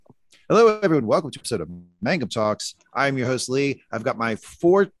Hello, everyone. Welcome to an episode of Mangum Talks. I'm your host, Lee. I've got my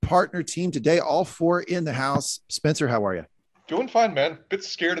four-partner team today, all four in the house. Spencer, how are you? Doing fine, man. Bit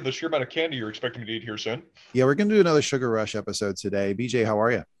scared of the sheer amount of candy you're expecting me to eat here soon. Yeah, we're going to do another Sugar Rush episode today. BJ, how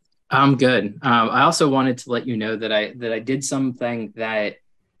are you? I'm good. I also wanted to let you know that I did something that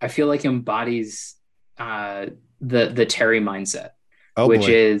I feel like embodies uh, the Terry mindset, Oh, which boy.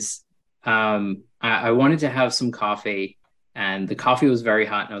 is I wanted to have some coffee, and the coffee was very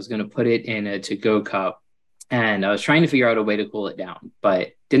hot, and I was going to put it in a to-go cup, and I was trying to figure out a way to cool it down,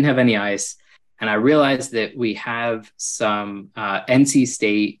 but didn't have any ice, and I realized that we have some NC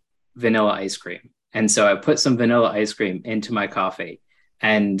State vanilla ice cream, and so I put some vanilla ice cream into my coffee,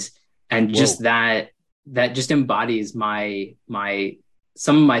 and Whoa. just that just embodies my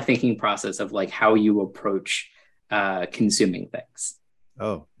some of my thinking process of like how you approach consuming things.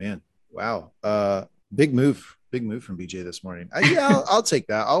 Oh, man. Wow. Big move. Big move from BJ this morning. I'll take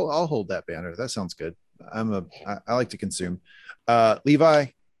that. I'll hold that banner. That sounds good. I like to consume. Levi,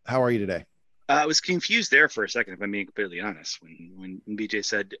 how are you today? I was confused there for a second, if I'm being completely honest. When BJ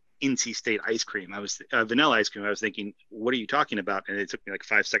said NC State ice cream, I was vanilla ice cream. I was thinking, what are you talking about? And it took me like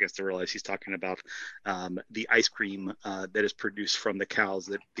 5 seconds to realize he's talking about the ice cream that is produced from the cows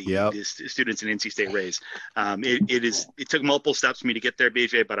that Yep. the students in NC State raise. It took multiple steps for me to get there,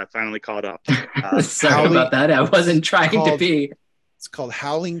 BJ, but I finally caught up. Sorry Howling- about that. I wasn't trying to called- be. It's called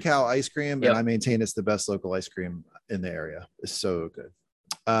Howling Cow Ice Cream, Yep. and I maintain it's the best local ice cream in the area. It's so good.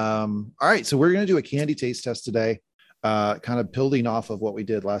 All right, so we're going to do a candy taste test today, kind of building off of what we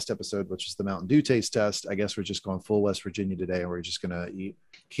did last episode, which is the Mountain Dew taste test. I guess we're just going full West Virginia today, and we're just going to eat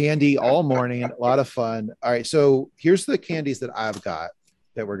candy all morning. A lot of fun. All right, so here's the candies that I've got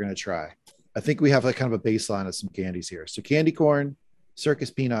that we're going to try. I think we have like kind of a baseline of some candies here. So candy corn,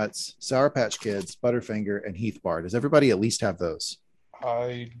 circus peanuts, Sour Patch Kids, Butterfinger, and Heath Bar. Does everybody at least have those?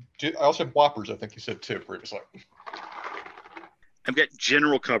 I also have Whoppers, I think you said too previously. I've got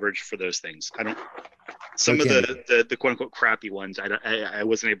general coverage for those things. I don't. Some Okay. of the quote unquote crappy ones I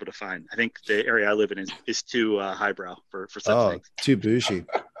wasn't able to find. I think the area I live in is too highbrow for such Oh, things. too bougie.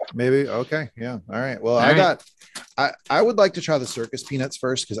 Maybe. Okay. Yeah. All right. Well, All I right. got, I would like to try the circus peanuts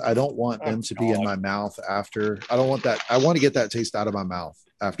first because I don't want them to be in God. my mouth after. I don't want that. I want to get that taste out of my mouth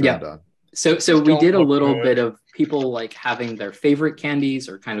after Yeah. I'm done. So we Don't did a look little good. bit of people like having their favorite candies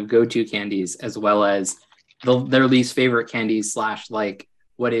or kind of go-to candies, as well as their least favorite candies / like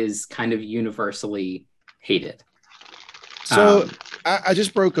what is kind of universally hated. So Um, I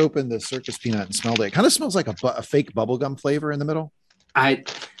just broke open the circus peanut and smelled it. It kind of smells like a fake bubblegum flavor in the middle. I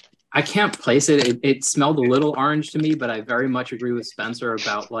can't place it. It smelled a little orange to me, but I very much agree with Spencer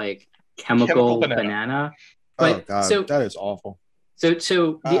about like chemical Chemical banana. Oh But God, so that is awful.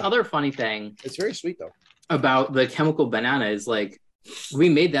 the Ah. other funny thing It's very sweet though. about the chemical banana is like we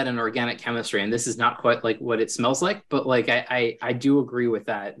made that in organic chemistry, and this is not quite like what it smells like, but like I do agree with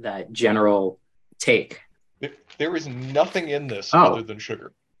that general take. There is nothing in this Oh. other than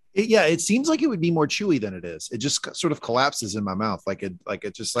sugar. It seems like it would be more chewy than it is. It just sort of collapses in my mouth, like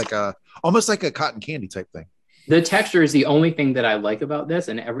it just like almost like a cotton candy type thing. The texture is the only thing that I like about this,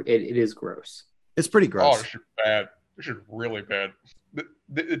 and it is gross. It's pretty Oh, gross. this is bad. This is really bad.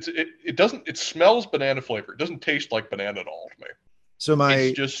 It doesn't. It smells banana flavor. It doesn't taste like banana at all to me. So my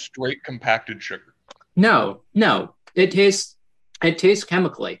It's just straight compacted sugar. No, it tastes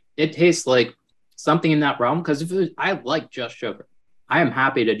chemically. It tastes like something in that realm. Because I like just sugar. I am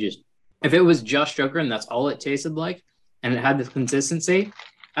happy to just if it was just sugar and that's all it tasted like, and it had this consistency,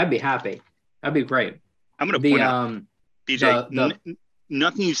 I'd be happy. That'd be great. I'm going to The point out, BJ, the-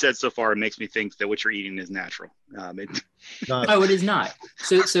 nothing you said so far makes me think that what you're eating is natural. oh, it is not.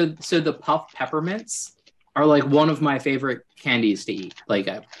 So the puff peppermints are like one of my favorite candies to eat. Like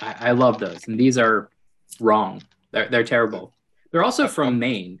I love those, and these are wrong. They're terrible. They're also from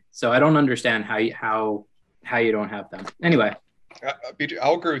Maine, so I don't understand how you don't have them. Anyway, BJ,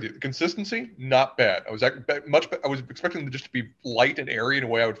 I'll agree with you. The consistency, not bad. I was I was expecting them just to be light and airy in a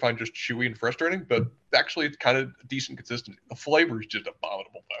way I would find just chewy and frustrating, but actually it's kind of decent consistency. The flavor is just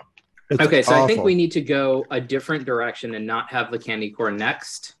abominable though. it's okay, so I think awful. we need to go a different direction and not have the candy corn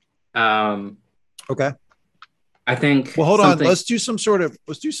next. Okay. I think. Well, hold on. something- Let's do some sort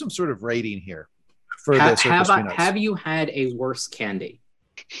of rating here for the circus peanuts. have you had a worse candy?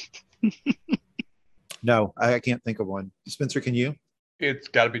 No, I can't think of one. Spencer, can you? It's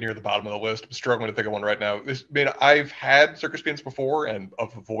got to be near the bottom of the list. I'm struggling to think of one right now. I've had circus peanuts before, and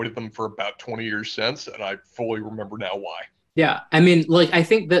I've avoided them for about 20 years since, and I fully remember now why. Yeah, I mean, like I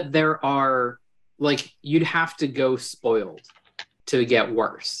think that there are like you'd have to go spoiled to get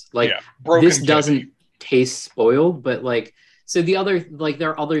worse. Like Yeah, broken this candy. doesn't taste spoiled, but like So the other, like,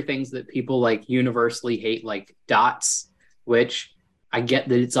 there are other things that people like universally hate, like dots, which I get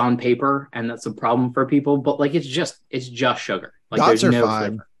that it's on paper and that's a problem for people, but like it's just sugar. Like Dots there's are no fine.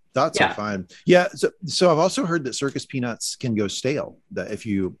 flavor. Dots Yeah. are fine. Yeah. So I've also heard that circus peanuts can go stale. That if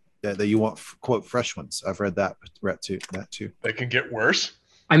you that you want quote fresh ones. I've read that too. That too. They can get worse.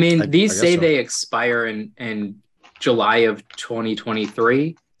 I mean, I these guess say so. they expire in July of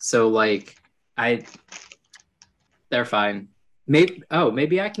 2023. So like they're fine.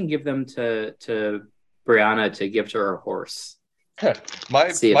 Maybe I can give them to Brianna to give to her horse. My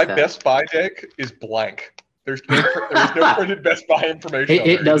See if that- Best Buy deck is blank. There's no printed Best Buy information. It on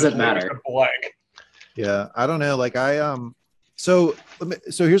there. doesn't It's literally matter. just blank. Yeah, I don't know. Like so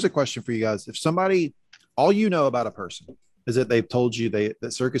here's a question for you guys. If somebody, all you know about a person is that they've told you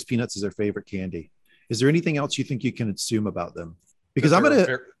that circus peanuts is their favorite candy. Is there anything else you think you can assume about them? Because I'm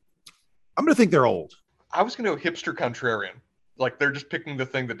gonna think they're old. I was gonna go hipster contrarian. Like they're just picking the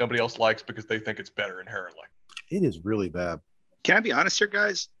thing that nobody else likes because they think it's better inherently. It is really bad. Can I be honest here,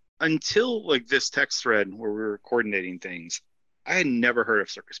 guys? Until like this text thread where we were coordinating things, I had never heard of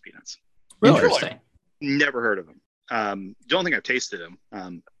circus peanuts. Really? Interesting. Never heard of them. Don't think I've tasted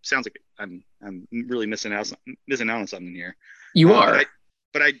them. Sounds like I'm really missing out on something here. You are.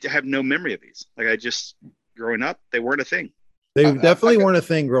 But I have no memory of these. Like I just growing up, they weren't a thing. They I definitely weren't a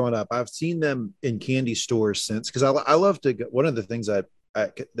thing growing up. I've seen them in candy stores since, because I love to go. One of the things that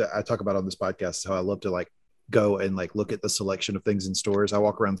I talk about on this podcast is how I love to like go and like look at the selection of things in stores. I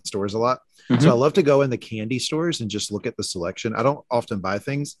walk around the stores a lot. Mhm. So I love to go in the candy stores and just look at the selection. I don't often buy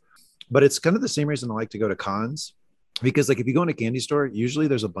things, but it's kind of the same reason I like to go to cons, because like if you go in a candy store, usually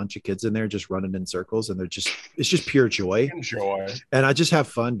there's a bunch of kids in there just running in circles and it's just pure joy. Enjoy. And I just have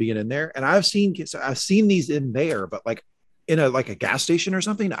fun being in there. And I've seen these in there, but like in a gas station or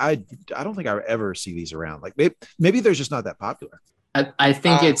something, I don't think I would ever see these around. Like maybe they're just not that popular. I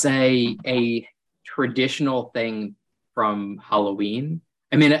think it's a traditional thing from Halloween.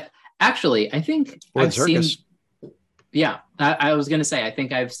 I mean, actually, I think Or the I've seen. circus. Yeah, I was gonna say I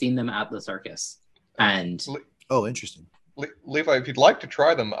think I've seen them at the circus, and Oh, interesting. Levi, if you'd like to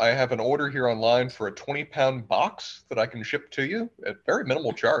try them, I have an order here online for a 20-pound box that I can ship to you at very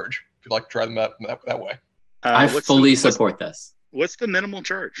minimal charge. If you'd like to try them that way. I What's fully the, support this. What's the minimal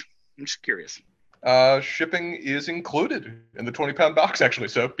charge? I'm just curious. Shipping is included in the 20-pound box, actually.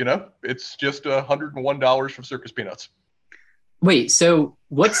 So, it's just $101 for circus peanuts. Wait, so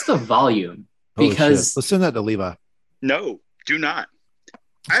what's the volume? Holy Because shit. Let's send that to Levi. No, do not.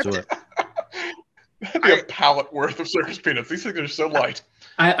 I Let's have do to, it. That'd be a pallet worth of circus peanuts. These things are so light.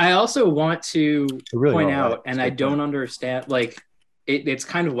 I also want to really point are out, light. and That's a I good don't point. understand, like it's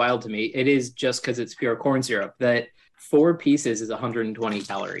kind of wild to me. It is just because it's pure corn syrup that 4 pieces is 120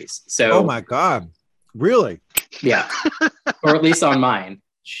 calories. So Oh my God. Really? yeah, or at least on mine.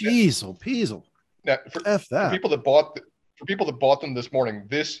 Jeez, oh Peasel. Now, for F that. people that bought them this morning,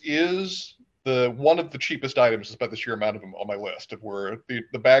 this is the one of the cheapest items. Despite the sheer amount of them on my list, of where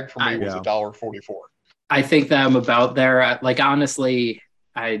the bag for me was Yeah. $1.44. I think that I'm about there. Like honestly,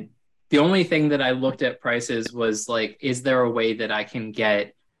 the only thing that I looked at prices was like, is there a way that I can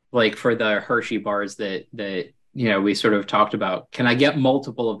get like for the Hershey bars that we sort of talked about? Can I get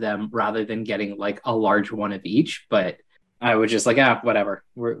multiple of them rather than getting like a large one of each? But I was just like, whatever.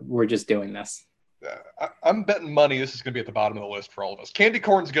 We're just doing this. I'm betting money this is going to be at the bottom of the list for all of us. Candy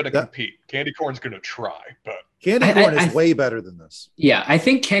corn's going to Yeah. compete. Candy corn's going to try, but Candy corn is way better than this. Yeah, I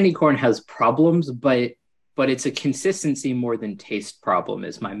think candy corn has problems, but it's a consistency more than taste problem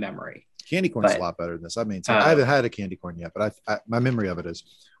is my memory. Candy corn's But- a lot better than this. I mean, I haven't had a candy corn yet, but I my memory of it is.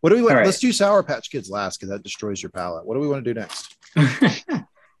 What do we want? All right. Let's do Sour Patch Kids last because that destroys your palate. What do we want to do next?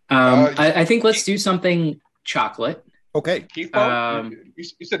 I think let's do something chocolate. Okay. Heath bar? Um,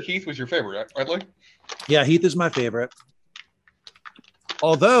 you said Heath was your favorite, right, Lee? Yeah, Heath is my favorite.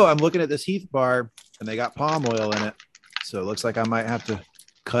 Although I'm looking at this Heath bar and they got palm oil in it, so it looks like I might have to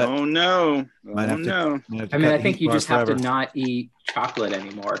cut. oh no. Might Oh have to- no. might have to I mean, cut I think Heath you bar just have to forever. not eat chocolate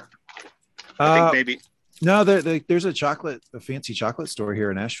anymore. I think maybe No, there's a fancy chocolate store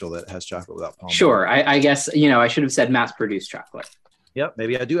here in Nashville that has chocolate without palm oil. Sure, I guess I should have said mass-produced chocolate. Yep,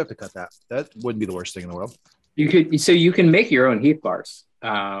 maybe I do have to cut that. That wouldn't be the worst thing in the world. You can make your own Heath bars.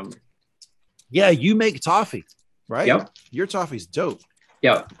 Yeah, you make toffee, right? Yep. Your toffee's dope.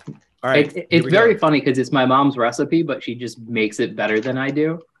 Yep. All right. It's here we very go. funny because it's my mom's recipe, but she just makes it better than I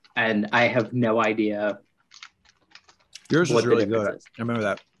do, and I have no idea. Yours was what the really difference good. is. I remember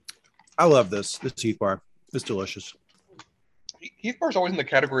that. I love this Heath bar. It's delicious. Heath bar's always in the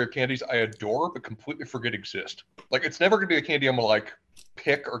category of candies I adore but completely forget exist. Like it's never going to be a candy I'm going to like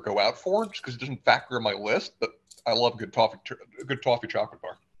pick or go out for just because it doesn't factor in my list. But I love good toffee chocolate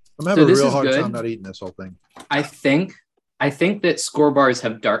bar. I'm having a this real is hard good. time not eating this whole thing. I think that Score bars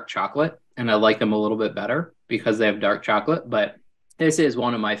have dark chocolate, and I like them a little bit better because they have dark chocolate. But this is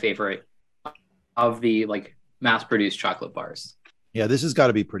one of my favorite of the like mass-produced chocolate bars. Yeah, this has got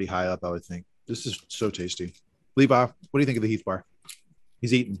to be pretty high up, I would think. This is so tasty. Levi, what do you think of the Heath bar?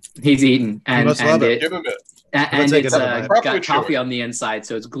 He's eating. He's eating, and must love it. Give him it. And take it's another bite. got toffee on the inside,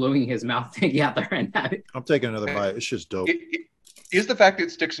 so it's gluing his mouth together. And I'm taking another bite. It's just dope. Is the fact that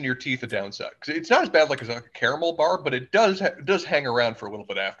it sticks in your teeth a downside? Because it's not as bad like a caramel bar, but it does hang around for a little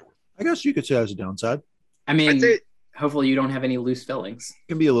bit afterward. I guess you could say that's a downside. I mean, hopefully you don't have any loose fillings.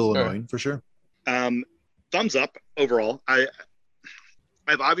 It can be a little annoying for sure. Thumbs up overall.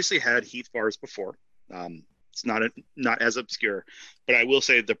 I've obviously had Heath bars before. It's not as obscure, but I will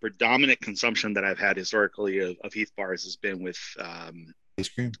say the predominant consumption that I've had historically of Heath bars has been with Ice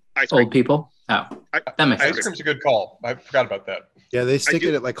cream. Old people. Oh, that makes sense. Ice cream's a good call. I forgot about that. Yeah, they stick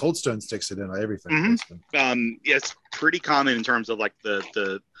it like Cold Stone sticks it in everything. Mm-hmm. Yeah, it's pretty common in terms of like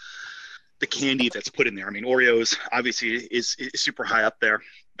the candy that's put in there. I mean, Oreos obviously is super high up there.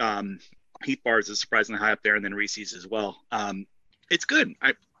 Heath bars is surprisingly high up there, and then Reese's as well. It's good.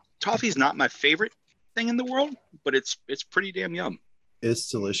 Toffee's not my favorite thing in the world, but it's pretty damn yum.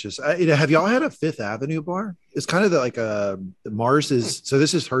 It's delicious. Have y'all had a Fifth Avenue bar? It's kind of like a Mars is. So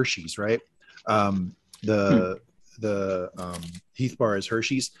this is Hershey's, right? The Heath bar is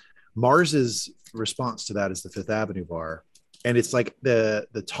Hershey's. Mars's response to that is the Fifth Avenue bar, and it's like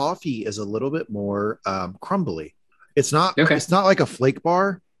the toffee is a little bit more crumbly. It's not. Okay. It's not like a flake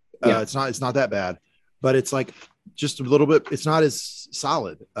bar. Yeah. It's not that bad, but it's like just a little bit. It's not as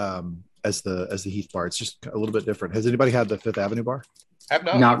solid as the Heath bar. It's just a little bit different. Has anybody had the Fifth Avenue bar? Have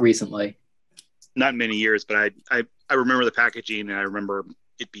not. Not recently. Not in many years, but I remember the packaging, and I remember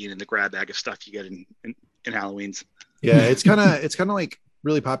it being in the grab bag of stuff you get in Halloween's. Yeah, it's kind of like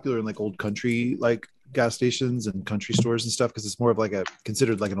really popular in like old country like gas stations and country stores and stuff because it's more of like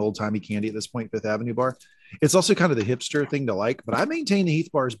considered like an old timey candy at this point. Fifth Avenue bar. It's also kind of the hipster thing to like, but I maintain the Heath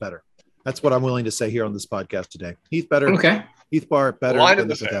bar is better. That's what I'm willing to say here on this podcast today. Heath better. Okay. Heath bar better than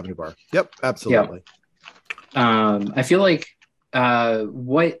the Fifth Avenue bar. Yep, absolutely. I feel like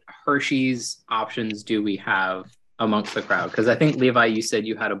what Hershey's options do we have amongst the crowd? Because I think Levi, you said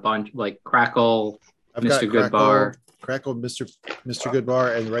you had a bunch like Crackle, I've Mr. got Good Bar. Crackle, Mr. Good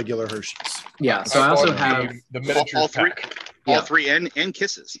Bar, and regular Hershey's. Yeah. So I also have the miniature all three, pack. all three, and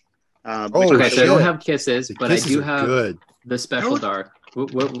Kisses. okay, so I don't have Kisses, The but Kisses I do are have good. the special No. dark.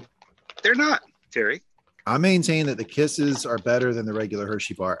 They're not, Terry. I maintain that the Kisses are better than the regular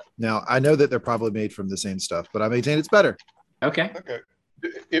Hershey bar. Now, I know that they're probably made from the same stuff, but I maintain it's better. Okay. Okay.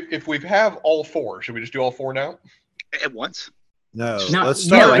 If we have all four, should we just do all four now? At once. No, No, let's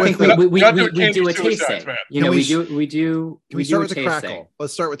start I with think the, we Not doing do a candy tasting. suicides, man. You know, Can we we do Can we do start a with the tasting. Crackle?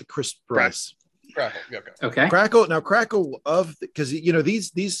 Let's start with the crisp rice. Crackle. Yeah, okay. Okay. Crackle because you know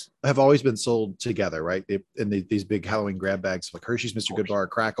these have always been sold together, right? These big Halloween grab bags like Hershey's, Mr. Good Bar,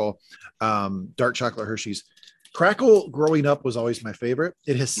 Crackle, dark chocolate Hershey's. Crackle growing up was always my favorite.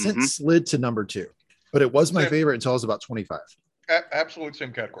 It has since slid to number 2, but it was my favorite until I was about 25. Absolute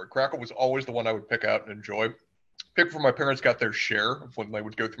same category. Crackle was always the one I would pick out and enjoy. Pick for my parents got their share of when they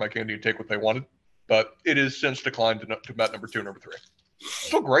would go through my candy and take what they wanted, but it has since declined to about number 2 and number 3.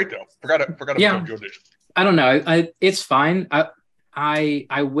 Still great though. Forgot Yeah. to enjoy this. I don't know. It's fine.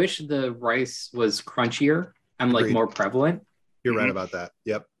 I wish the rice was crunchier and like Agreed. more prevalent. You're right about that.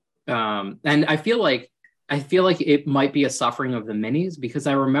 Yep. And I feel like it might be a suffering of the minis because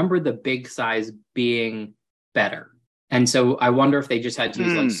I remember the big size being better. And so I wonder if they just had to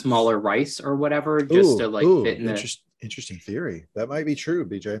use like smaller rice or whatever just to like fit in the... Interesting theory. That might be true,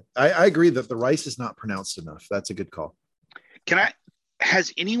 BJ. I agree that the rice is not pronounced enough. That's a good call.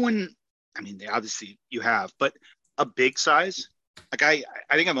 Has anyone, I mean, obviously you have, but a big size? Like I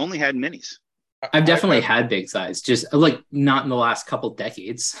think I've only had minis. I've definitely had big size, just like not in the last couple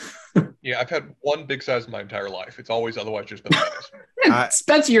decades. Yeah, I've had one big size in my entire life. It's always otherwise just been minis.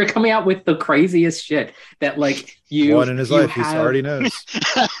 Spencer, you're coming out with the craziest shit that like you One in his life, he already knows.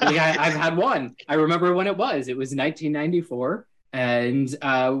 Like I've had one. I remember when it was. It was 1994, and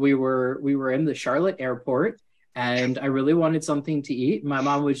we were in the Charlotte airport, and I really wanted something to eat. My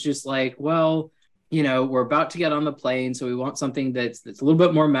mom was just like, "Well, you know, we're about to get on the plane, so we want something that's a little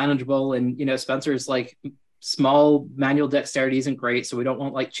bit more manageable." And you know, Spencer's like, small manual dexterity isn't great, so we don't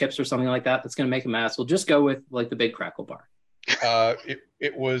want like chips or something like that. That's going to make a mess. We'll just go with like the big Crackle bar.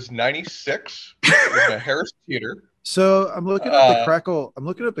 It was 96. It was a Harris Theater. So I'm looking at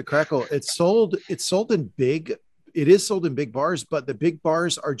the Crackle. It's sold in big. It is sold in big bars, but the big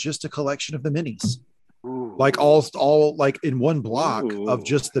bars are just a collection of the minis. Ooh. like all like in one block Ooh. of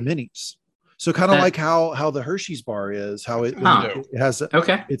just the minis. So kind of That- like how the Hershey's bar is, how it, Huh. it has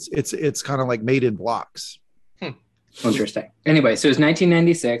Okay. it's kind of like made in blocks. Interesting. Anyway, so it was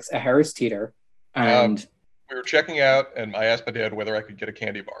 1996, a Harris Teeter. And We were checking out, and I asked my dad whether I could get a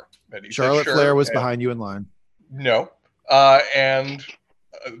candy bar. And he Charlotte said, sure. Flair was And behind you in line. No. And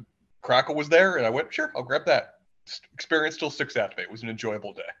Crackle was there, and I went, sure, I'll grab that. Experience still sticks out to me. It was an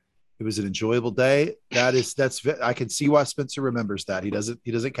enjoyable day. It was an enjoyable day. I can see why Spencer remembers that. He doesn't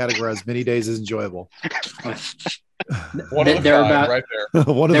categorize many days as enjoyable. One of the They're five about- right there.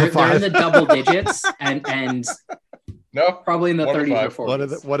 One of they're, the they're in five. the double digits and No. probably in the One of 30s five. or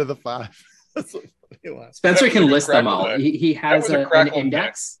 40s. One of the five. That's what it was. Spencer That was can a good list them Crackle all. day. He has was a an Crackle day.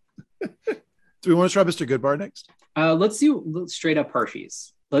 index. Do we want to try Mr. Goodbar next? Let's do straight up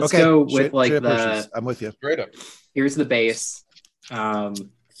Hershey's. Let's Okay, go with straight- like straight up the Hershey's. I'm with you. Straight up. here's the base.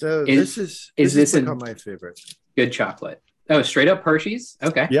 So Is- this is this become an- my favorite. Good chocolate. Oh, straight up Hershey's.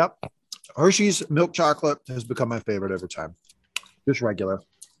 Okay. Yep. Hershey's milk chocolate has become my favorite over time. Just regular.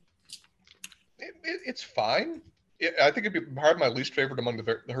 It's fine. I think it'd be probably my least favorite among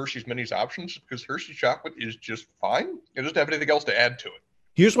the Hershey's Minis options because Hershey's chocolate is just fine. It doesn't have anything else to add to it.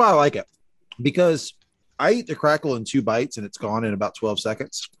 Here's why I like it. Because I eat the crackle in 2 bites and it's gone in about 12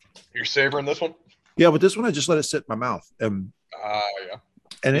 seconds. You're savoring this one? Yeah, but this one I just let it sit in my mouth. Yeah.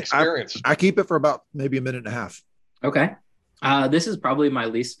 And I Experience. keep it for about maybe a minute and a half. Okay. This is probably my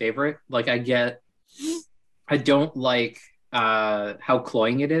least favorite. Like I don't like how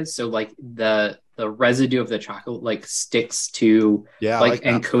cloying it is. So like the residue of the chocolate like sticks to Yeah, I like like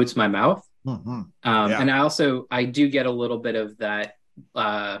and that. coats my mouth. Mhm. Yeah. And I do get a little bit of that.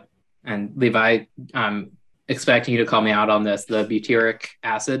 And Levi, I'm expecting you to call me out on this. The butyric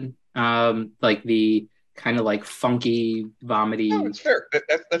acid, like the kind of like funky, vomity. No, it's fair.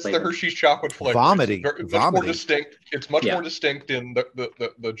 That's the flavor. Hershey's chocolate flavor. Vomiting. It's much more Vomiting. distinct. It's much Yeah. more distinct in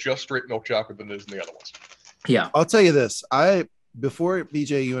the just straight milk chocolate than it is in the other ones. Yeah. I'll tell you this. Before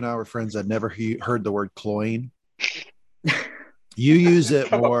BJ, you and I were friends, I'd never heard the word cloying. You use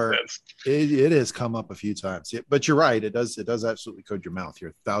it more. It has come up a few times. But you're right. It does absolutely coat your mouth.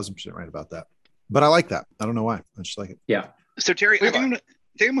 You're 1,000% right about that. But I like that. I don't know why. I just like it. Yeah. So Terry, I Levi. think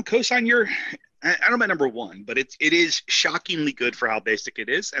I'm gonna co-sign your. I don't know about number one, but it is shockingly good for how basic it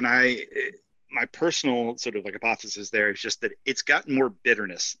is, and my personal sort of like hypothesis there is just that it's got more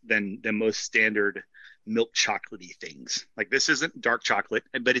bitterness than most standard milk chocolatey things. Like this isn't dark chocolate,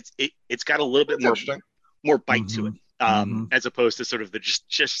 but it's got a little bit That's interesting. more bite to it, Mhm. as opposed to sort of the just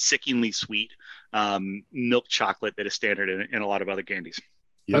sickeningly sweet milk chocolate that is standard in a lot of other candies.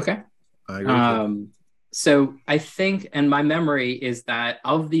 Yep. Okay. I agree with you. So I think, and my memory is that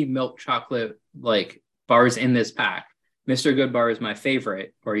of the milk chocolate like bars in this pack, Mr. Goodbar is my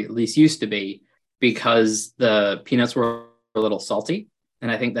favorite, or at least used to be, because the peanuts were a little salty,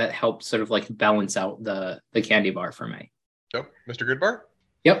 and I think that helped sort of like balance out the candy bar for me. So, Mr. Goodbar?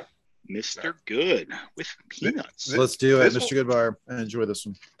 Yep. Mr. Good with peanuts. This- Let's do it, this Mr. Goodbar. I enjoy this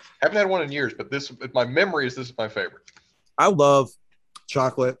one. Haven't had one in years, but my memory is this is my favorite. I love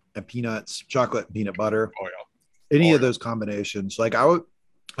chocolate and peanuts, chocolate and peanut butter. Oh yeah. Any Oh, of yeah. those combinations. Like I would,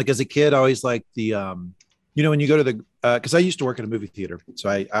 like as a kid, I always liked the, when you go to the, because I used to work at a movie theater, so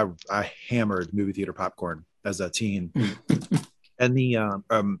I hammered movie theater popcorn as a teen, and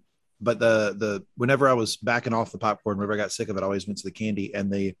but the whenever I was backing off the popcorn, whenever I got sick of it, I always went to the candy,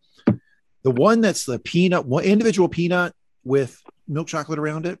 and the one that's the peanut, one individual peanut with milk chocolate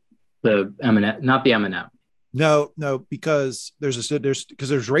around it. The M&M, not the M&M. No, because there's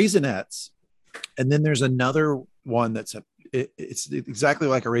Raisinets, and then there's another one that's it's exactly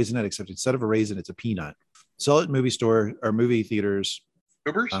like a Raisinette, except instead of a raisin, it's a peanut. Sell it in movie store or movie theaters.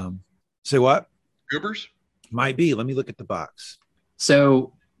 Goobers? Say what? Goobers? Might be. Let me look at the box.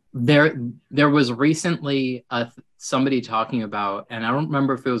 So there was recently somebody talking about, and I don't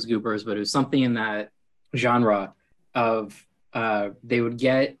remember if it was Goobers, but it was something in that genre of they would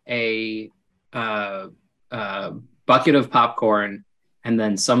get a bucket of popcorn and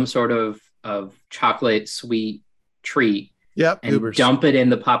then some sort of chocolate sweet treat Yep, and Goobers. dump it in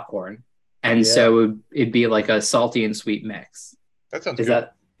the popcorn, and Yeah. so it'd be like a salty and sweet mix. That sounds Is good.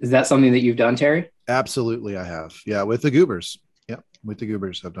 that something that you've done, Terry? Absolutely, I have. Yeah, with the Goobers. Yep, with the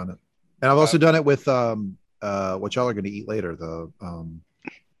Goobers, I've done it, and I've also done it with what y'all are going to eat later, the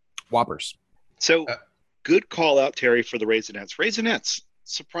Whoppers. So good call out, Terry, for the Raisinets. Raisinets,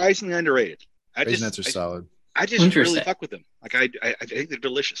 surprisingly underrated. Raisinets are solid. I just really Interesting. fuck with them. Like I think they're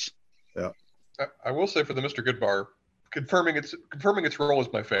delicious. I will say for the Mr. Goodbar, confirming its role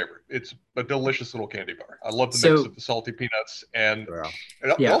as my favorite. It's a delicious little candy bar. I love the So- mix of the salty peanuts, and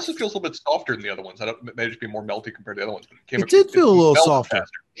it Yeah. also feels a little bit softer than the other ones. I don't, it may just be more melty compared to the other ones. But It did feel a little melted softer.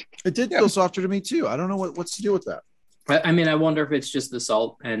 faster. It did Yeah. feel softer to me too. I don't know what's to do with that. I mean, I wonder if it's just the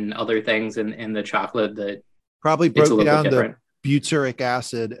salt and other things in the chocolate that Probably it's a broke little down bit the different. butyric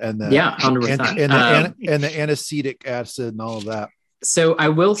acid and the Yeah, 100%. and the anacetic acid and all of that. So I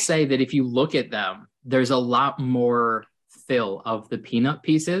will say that if you look at them, there's a lot more fill of the peanut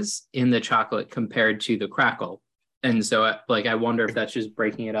pieces in the chocolate compared to the crackle. And so I wonder if that's just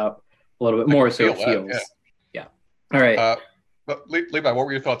breaking it up a little bit I more can so it feel feels. that, Yeah. All right. But Levi, what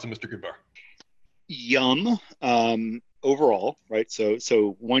were your thoughts on Mr. Good Bar? Yum. Overall, right?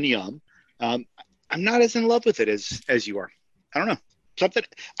 So one yum. I'm not as in love with it as you are. I don't know. Something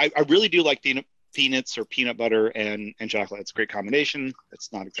I really do like peanuts or peanut butter and chocolate. It's a great combination.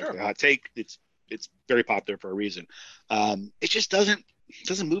 It's not exactly a hot take. It's very popular for a reason. It just doesn't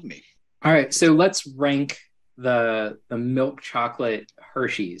move me. All right. So let's rank the milk chocolate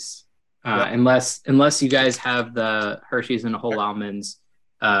Hershey's. Unless you guys have the Hershey's and whole almonds.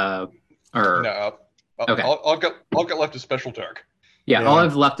 No, Okay. I'll get left a special dark. Yeah, Yeah. all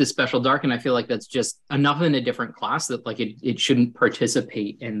I've left is special dark, and I feel like that's just enough in a different class that like it shouldn't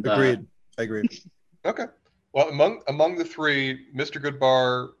participate in the. Agreed. I agree. Okay. Well, among the three, Mr. Good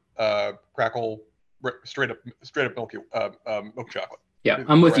Bar, Crackle, straight up milk chocolate. Yeah,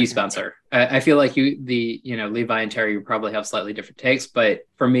 I'm with you, Right. Spencer. I feel like Levi and Terry probably have slightly different takes, but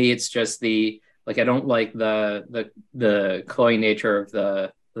for me, it's just I don't like the cloying nature of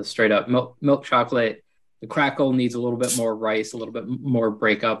the straight up milk chocolate. The crackle needs a little bit more rice, a little bit more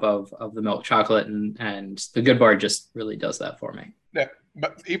breakup of the milk chocolate, and the Good Bar just really does that for me. Yeah,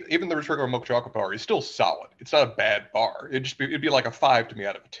 but even the regular milk chocolate bar is still solid. It's not a bad bar. It'd be like a 5 to me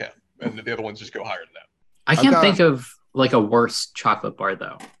out of a 10, and the other ones just go higher than that. I can't think of like a worse chocolate bar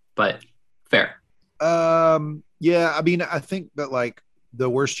though, but fair. Yeah, I mean, I think that like the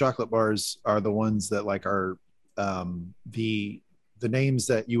worst chocolate bars are the ones that like are the names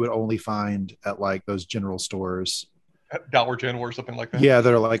that you would only find at like those general stores, Dollar General or something like that. yeah,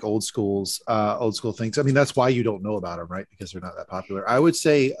 that are like old school things. I mean, that's why you don't know about them, right? Because they're not that popular. I would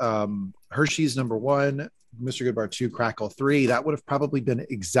say Hershey's number 1, Mr. Good Bar 2, Crackle 3. That would have probably been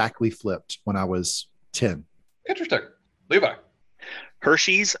exactly flipped when I was 10. Interesting. Levi.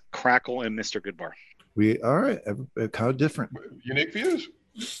 Hershey's, Crackle, and Mr. Good Bar. All right, kind of different. Unique views.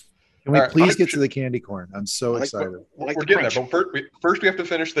 Can we All right, please get to the candy corn? I'm so excited. I like We're the getting crunch. there, but first we have to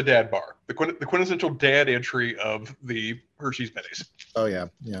finish the dad bar, the quintessential dad entry of the Hershey's minis. Oh yeah.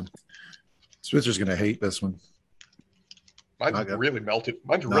 Spencer's gonna hate this one. Mine's Okay. really melted.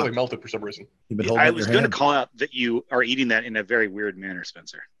 Mine's No. really melted for some reason. You've been holding I up was your going to hand. call out that you are eating that in a very weird manner,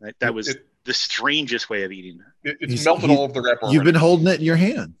 Spencer. That was the strangest way of eating that. It's melted all over the wrapper. You've been holding it in your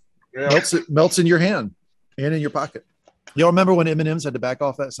hand. Yeah. Melts in your hand and in your pocket. Y'all remember when M&M's had to back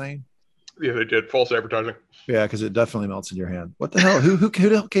off that saying? Yeah, they did false advertising. Yeah, because it definitely melts in your hand. What the hell? Who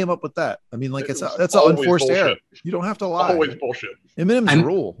came up with that? I mean, like It was that's all always unforced bullshit. error. You don't have to lie. Always bullshit. M&M's I'm-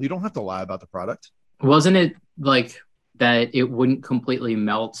 rule. You don't have to lie about the product. Wasn't it like that it wouldn't completely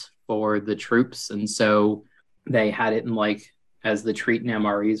melt for the troops, and so they had it in like as the treat in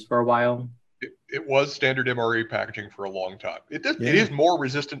MREs for a while? It was standard MRE packaging for a long time. It Yeah. is more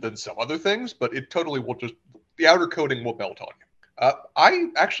resistant than some other things, but it totally will just the outer coating will melt on you. I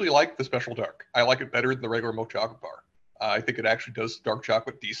actually like the special dark. I like it better than the regular milk chocolate bar. I think it actually does dark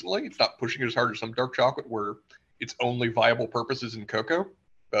chocolate decently. It's not pushing it as hard as some dark chocolate where its only viable purpose is in cocoa,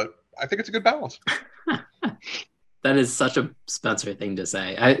 but I think it's a good balance. That is such a Spencer thing to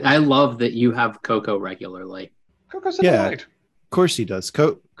say. I love that you have cocoa regularly. Cocoa's a Yeah. delight. Of course he does.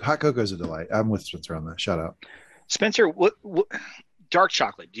 Hot cocoa is a delight. I'm with Spencer on that. Shout out. Spencer, what dark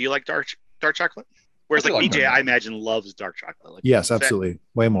chocolate? Do you like dark chocolate? Whereas I do like like BJ, dark I imagine loves dark chocolate. Like, Yes, is that- absolutely.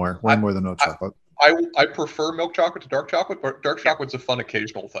 Way more than milk chocolate. I prefer milk chocolate to dark chocolate, but dark chocolate's a fun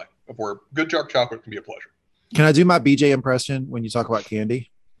occasional thing of where good dark chocolate can be a pleasure. Can I do my BJ impression when you talk about candy?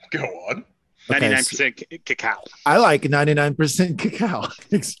 Go on. 99% cacao. I like 99% cacao.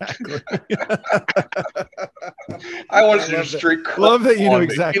 Exactly. I wanted to love just that. straight Love that you know on me.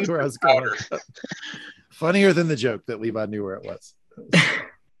 exactly where I was going. Powder. Funnier than the joke that Levi knew where it was.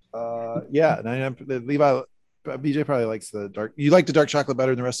 Yeah, 99. Levi, BJ probably likes the dark. You like the dark chocolate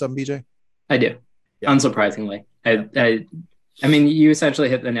better than the rest of them, BJ? I do, Yeah. unsurprisingly. I mean, you essentially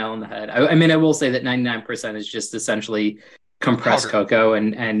hit the nail on the head. I mean, I will say that 99% is just essentially compressed Powder. cocoa,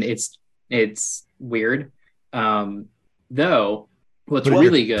 and it's weird. Though, what's Put it in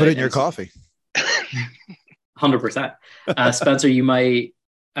really your, good. Put it in your and- coffee. 100%. Spencer, you might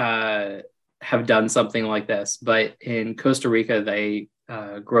have done something like this, but in Costa Rica, they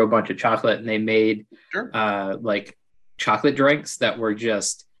grow a bunch of chocolate, and they made like chocolate drinks that were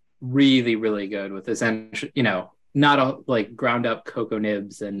just really, really good with this, and not a like ground up cocoa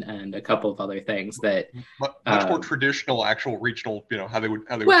nibs and a couple of other things that much more traditional, actual regional, how they would.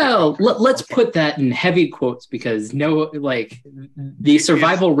 Well, let's put that in heavy quotes, because the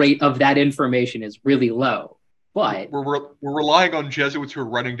survival rate of that information is really low. But we're relying on Jesuits who are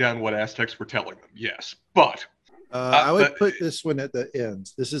running down what Aztecs were telling them. Yes, but I would put this one at the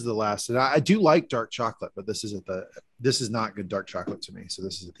end. This is the last, and I do like dark chocolate, but this is not good dark chocolate to me. So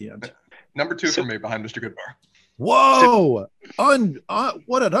this is at the end. Number 2 for me, behind Mr. Goodbar. Whoa!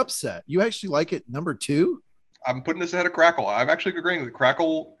 What an upset! You actually like it number 2? I'm putting this ahead of Crackle. I'm actually agreeing that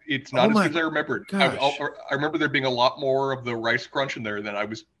Crackle, it's not as good as I remembered. I remember there being a lot more of the rice crunch in there than I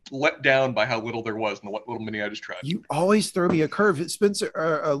was let down by how little there was in the little mini I just tried. You always throw me a curve. Spencer,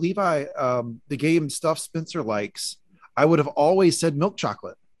 Levi, the game stuff Spencer likes, I would have always said milk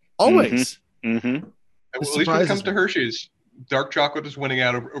chocolate. Always. Mm-hmm. At least when it comes to Hershey's, dark chocolate is winning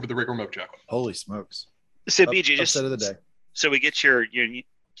out over the regular milk chocolate. Holy smokes. So BJ, just upset of the day. So we get you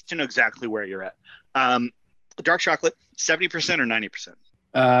to know exactly where you're at. Dark chocolate, 70% or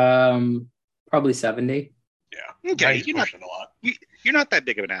 90%? Probably 70. Yeah. Okay. You're not that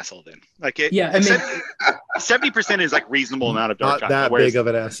big of an asshole then. Like yeah, I mean 70% is like reasonable amount of dark not chocolate. That big of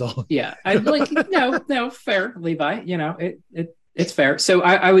an asshole. Yeah. I'm like, no, fair, Levi. It's fair. So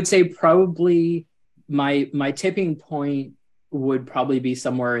I would say probably my tipping point would probably be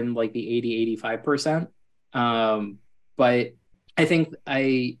somewhere in like the 80-85%. But I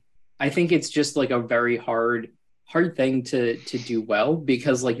think it's just like a very hard thing to do well,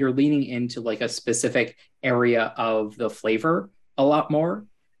 because like you're leaning into like a specific area of the flavor a lot more,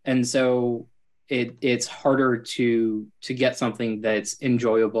 and so it's harder to get something that's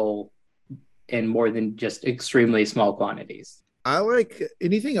enjoyable in more than just extremely small quantities. I like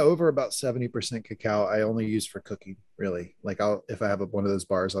anything over about 70% cacao. I only use for cooking, really. Like if I have one of those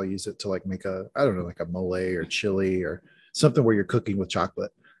bars, I'll use it to like make like a mole or chili or something where you're cooking with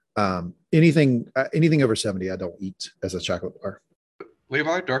chocolate. Anything over 70, I don't eat as a chocolate bar.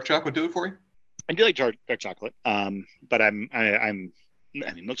 Levi, dark chocolate do it for you? I do like dark chocolate. But I mean,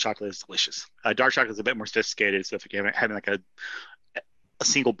 milk chocolate is delicious. Dark chocolate is a bit more sophisticated. So if you're having like a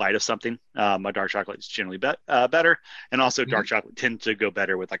single bite of something, my dark chocolate is generally better. And also dark chocolate tends to go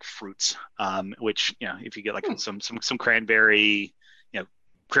better with like fruits, which, if you get like some cranberry,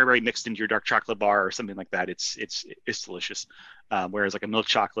 cranberry mixed into your dark chocolate bar or something like that, it's delicious. Whereas like a milk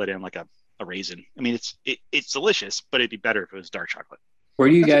chocolate and like a raisin, I mean, it's delicious, but it'd be better if it was dark chocolate. Where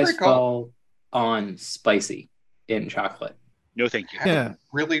do you guys fall on spicy in chocolate? No, thank you. Yeah,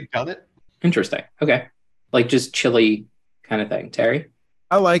 really done it. Interesting. Okay, like just chili kind of thing. Terry?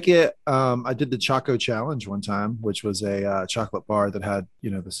 I like it. I did the Choco Challenge one time, which was a chocolate bar that had,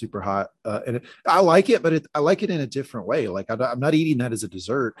 the super hot. And I like it, but I like it in a different way. Like I'm not eating that as a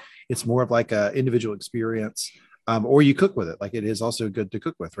dessert. It's more of like a individual experience. Or you cook with it. Like it is also good to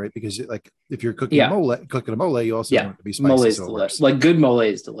cook with, right? Because like if you're cooking a mole, you also want it to be spicy. Mole is delicious. Like good mole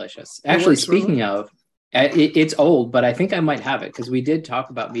is delicious. Actually, speaking of, it's old, but I think I might have it because we did talk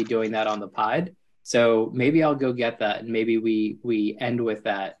about me doing that on the pod. So maybe I'll go get that, and maybe we end with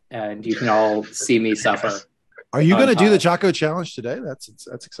that, and you can all see me suffer. Are you going to do the Choco Challenge today? That's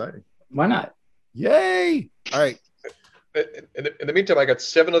exciting. Why not? Yay! All right. In the meantime, I got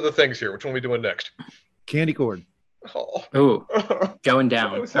 7 other things here. Which one are we doing next? Candy corn. Oh, going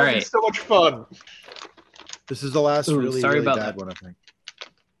down. All right. So much fun. This is the last really bad one, I think.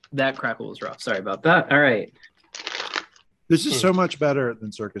 That crackle was rough. Sorry about that. All right. This is so much better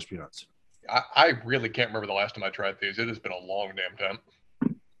than Circus Peanuts. I really can't remember the last time I tried these. It has been a long damn time.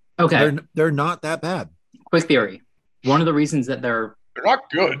 Okay. They're not that bad. Quick theory. One of the reasons that they're not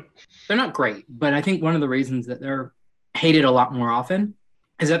good. They're not great, but I think one of the reasons that they're hated a lot more often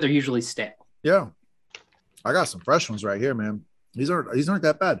is that they're usually stale. Yeah. I got some fresh ones right here, man. These aren't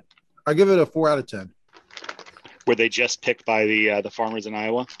that bad. I give it a 4 out of 10. Were they just picked by the farmers in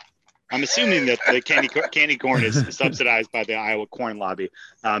Iowa? I'm assuming that the candy corn is subsidized by the Iowa Corn Lobby.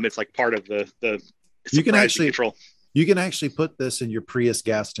 It's like part of the you can actually put this in your Prius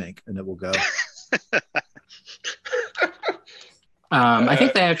gas tank and it will go. I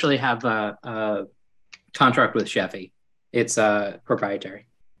think they actually have a contract with Chevy. It's proprietary.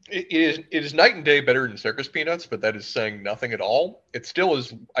 It is night and day better than Circus Peanuts, but that is saying nothing at all. It still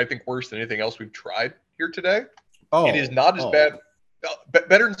is, I think, worse than anything else we've tried here today. It is not as bad.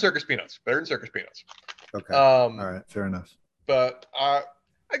 Better than Circus Peanuts. Okay. All right. Fair enough. But I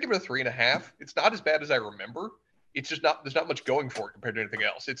give it a 3.5. It's not as bad as I remember. it's just not, there's not much going for it compared to anything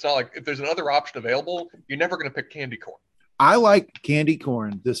else. It's not like if there's another option available, you're never going to pick candy corn. I like candy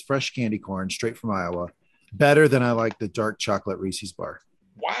corn, this fresh candy corn straight from Iowa, better than I like the dark chocolate Reese's bar.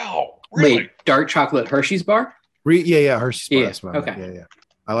 Wow. Really? Wait, dark chocolate Hershey's bar? Yeah, Hershey's bar. Yeah, That's what I meant. okay. Yeah.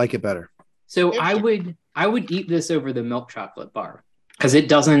 I like it better. So I would eat this over the milk chocolate bar because it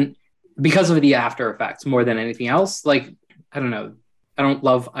doesn't, because of the after effects more than anything else. Like, I don't know. I don't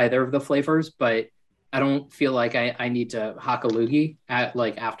love either of the flavors, but I don't feel like I need to hock a loogie at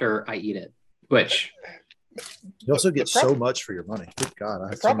like after I eat it, which You also get so much for your money. Good God, I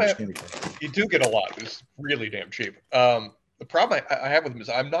have so much candy corn. You do get a lot. It's really damn cheap. The problem I have with them is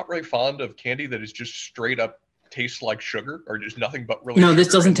I'm not really fond of candy that is just straight up tastes like sugar or just nothing but really. No, this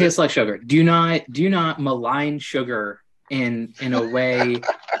doesn't taste like sugar. Do not malign sugar in a way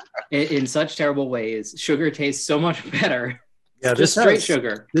in such terrible ways. Sugar tastes so much better. Yeah, just straight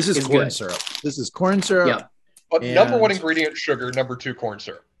sugar. This is corn good. syrup. This is corn syrup. Yeah. But number one ingredient, sugar. Number two, corn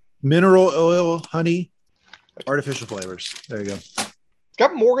syrup. Mineral oil, honey, artificial flavors. There you go. It's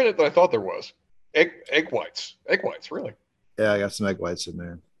got more in it than I thought there was. Egg whites. Egg whites, really. Yeah, I got some egg whites in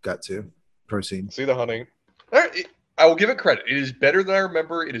there. Got to. Protein. See the honey. I will give it credit. It is better than I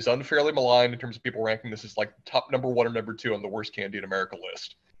remember. It is unfairly maligned in terms of people ranking this as like top number one or number two on the worst candy in America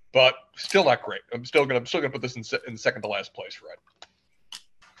list. But still not great. I'm still gonna put this in second to last place, right?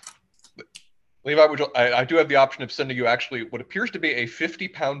 Levi, I do have the option of sending you actually what appears to be a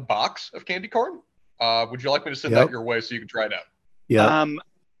 50-pound box of candy corn. Would you like me to send that your way so you can try it out? Yeah.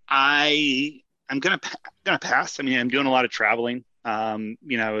 I'm gonna pass. I mean, I'm doing a lot of traveling.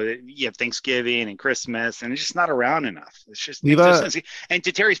 You have Thanksgiving and Christmas, and it's just not around enough. It's just consistency. And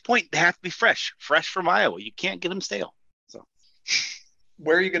to Terry's point, they have to be fresh from Iowa. You can't get them stale. So,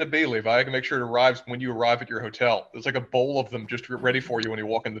 where are you going to be, Levi? I can make sure it arrives when you arrive at your hotel. There's like a bowl of them just ready for you when you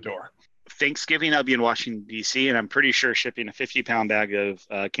walk in the door. Thanksgiving, I'll be in Washington, D.C., and I'm pretty sure shipping a 50-pound bag of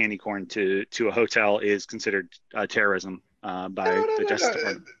candy corn to a hotel is considered terrorism by the Justice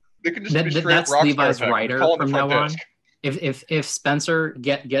Department. They can just be straight that's rock Levi's star writer from now on. If Spencer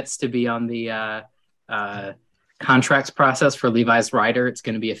gets to be on the contracts process for Levi's rider, it's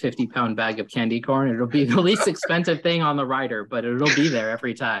going to be a 50-pound bag of candy corn. It'll be the least expensive thing on the rider, but it'll be there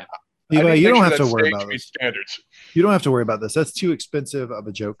every time. Levi, you don't have to worry about this. Standards. You don't have to worry about this. That's too expensive of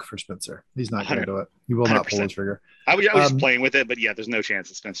a joke for Spencer. He's not going to do it. He will not pull his trigger. I was just playing with it, but yeah, there's no chance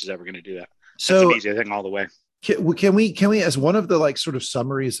that Spencer's ever going to do that. So that's an easy thing all the way. Can we, as one of the like sort of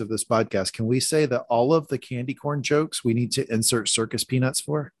summaries of this podcast, can we say that all of the candy corn jokes we need to insert circus peanuts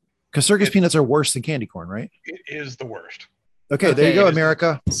for? Because circus peanuts are worse than candy corn, right? It is the worst. Okay, there you go,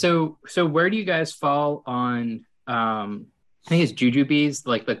 America. So where do you guys fall on? I think it's Jujubes,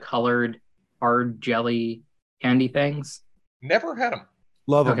 like the colored hard jelly candy things. Never had them.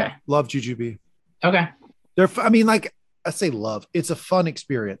 Love them. Okay. Love Jujube. Okay. They're. I mean, like I say, love. It's a fun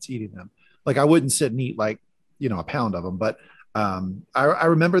experience eating them. Like I wouldn't sit and eat like a pound of them, but I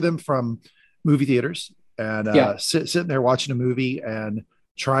remember them from movie theaters and sitting there watching a movie and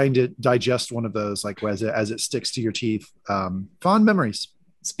trying to digest one of those, like as it sticks to your teeth. Fond memories.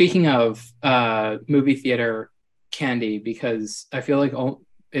 Speaking of movie theater candy, because I feel like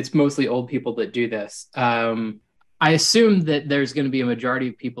it's mostly old people that do this. I assume that there's going to be a majority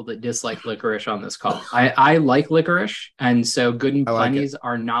of people that dislike licorice on this call. I like licorice, and so Good and Plenty's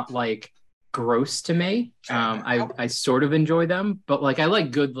are not like gross to me. I sort of enjoy them, but like I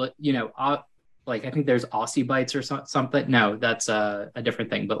like good, like I think there's Aussie Bites or something. No, that's a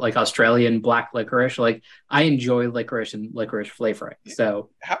different thing. But like Australian black licorice, like I enjoy licorice and licorice flavoring. So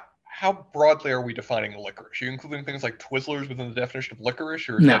how broadly are we defining licorice? Are you including things like Twizzlers within the definition of licorice,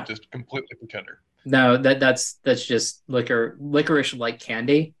 or is that just completely pretender? No, that's just licorice like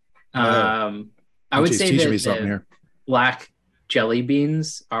candy. I would say that black jelly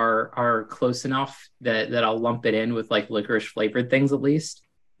beans are close enough that I'll lump it in with like licorice flavored things at least.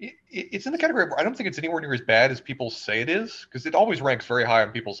 It's in the category where I don't think it's anywhere near as bad as people say it is, because it always ranks very high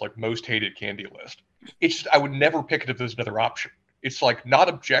on people's like most hated candy list. It's just I would never pick it if there's another option. It's like not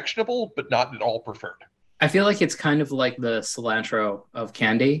objectionable, but not at all preferred. I feel like it's kind of like the cilantro of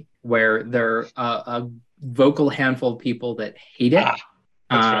candy, where there are a vocal handful of people that hate it.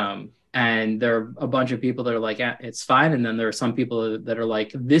 And there are a bunch of people that are like, it's fine. And then there are some people that are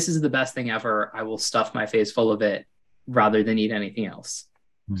like, this is the best thing ever. I will stuff my face full of it rather than eat anything else.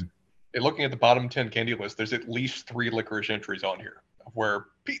 Looking at the bottom 10 candy list, there's at least 3 licorice entries on here where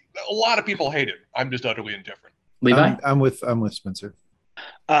a lot of people hate it. I'm just utterly indifferent. Levi? I'm with Spencer.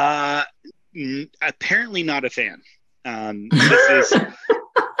 Apparently not a fan. This is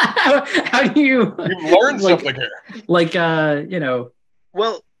how do you learned something here? Like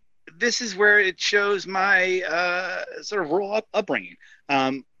Well, this is where it shows my sort of rural upbringing.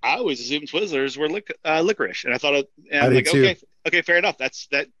 I always assumed Twizzlers were licorice, and I thought, and I'm like, too. okay, fair enough.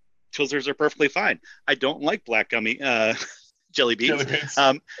 That Twizzlers are perfectly fine. I don't like black gummy jelly beans.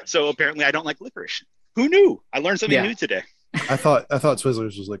 So apparently, I don't like licorice. Who knew? I learned something new today. I thought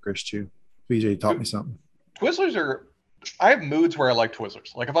Twizzlers was licorice too. BJ taught me something. Twizzlers are. I have moods where I like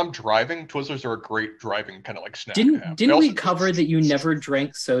Twizzlers. Like if I'm driving, Twizzlers are a great driving kind of like snack. Didn't we cover that you never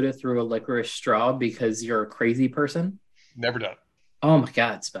drank soda through a licorice straw because you're a crazy person? Never done. Oh my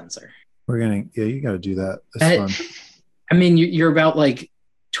God, Spencer. You got to do that. That's fun. I mean, you're about like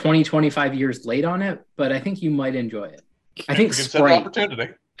 20, 25 years late on it, but I think you might enjoy it. I think Sprite.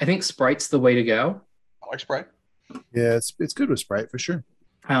 Opportunity. I think Sprite's the way to go. I like Sprite. Yeah, it's good with Sprite for sure.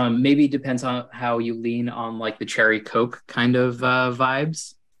 Maybe it depends on how you lean on like the cherry Coke kind of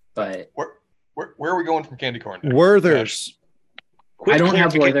vibes, but where are we going from candy corn? Werther's. I don't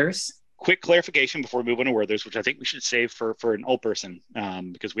have Werther's. Quick clarification before we move on to Werther's, which I think we should save for an old person,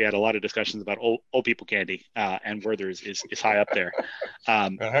 because we had a lot of discussions about old people candy, and Werther's is high up there.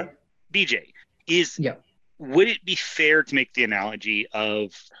 BJ, would it be fair to make the analogy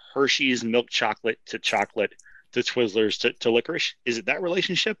of Hershey's milk chocolate to Twizzlers to licorice? Is it that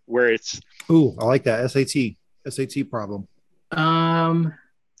relationship where it's... Ooh, I like that. SAT problem.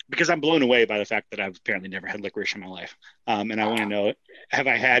 Because I'm blown away by the fact that I've apparently never had licorice in my life. And I want to know, have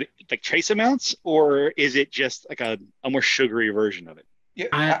I had like trace amounts, or is it just like a more sugary version of it? Yeah,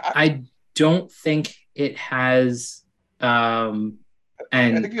 I don't think it has... and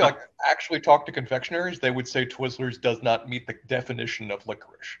I think if you actually talk to confectionaries, they would say Twizzlers does not meet the definition of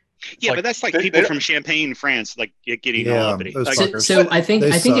licorice. Yeah, but that's like people from Champagne, France, like getting all uppity. So I think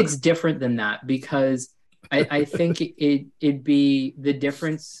it's different than that, because I think it'd be the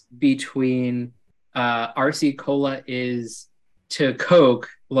difference between RC Cola is to Coke,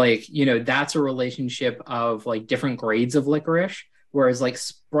 like, that's a relationship of like different grades of licorice, whereas like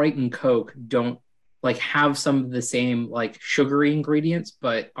Sprite and Coke don't like have some of the same like sugary ingredients,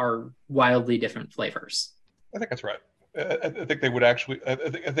 but are wildly different flavors. I think that's right. I think they would actually. I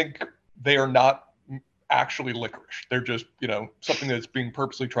think they are not actually licorice. They're just something that's being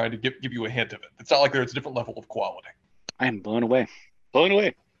purposely trying to give you a hint of it. It's not like there's a different level of quality. I am blown away. Blown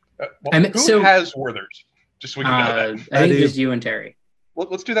away. Who has Werther's? Just so we can know that. I think just you and Terry. Well,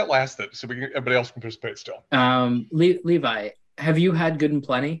 let's do that last then, so everybody else can participate still. Levi, have you had Good and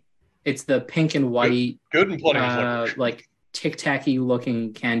Plenty? It's the pink and white, Good and Plenty, like tic-tacky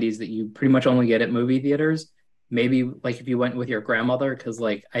looking candies that you pretty much only get at movie theaters. Maybe like if you went with your grandmother, because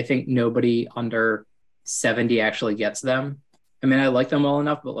like I think nobody under 70 actually gets them. I mean, I like them well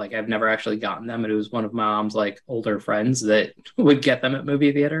enough, but like I've never actually gotten them, and it was one of my mom's like older friends that would get them at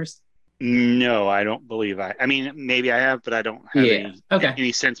movie theaters. No, I don't believe I mean, maybe I have, but I don't have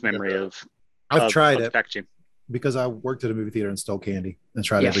any sense memory of. I've tried it packaging. Because I worked at a movie theater and stole candy and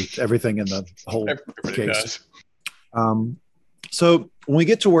tried everything in the whole case. So when we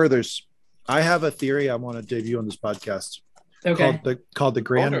get to Werther's, I have a theory I want to debut on this podcast. Okay. Called the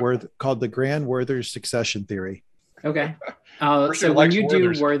Grand Werther's succession theory. Okay. So when you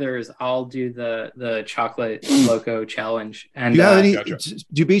do Werther's, I'll do the chocolate loco challenge. And do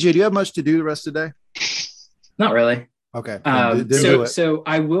you have much to do the rest of the day? Not really. Okay. So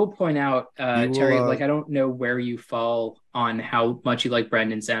I will point out, Terry, like I don't know where you fall on how much you like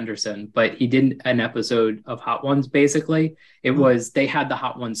Brandon Sanderson, but he did an episode of Hot Ones. Basically, it was they had the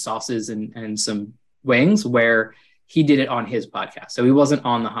Hot Ones sauces and some wings where he did it on his podcast, so he wasn't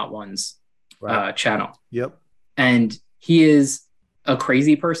on the Hot Ones channel. Yep. And he is a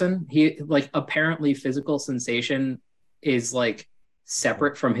crazy person. He like apparently physical sensation is like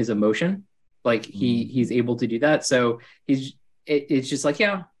separate from his emotion. Like he's able to do that. So it's just like,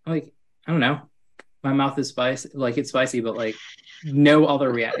 like, I don't know. My mouth is spicy. Like it's spicy, but like no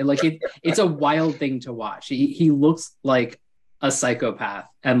other reaction. Like it's a wild thing to watch. He looks like a psychopath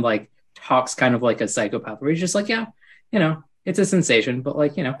and like talks kind of like a psychopath where he's just like, it's a sensation, but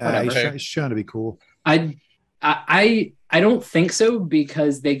like, whatever. He's trying to be cool. I don't think so,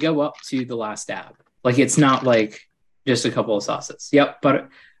 because they go up to the last dab. Like it's not like just a couple of sauces. Yep. But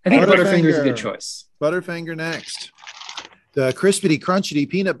I think Butterfinger is a good choice. Butterfinger next. The crispity, crunchity,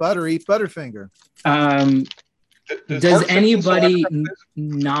 peanut buttery Butterfinger. Does anybody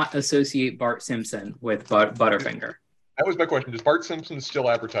not associate Bart Simpson with Butterfinger? That was my question. Does Bart Simpson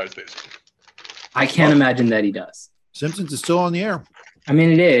still advertise these? I can't imagine that he does. Simpsons is still on the air. I mean,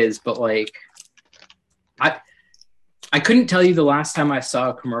 it is, but like, I couldn't tell you the last time I saw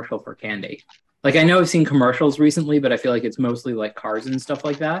a commercial for candy. Like, I know I've seen commercials recently, but I feel like it's mostly like cars and stuff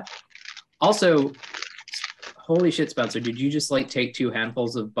like that. Also, Holy shit, Spencer! Did you just like take 2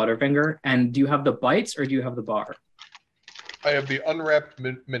 handfuls of Butterfinger? And do you have the bites or do you have the bar? I have the unwrapped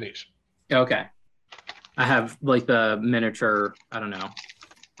minis. Okay, I have like the miniature. I don't know,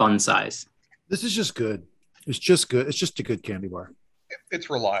 fun size. This is just good. It's just good. It's just a good candy bar. It's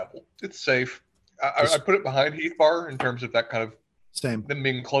reliable. It's safe. I put it behind Heath Bar in terms of that kind of Same. them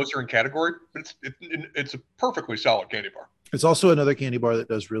being closer in category, but it's a perfectly solid candy bar. It's also another candy bar that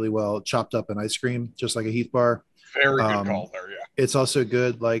does really well, chopped up in ice cream, just like a Heath bar. Very good call there, yeah. It's also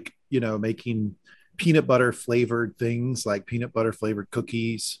good, like, making peanut butter flavored things like peanut butter flavored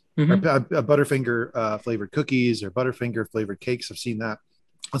cookies, or Butterfinger flavored cookies, or Butterfinger flavored cakes. I've seen that.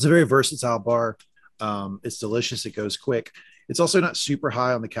 It's a very versatile bar. It's delicious. It goes quick. It's also not super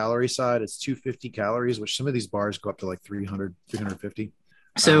high on the calorie side. It's 250 calories, which some of these bars go up to like 300, 350.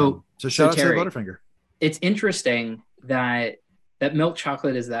 So shout out Terry, to the Butterfinger. It's interesting that milk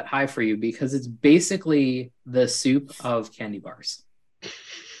chocolate is that high for you because it's basically the soup of candy bars.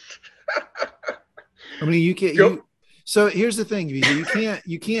 I mean, you can't. So here's the thing: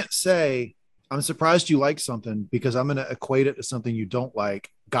 you can't say I'm surprised you like something because I'm going to equate it to something you don't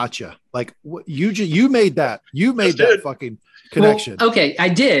like. Gotcha. Like you made that. You made that fucking connection. Well, okay, I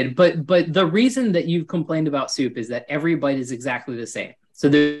did, but the reason that you've complained about soup is that every bite is exactly the same. So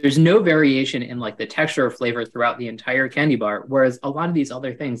there's no variation in like the texture or flavor throughout the entire candy bar, whereas a lot of these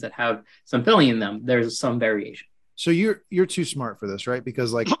other things that have some filling in them, there's some variation. So you're too smart for this, right?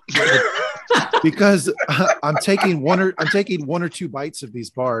 Because like because I'm taking one or two bites of these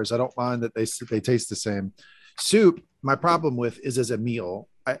bars. I don't mind that they taste the same. Soup, my problem with is as a meal.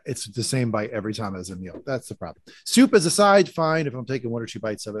 It's the same bite every time as a meal. That's the problem. Soup as a side, fine if I'm taking 1 or 2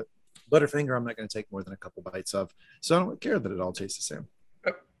 bites of it. Butterfinger, I'm not going to take more than a couple bites of. So I don't care that it all tastes the same.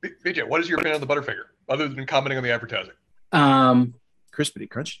 BJ, what is your opinion on the Butterfinger, other than commenting on the advertising? Crispity,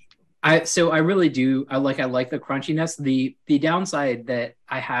 crunchy. I really do. I like the crunchiness. The downside that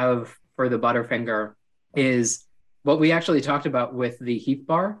I have for the Butterfinger is what we actually talked about with the Heath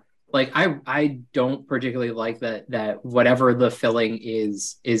bar. Like I don't particularly like that whatever the filling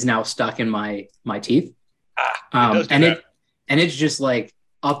is now stuck in my teeth. And it's just like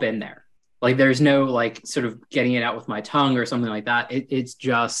up in there. Like there's no like sort of getting it out with my tongue or something like that. It's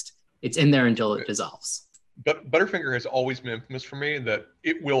in there until it dissolves. But Butterfinger has always been infamous for me that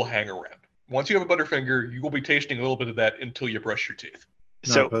it will hang around. Once you have a Butterfinger, you will be tasting a little bit of that until you brush your teeth.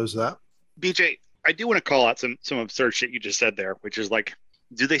 Not opposed to that. BJ, I do want to call out some absurd shit you just said there, which is like,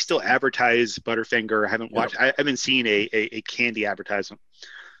 do they still advertise Butterfinger? I haven't watched. I haven't seen a candy advertisement.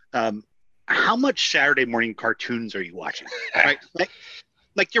 How much Saturday morning cartoons are you watching? Right,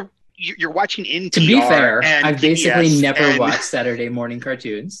 like you're watching NPR. To be fair, I've PBS basically never watched Saturday morning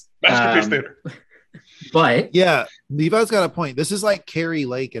cartoons. Masterpiece Theater. But yeah, Levi's got a point. This is like Carrie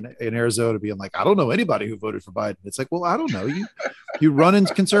Lake in Arizona being like, I don't know anybody who voted for Biden. It's like, well, I don't know. You run in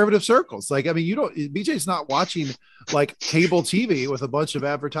conservative circles. Like, I mean, BJ's not watching like cable TV with a bunch of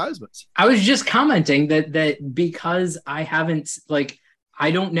advertisements. I was just commenting that because I haven't I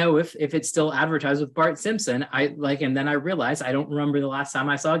don't know if it's still advertised with Bart Simpson. And then I realized I don't remember the last time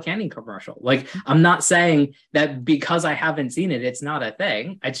I saw a candy commercial. Like, I'm not saying that because I haven't seen it, it's not a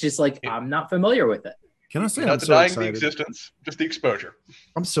thing. It's just like, I'm not familiar with it. Can I say not I'm so denying excited? the existence, just the exposure.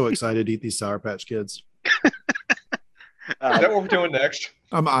 I'm so excited to eat these Sour Patch Kids. Is that what we're doing next?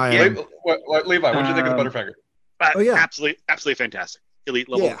 I am. Levi, what do you think of the Butterfinger? Absolutely fantastic. Elite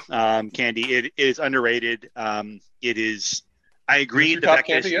level candy. It is underrated. It is. I agree. The top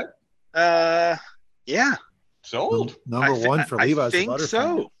candy yet? Yeah. Sold. Number one for Levi's. I think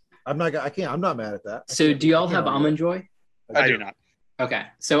so. I'm not mad at that. So do y'all have Almond Joy? I do not. Okay.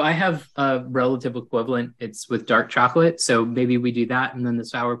 So I have a relative equivalent. It's with dark chocolate. So maybe we do that and then the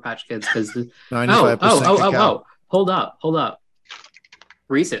Sour Patch Kids because 95% Hold up.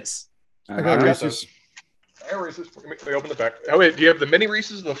 Reese's. I got Reese's. Reese's. Let me open the back. Oh wait, do you have the mini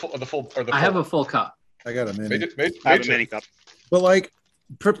Reese's or the full? I have a full cup. I got a mini. I have a mini cup. But like,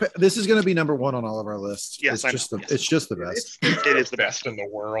 this is going to be number one on all of our lists. Yes, it's just the best. It is the best in the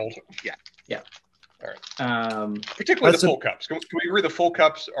world. Yeah. All right. Particularly the full cups. Can we agree the full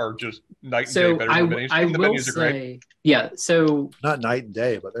cups are just night and day better than the minis? I the will minis are great. Yeah. So not night and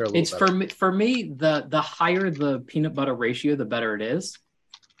day, but they're a little it's better. for me the higher the peanut butter ratio, the better it is.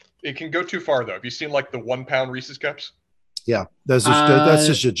 It can go too far though. Have you seen like the 1 pound Reese's cups? Yeah, that's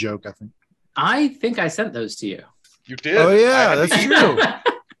just a joke. I think I sent those to you. You did. Oh yeah, that's true. At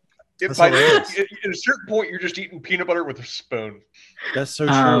a certain point, you're just eating peanut butter with a spoon. That's so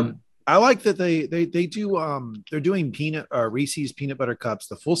true. I like that they do they're doing Reese's peanut butter cups,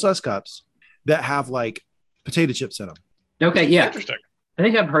 the full size cups that have like potato chips in them. Okay, yeah. Interesting. I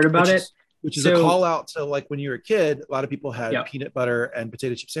think I've heard about it. which is a call out to like when you were a kid, a lot of people had Yep. peanut butter and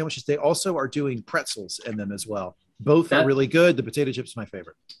potato chip sandwiches. They also are doing pretzels in them as well. Both are really good. The potato chips is my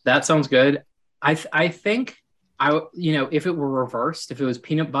favorite. That sounds good. I think if it were reversed, if it was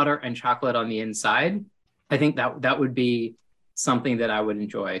peanut butter and chocolate on the inside, I think that would be something that I would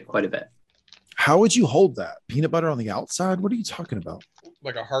enjoy quite a bit. How would you hold that? Peanut butter on the outside? What are you talking about?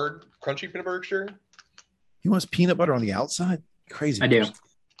 Like a hard, crunchy peanut butter exterior? He wants peanut butter on the outside? Crazy. I do.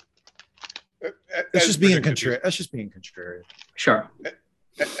 That's just being contrarian. Sure.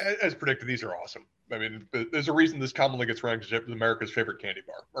 As predicted, these are awesome. I mean, there's a reason this commonly gets ranked as America's favorite candy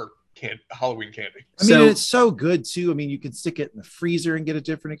bar or Halloween candy. I mean, it's so good too. I mean, you can stick it in the freezer and get a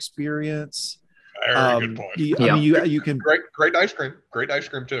different experience. Very good point. I mean, you can great ice cream. Great ice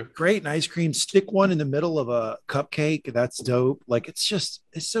cream too. Great ice cream. Stick one in the middle of a cupcake. That's dope. Like it's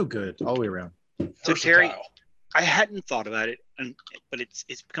so good all the way around. So Terry, I hadn't thought about it, but it's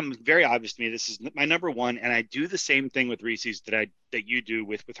become very obvious to me. This is my number one, and I do the same thing with Reese's that you do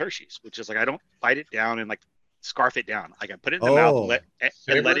with Hershey's, which is like I don't bite it down and like scarf it down. Like I put it in the mouth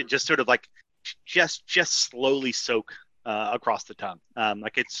and let it just sort of like just slowly soak across the tongue.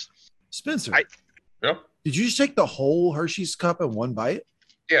 Like it's Spencer. Yeah. Did you just take the whole Hershey's cup in one bite?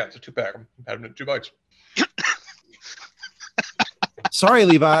 Yeah, it's a 2-pack. I'm having it in 2 bites. Sorry,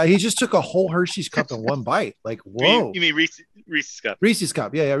 Levi. He just took a whole Hershey's cup in one bite. Like, whoa. You mean Reese's cup? Reese's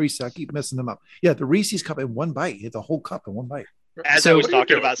cup. Yeah, Reese's. I keep messing them up. Yeah, the Reese's cup in one bite. He hit the whole cup in one bite. As I was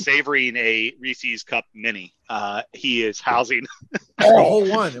talking about savoring a Reese's cup mini, he is housing the whole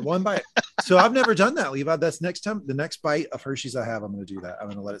one in one bite. So I've never done that, Levi. That's the next bite of Hershey's I have, I'm going to do that. I'm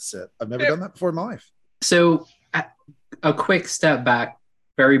going to let it sit. I've never done that before in my life. So a quick step back,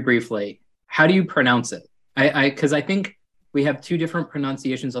 very briefly. How do you pronounce it? Because I think we have 2 different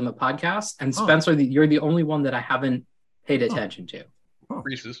pronunciations on the podcast, and Spencer, you're the only one that I haven't paid attention to.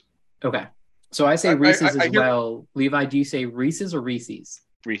 Reese's. Okay. So I say Reese's as well. Levi, do you say Reese's or Reese's?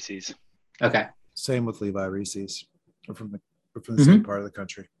 Reese's. Okay. Same with Levi. Reese's. We're from the same part of the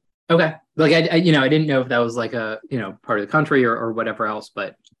country. Okay. Like I didn't know if that was like a part of the country or whatever else,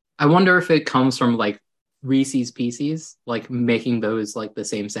 but I wonder if it comes from like Reese's Pieces, like making those like the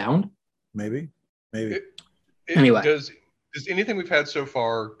same sound. Maybe. Anyway, does anything we've had so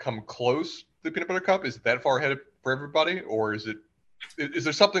far come close to the peanut butter cup? Is it that far ahead for everybody, or is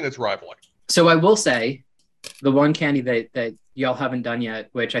there something that's rivaling? So I will say the one candy that y'all haven't done yet,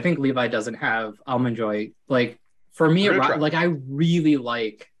 which I think Levi doesn't have, Almond Joy. Like for me, I really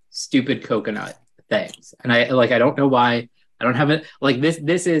like stupid coconut things, and I don't know why I don't have it. Like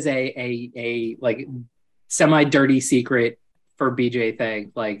this is a like semi dirty secret for BJ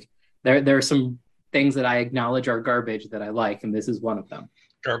thing. Like there are some things that I acknowledge are garbage that I like, and this is one of them.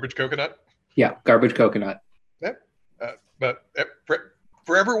 Garbage coconut. Yeah, garbage coconut. Yeah, but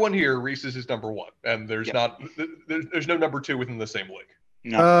for everyone here, Reese's is number 1, and there's no number 2 within the same league.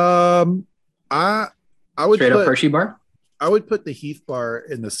 No. I would straight up Hershey bar. I would put the Heath bar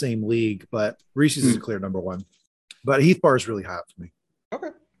in the same league, but Reese's is a clear number 1. But Heath bar is really hot for me. Okay.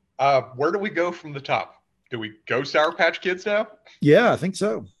 Where do we go from the top? Do we go Sour Patch Kids now? Yeah, I think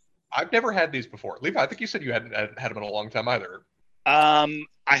so. I've never had these before. Levi, I think you said you hadn't had them in a long time either.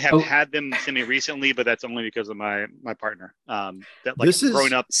 I have had them semi-recently, but that's only because of my partner.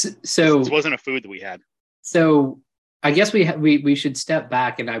 Growing up, so this wasn't a food that we had. So I guess we should step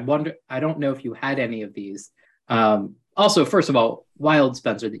back, and I don't know if you had any of these. Also, first of all, wild,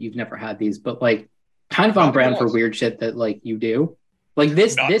 Spencer, that you've never had these, but like kind of on brand for weird shit that like you do. Like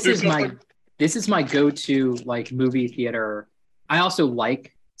this is my go-to like movie theater. I also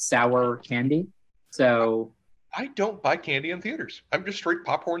like sour candy, so I don't buy candy in theaters. I'm just straight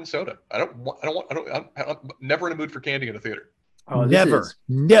popcorn and soda. I'm never in a mood for candy in a theater. Oh,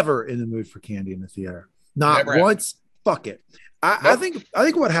 never in the mood for candy in the theater. Not once. Fuck it. I think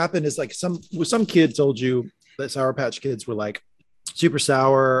what happened is like some kid told you that Sour Patch Kids were like super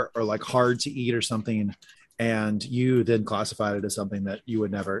sour or like hard to eat or something, and you then classified it as something that you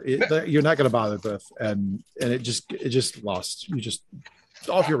would never. You're not going to bother with, and it just lost. You just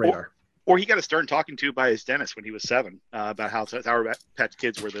off your radar. Or he got a stern talking to by his dentist when he was 7 about how Sour Patch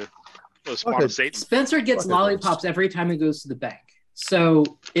Kids were the spawn of Satan. Spencer gets lollipops every time he goes to the bank.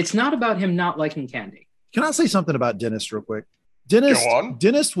 So it's not about him not liking candy. Can I say something about dentists real quick?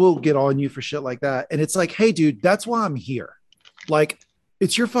 Dentist will get on you for shit like that. And it's like, hey, dude, that's why I'm here. Like,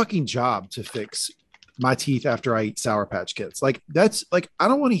 it's your fucking job to fix my teeth after I eat Sour Patch Kids. Like, that's like, I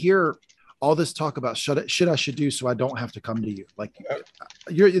don't want to hear all this talk about shit I should do so I don't have to come to you. Like,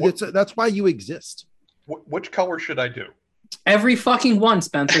 that's why you exist. Which color should I do? Every fucking one,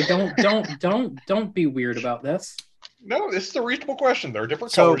 Spencer. Don't be weird about this. No, this is a reasonable question. There are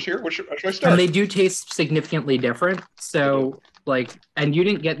different So- colors here. Where should I start? And they do taste significantly different. So, like, and you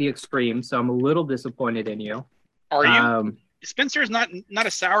didn't get the extreme, so I'm a little disappointed in you. Are you? Spencer's not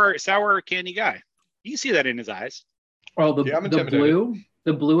a sour candy guy. You can see that in his eyes. Well, Yeah, I'm the intimidated.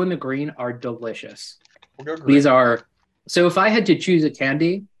 blue and the green are delicious. We'll go green. These are so. If I had to choose a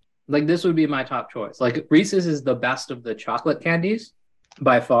candy, like this would be my top choice. Like Reese's is the best of the chocolate candies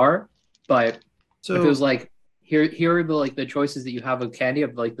by far. But So if it was like here are the choices that you have of candy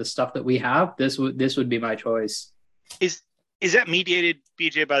of like the stuff that we have, this would be my choice. Is that mediated,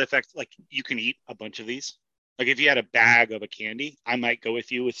 BJ, by the fact like you can eat a bunch of these? Like if you had a bag of a candy, I might go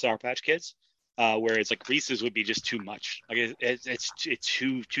with you with Sour Patch Kids. Whereas like Reese's would be just too much. Like it's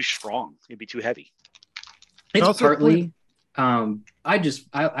too strong. It'd be too heavy. It's also partly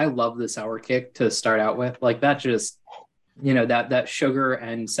I love the sour kick to start out with. Like that just that sugar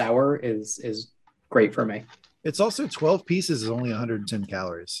and sour is great for me. it's also 12 pieces is only 110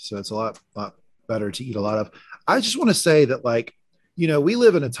 calories. So it's a lot better to eat a lot of. I just want to say that, like, we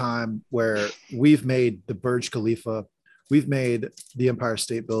live in a time where we've made the Burj Khalifa, we've made the Empire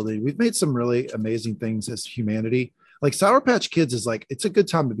State Building, we've made some really amazing things as humanity. Like Sour Patch Kids is like, it's a good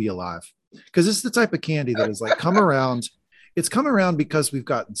time to be alive because it's the type of candy that is like come around. It's come around because we've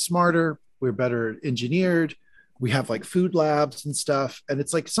gotten smarter, we're better engineered, we have like food labs and stuff. And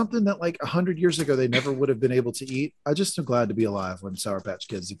it's like something that like 100 years ago, they never would have been able to eat. I just am glad to be alive when Sour Patch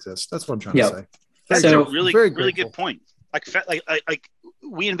Kids exist. That's what I'm trying to say. That's So- a really very really grateful. good point. Like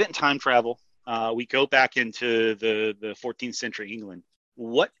we invent time travel. We go back into the 14th century England.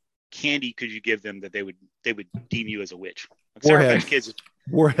 What candy could you give them that they would deem you as a witch? Like Sour Warhead. Patch Kids,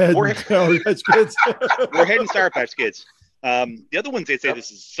 Warhead. Warhead. Sour Patch Kids. Warhead and Sour Patch Kids. The other ones, they say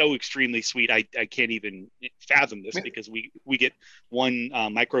this is so extremely sweet. I can't even fathom this because we get 1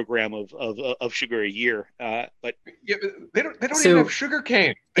 microgram of sugar a year. But Yeah, they don't So, even have sugar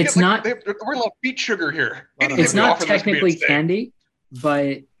cane. it's not- We're allowed beet sugar here. It's It's Anything we not offer them is to be technically insane. candy,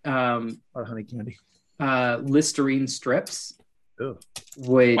 but Or honey candy. Listerine strips Ugh.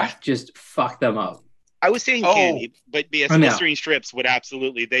 would What? just fuck them up. I was saying Oh. candy, but yes, Oh, no. Listerine strips would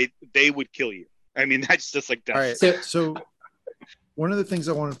absolutely they would kill you. I mean, that's just like All that. right. So one of the things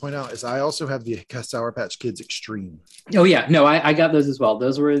I want to point out is I also have the Sour Patch Kids Extreme. Oh yeah, no, I got those as well.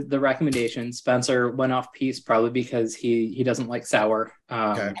 Those were the recommendations. Spencer went off piece probably because he doesn't like sour.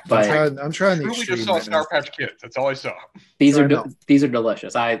 Okay. But I'm trying the Truly Extreme. just saw right now. Sour Patch Kids. That's all I saw. these are Try 'em these are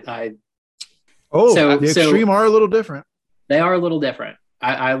delicious. I Oh, So- the so- Extreme are a little different. They are a little different.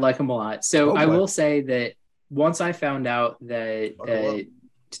 I like them a lot. So Oh, I boy. will say that once I found out that Buckle up.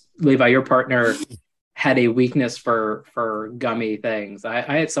 Levi, your partner, had a weakness for gummy things, I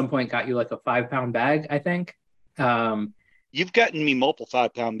at some point got you like a 5-pound bag, I think. You've gotten me multiple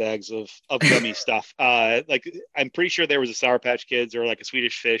 5-pound bags of gummy stuff. Like I'm pretty sure there was a Sour Patch Kids or like a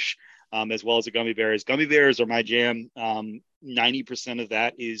Swedish Fish, as well as a gummy bears. Gummy bears are my jam. 90% of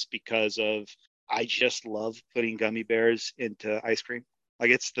that is because of I just love putting gummy bears into ice cream. Like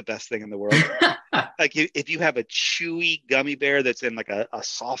it's the best thing in the world. Like if you have a chewy gummy bear that's in like a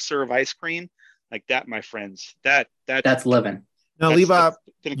soft serve ice cream, like that, my friends, that's living. Now, that's Levi,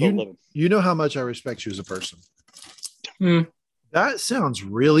 pinnacle of living. you know how much I respect you as a person. Hmm. That sounds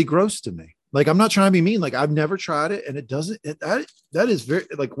really gross to me. Like, I'm not trying to be mean. Like, I've never tried it, and it doesn't. That is very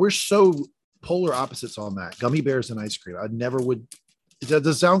like we're so polar opposites on that. Gummy bears and ice cream. I never would. That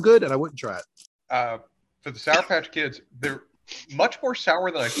does sound good, and I wouldn't try it. For the Sour Patch Kids, they're much more sour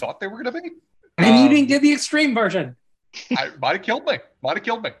than I thought they were going to be. And you didn't get the extreme version. I might have killed me.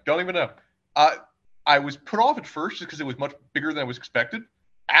 Don't even know. I was put off at first just because it was much bigger than I was expected.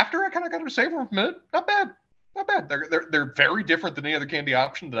 After I kind of got to savor for a minute, not bad. They're very different than any other candy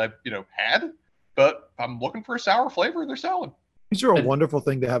option that I've had. But I'm looking for a sour flavor. They're solid. These are a wonderful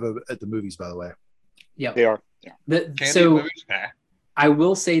thing to have at the movies, by the way. Yeah. They are. Candy So movies, nah. I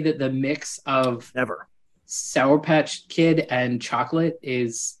will say that the mix of Never. Sour Patch Kid and chocolate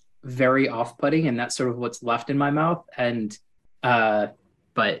is very off-putting, and that's sort of what's left in my mouth. And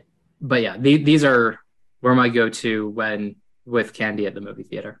but yeah, these are where my go-to when with candy at the movie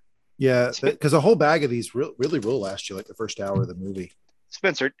theater. Yeah, because a whole bag of these really will last you like the first hour of the movie.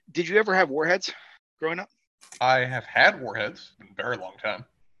 Spencer, did you ever have Warheads growing up? I have had Warheads in a very long time.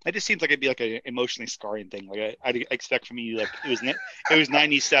 It just seems like it'd be like an emotionally scarring thing. Like I'd expect from you, like it was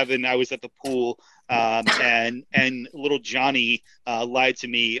 97. I was at the pool, and little Johnny lied to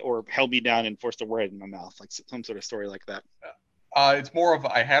me or held me down and forced a warhead in my mouth, like some sort of story like that. It's more of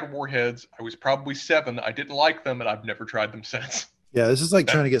I had Warheads. I was probably 7. I didn't like them, and I've never tried them since. Yeah, this is like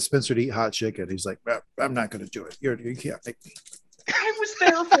trying to get Spencer to eat hot chicken. He's like, I'm not going to do it. You can't make me. I was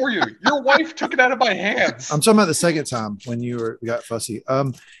there for you. Your wife took it out of my hands. I'm talking about the second time when we got fussy.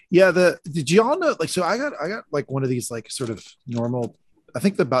 Yeah. Did y'all know? Like, so I got like one of these like sort of normal. I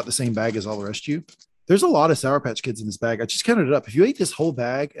think they're about the same bag as all the rest of you. There's a lot of Sour Patch Kids in this bag. I just counted it up. If you ate this whole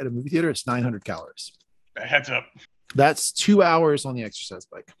bag at a movie theater, it's 900 calories. Heads up. That's 2 hours on the exercise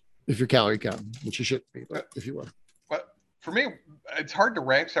bike. If you're calorie counting, which you shouldn't be, but if you were. But for me, it's hard to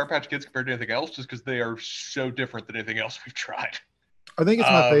rank Sour Patch Kids compared to anything else just because they are so different than anything else we've tried. I think it's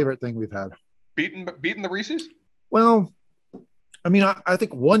my favorite thing we've had. Beating the Reese's? Well, I mean, I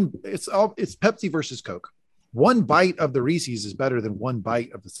think it's Pepsi versus Coke. One bite of the Reese's is better than one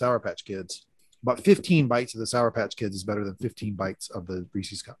bite of the Sour Patch Kids. About 15 bites of the Sour Patch Kids is better than 15 bites of the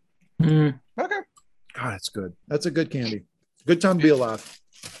Reese's Cup. Mm. Okay. God, it's good. That's a good candy. Good time to be alive.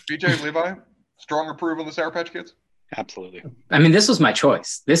 BJ, Levi, strong approval of the Sour Patch Kids? Absolutely. I mean, this was my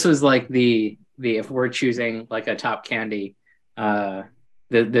choice. This was like the if we're choosing like a top candy,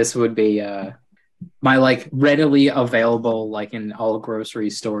 this would be my like readily available, like in all grocery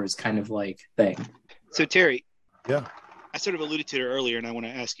stores kind of like thing. So Terry, yeah, I sort of alluded to it earlier, and I want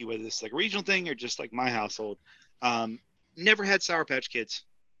to ask you whether this is like a regional thing or just like my household. Never had Sour Patch Kids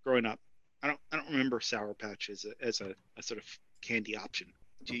growing up. I don't remember Sour Patch as a sort of candy option.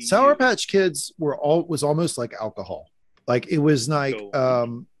 Sour Patch Kids was almost like alcohol. Like it was like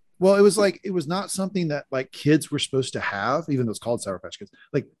well, it was like it was not something that like kids were supposed to have, even though it's called Sour Patch Kids.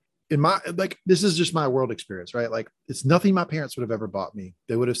 Like this is just my world experience, right? Like it's nothing my parents would have ever bought me.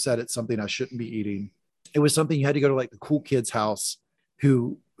 They would have said it's something I shouldn't be eating. It was something you had to go to like the cool kid's house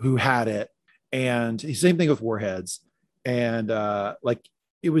who had it. And same thing with Warheads. And like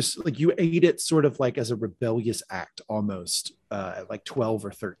it was like you ate it sort of like as a rebellious act almost at like 12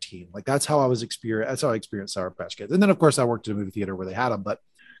 or 13. Like that's how I experienced Sour Patch Kids. And then of course I worked at a movie theater where they had them, but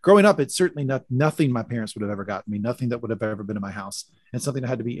growing up, it's certainly nothing my parents would have ever gotten me, nothing that would have ever been in my house, and something I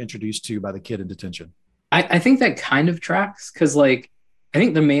had to be introduced to by the kid in detention. I think that kind of tracks because like I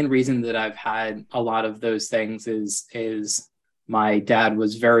think the main reason that I've had a lot of those things is my dad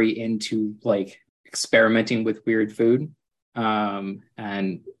was very into like experimenting with weird food,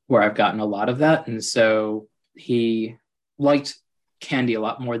 and where I've gotten a lot of that, and so he liked candy a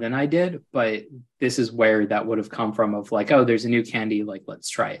lot more than I did, but this is where that would have come from of like, oh, there's a new candy, like let's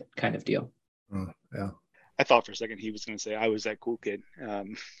try it kind of deal. Yeah. I thought for a second he was going to say I was that cool kid. God,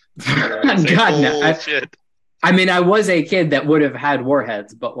 no. I mean, I was a kid that would have had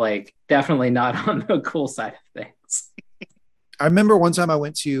Warheads, but like definitely not on the cool side of things. I remember one time I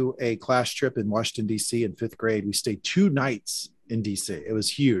went to a class trip in Washington, D.C. in 5th grade. We stayed 2 nights in D.C. It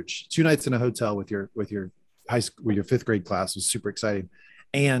was huge. 2 nights in a hotel with your high school, with your 5th grade class was super exciting.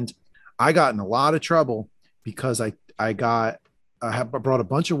 And I got in a lot of trouble because I brought a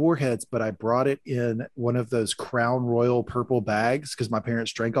bunch of Warheads, but I brought it in one of those Crown Royal purple bags because my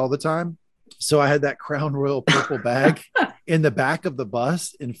parents drank all the time. So I had that Crown Royal purple bag in the back of the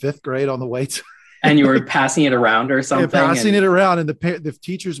bus in 5th grade on the way to. And you were passing it around or something? It around, and the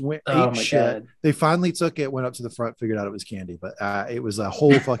teachers went ate shit. God. They finally took it, went up to the front, figured out it was candy, but it was a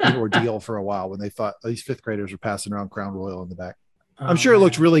whole fucking ordeal for a while when they thought these 5th graders were passing around Crown Royal in the back. I'm sure it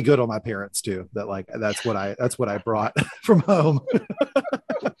looked really good on my parents too. That like that's what I brought from home.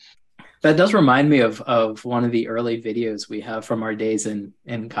 That does remind me of one of the early videos we have from our days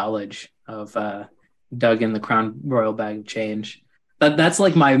in college of Doug in the Crown Royal bag of change. That's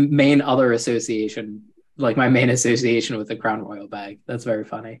like my main association with the Crown Royal bag. That's very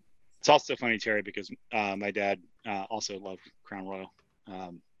funny. It's also funny, Terry, because my dad also loved Crown Royal. I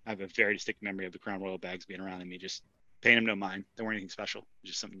have a very distinct memory of the Crown Royal bags being around and me just paying him no mind. They weren't anything special.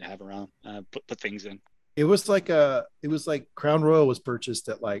 Just something to have around, put things in. It was like Crown Royal was purchased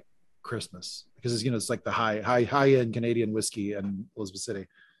at like Christmas because it's like the high end Canadian whiskey in Elizabeth City.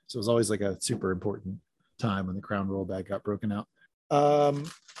 So it was always like a super important time when the Crown Royal bag got broken out.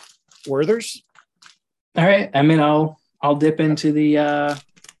 Werther's. All right. I mean, I'll dip into the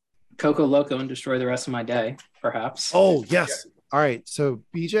Coco Loco and destroy the rest of my day, perhaps. Oh, yes. All right. So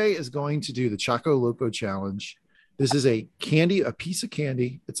BJ is going to do the Choco Loco challenge. This is a piece of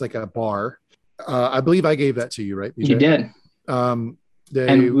candy. It's like a bar. I believe I gave that to you, right, BJ? You did. And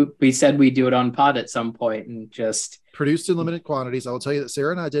we said we'd do it on pod at some point and just produced in limited quantities. I will tell you that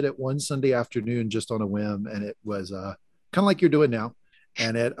Sarah and I did it one Sunday afternoon just on a whim, and it was kind of like you're doing now.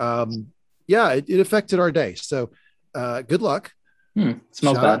 And it affected our day. So good luck.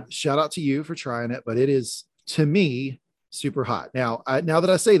 Smells bad. Shout out to you for trying it, but it is, to me, super hot. Now that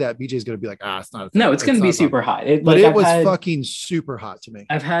I say that, BJ's going to be like, it's not. No, it's going to be super hot. It was fucking super hot to me.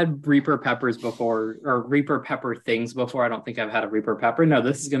 I've had Reaper peppers before, or Reaper pepper things before. I don't think I've had a Reaper pepper. No,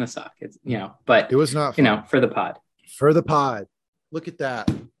 this is going to suck. It's, but it was not fun. For the pod. For the pod. Look at that.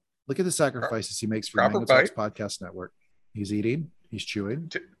 Look at the sacrifices he makes for Proper Mango Talks bite. Podcast Network. He's eating. He's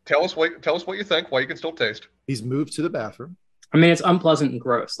chewing. Tell us what you think. Why you can still taste. He's moved to the bathroom. I mean, it's unpleasant and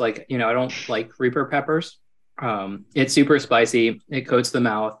gross. Like, you know, I don't like Reaper peppers. It's super spicy. It coats the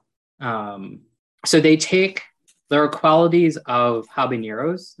mouth. So there are qualities of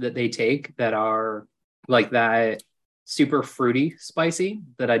habaneros that they take that are like that super fruity spicy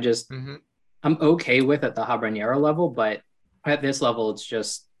that I'm okay with at the habanero level, but at this level, it's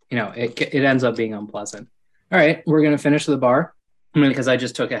just, you know, it ends up being unpleasant. All right, we're gonna finish the bar. I mean, because I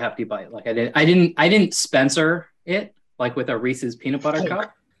just took a hefty bite. Like I didn't Spencer it like with a Reese's peanut butter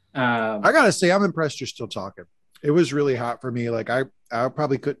cup. I gotta say, I'm impressed you're still talking. It was really hot for me. Like I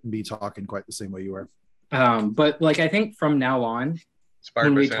probably couldn't be talking quite the same way you were. But like I think from now on, Inspired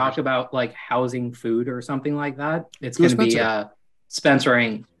when by we Sanders. talk about like housing food or something like that, it's Who's going to be Spencer?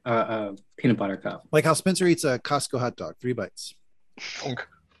 Spencer-ing a peanut butter cup. Like how Spencer eats a Costco hot dog, 3 bites. Funk.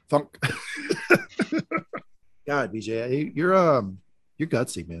 Thunk. God, BJ, you're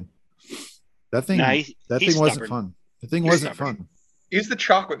gutsy, man. That thing, Nah, that he's thing wasn't stubborn. fun. The thing He's wasn't stubborn. fun. Is the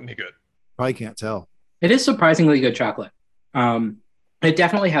chocolate any good? Probably can't tell. It is surprisingly good chocolate. It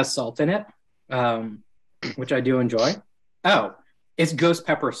definitely has salt in it, which I do enjoy. Oh, it's ghost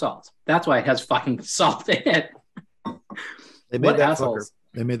pepper salt. That's why it has fucking salt in it. They made What that assholes? fucker.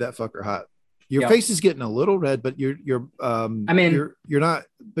 They made that fucker hot. Your Yeah. face is getting a little red, but you're I mean- you're not,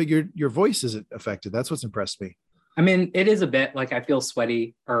 but your voice isn't affected. That's what's impressed me. I mean, it is a bit like I feel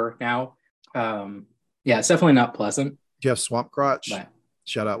sweaty now. Yeah, it's definitely not pleasant. Do you have swamp crotch? But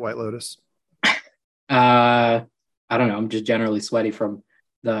Shout out White Lotus. I don't know. I'm just generally sweaty from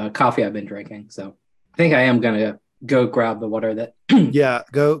the coffee I've been drinking. So I think I am gonna go grab the water that Yeah,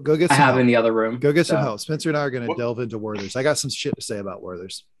 go get I some have help. in the other room. Go get some So, help. Spencer and I are going to What- delve into Werther's. I got some shit to say about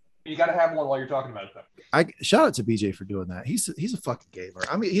Werther's. You got to have one while you're talking about it, though. I shout out to BJ for doing that. He's a fucking gamer.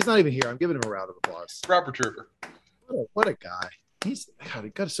 I mean, he's not even here. I'm giving him a round of applause. Robert Trooper. What a guy. He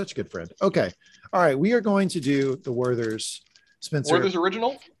got such a good friend. Okay. All right. We are going to do the Werther's, Spencer. Werther's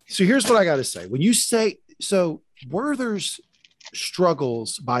original? So here's what I got to say. When you say, so Werther's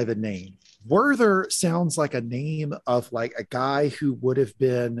struggles by the name. Werther sounds like a name of like a guy who would have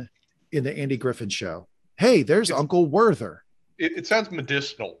been in the Andy Griffin show. Hey, there's Uncle Werther. It sounds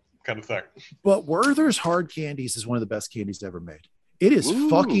medicinal kind of thing. But Werther's hard candies is one of the best candies ever made. It is Ooh.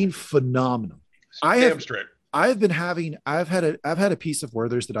 fucking phenomenal. I Damn have straight. I've had a piece of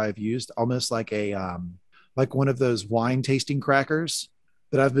Werther's that I've used almost like like one of those wine tasting crackers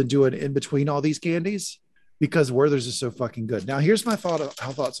that I've been doing in between all these candies because Werther's is so fucking good. Now here's my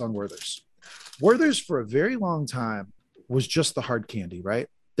thoughts on Werther's. Werther's for a very long time was just the hard candy, right?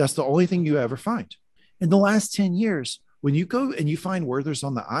 That's the only thing you ever find. In the last 10 years, when you go and you find Werther's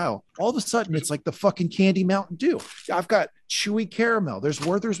on the aisle, all of a sudden it's like the fucking candy Mountain Dew. I've got chewy caramel. There's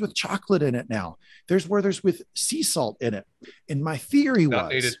Werther's with chocolate in it now. There's Werther's with sea salt in it. And my theory Not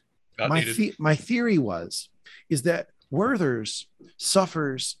was, needed. Not needed. my theory is that Werther's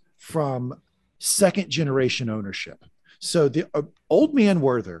suffers from second generation ownership. So the old man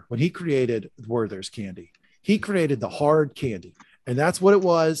Werther, when he created Werther's candy, he created the hard candy. And that's what it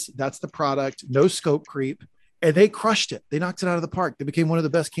was. That's the product. No scope creep. And they crushed it. They knocked it out of the park. They became one of the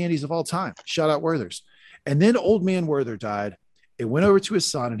best candies of all time. Shout out Werther's. And then old man Werther died. It went over to his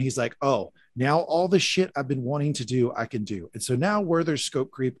son and he's like, oh, now all the shit I've been wanting to do, I can do. And so now Werther's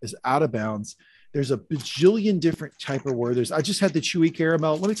scope creep is out of bounds. There's a bajillion different type of Werther's. I just had the chewy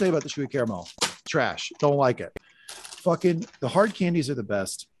caramel. Let me tell you about the chewy caramel. Trash. Don't like it. Fucking the hard candies are the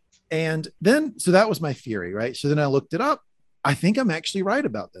best. And then, so that was my theory, right? So then I looked it up. I think I'm actually right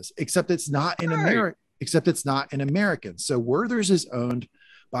about this, except it's not in America. Except it's not an American. So Werther's is owned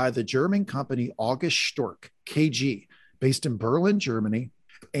by the German company August Stork KG, based in Berlin, Germany.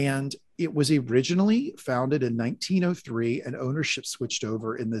 And it was originally founded in 1903 and ownership switched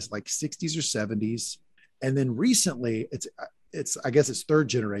over in this like 60s or 70s. And then recently I guess it's third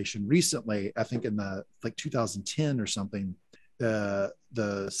generation. Recently, I think in the like 2010 or something,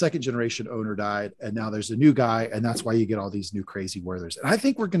 the second generation owner died and now there's a new guy. And that's why you get all these new crazy Werther's. And I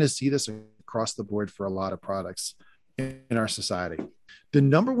think we're going to see this across the board for a lot of products in our society. The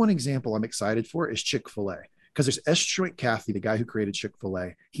number one example I'm excited for is Chick-fil-A because there's S. Truett Cathy, the guy who created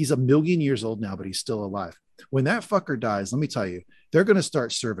Chick-fil-A. He's 1 million years old now, but he's still alive. When that fucker dies, let me tell you, they're going to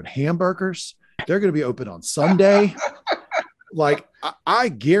start serving hamburgers. They're going to be open on Sunday. Like I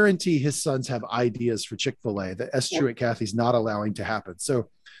guarantee his sons have ideas for Chick-fil-A that S. Truett Cathy's not allowing to happen. So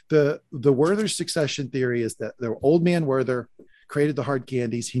the Werther succession theory is that the old man Werther created the hard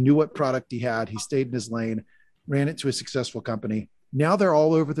candies. He knew what product he had. He stayed in his lane, ran it to a successful company. Now they're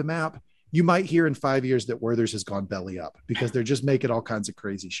all over the map. You might hear in 5 years that Werther's has gone belly up because they're just making all kinds of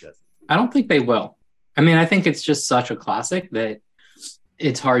crazy shit. I don't think they will. I mean, I think it's just such a classic that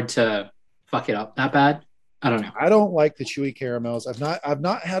it's hard to fuck it up that bad. I don't know. I don't like the chewy caramels. I've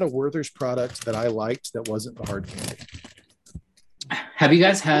not had a Werther's product that I liked that wasn't the hard candy. Have you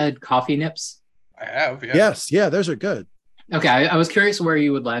guys had coffee nips? I have, yeah. Yes, yeah, those are good. Okay, I was curious where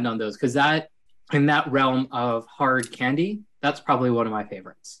you would land on those because that in that realm of hard candy, that's probably one of my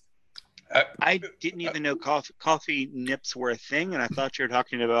favorites. I didn't even know coffee nips were a thing, and I thought you were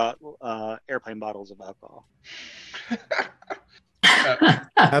talking about airplane bottles of alcohol.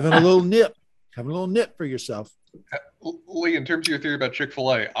 Having a little nip for yourself. Lee, in terms of your theory about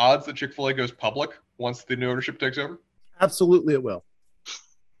Chick-fil-A, odds that Chick-fil-A goes public once the new ownership takes over? Absolutely, it will.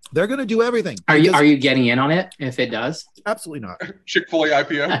 They're going to do everything. Are you getting in on it if it does? Absolutely not. Chick-fil-A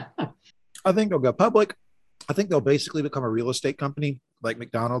IPO? I think they'll go public. I think they'll basically become a real estate company like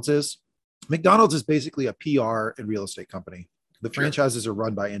McDonald's is. McDonald's is basically a PR and real estate company. The franchises are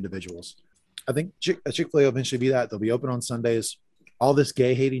run by individuals. I think Chick-fil-A will eventually be that. They'll be open on Sundays. All this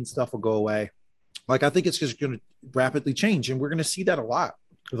gay hating stuff will go away. Like, I think it's just going to rapidly change. And we're going to see that a lot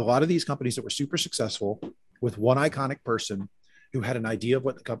with a lot of these companies that were super successful with one iconic person who had an idea of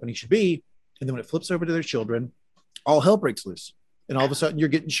what the company should be. And then when it flips over to their children, all hell breaks loose. And all of a sudden you're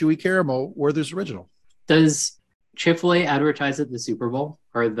getting chewy caramel Werther's original. Does Chick-fil-A advertise at the Super Bowl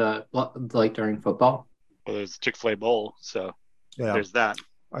or like during football? Well, there's Chick-fil-A Bowl, so Yeah, there's that.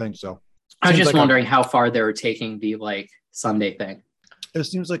 I think so. I was Seems just like wondering how far they were taking the like Sunday thing. It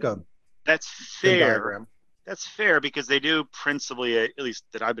seems like a That's Venn fair. diagram. That's fair because they do principally, at least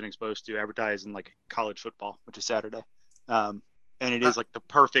that I've been exposed to, advertise in like college football, which is Saturday. And it is like the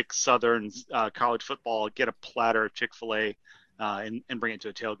perfect Southern college football. Get a platter of Chick-fil-A and bring it to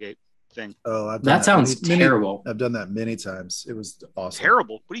a tailgate thing. Oh, I've done That sounds terrible. I've done that many times. It was awesome.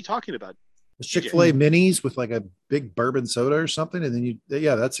 Terrible. What are you talking about? It's Chick-fil-A minis with like a big bourbon soda or something, and then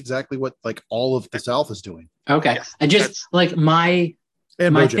that's exactly what like all of the South is doing. Okay. Yes, I just like my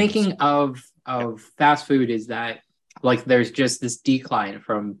And my Bojangles. thinking of fast food is that like there's just this decline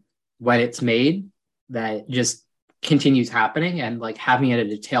from when it's made that just continues happening, and like having it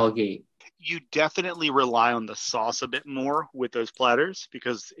at a tailgate. You definitely rely on the sauce a bit more with those platters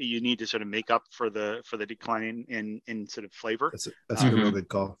because you need to sort of make up for the decline in sort of flavor. That's a real good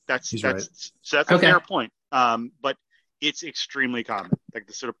call. He's right. So that's a fair point. But it's extremely common, like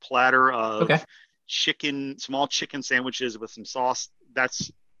the sort of platter of small chicken sandwiches with some sauce.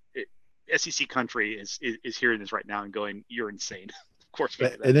 That's it. SEC country is hearing this right now and going, "You're insane." Of course, we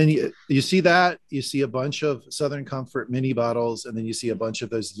do that. And then you see that, you see a bunch of Southern Comfort mini bottles, and then you see a bunch of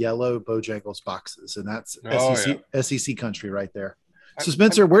those yellow Bojangles boxes, and that's SEC country right there. So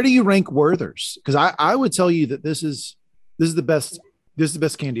Spencer, where do you rank Werther's? Because I would tell you that this is the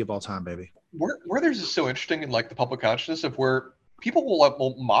best candy of all time, baby. Werther's is so interesting in like the public consciousness of where people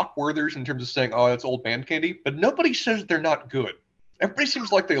will mock Werther's in terms of saying, "Oh, that's old man candy," but nobody says they're not good. Everybody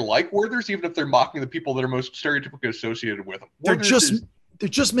seems like they like Werther's, even if they're mocking the people that are most stereotypically associated with them. They're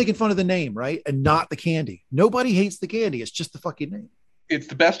just making fun of the name, right? And not the candy. Nobody hates the candy. It's just the fucking name. It's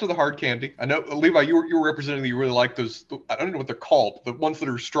the best of the hard candy. I know, Levi, you were representing that you really like those. I don't know what they're called. The ones that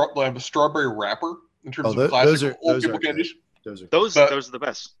are have a strawberry wrapper in terms of classic old people candies. Those are the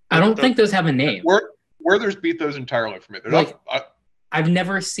best. I don't think those have a name. Werther's beat those entirely for me. They're like, not. I've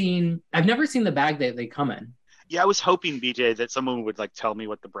never seen the bag that they come in. Yeah, I was hoping, BJ, that someone would like tell me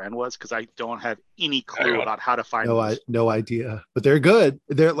what the brand was because I don't have any clue about how to find them. No idea, but they're good.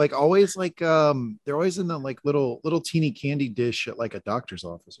 They're like always like they're always in the like little teeny candy dish at like a doctor's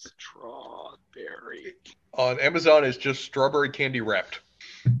office. Strawberry on Amazon is just strawberry candy wrapped.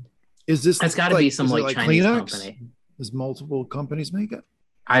 Is this? It's got to be some like Chinese company. Does multiple companies make it?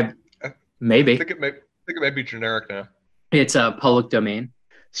 Maybe. I think it may be generic now. It's a public domain.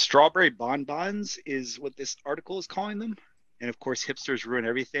 Strawberry bonbons is what this article is calling them. And of course, hipsters ruin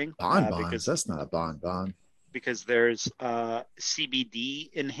everything. Bonbons? That's not a bonbon. Because there's CBD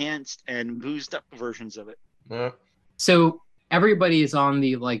enhanced and boozed up versions of it. So everybody is on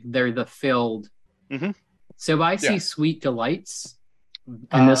they're the filled. Mm-hmm. So if I see Sweet Delights,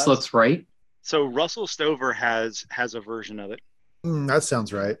 and this looks right. So Russell Stover has a version of it. That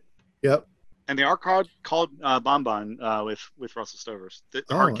sounds right. Yep. And they are called Bonbon with Russell Stover's. The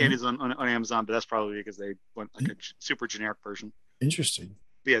hard candies on Amazon, but that's probably because they went like a super generic version. Interesting.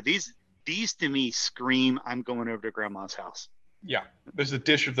 But yeah, these to me scream, I'm going over to grandma's house. Yeah, there's a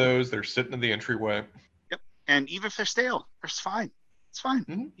dish of those. They're sitting in the entryway. Yep, and even if they're stale, it's fine. It's fine.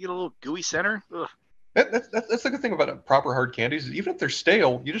 Mm-hmm. You get a little gooey center. Ugh. That's the good thing about proper hard candies. Is even if they're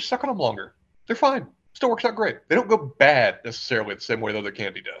stale, you just suck on them longer. They're fine. Still works out great. They don't go bad necessarily the same way the other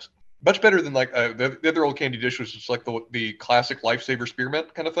candy does. Much better than like the other old candy dish was just like the classic Lifesaver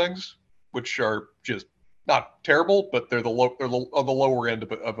spearmint kind of things, which are just not terrible, but they're on the lower end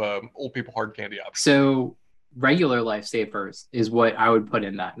of old people hard candy option. So regular Lifesavers is what I would put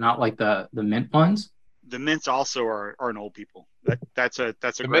in that, not like the mint ones. The mints also are an old people. That's a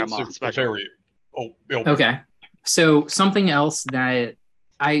The grandma mints are special. very old. Okay. So something else that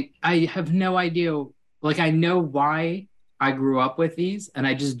I have no idea, like I know why I grew up with these, and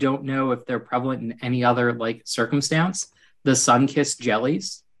I just don't know if they're prevalent in any other like circumstance. The Sunkist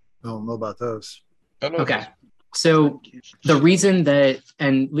jellies. I don't know about those. Don't know Okay. this. So the reason that,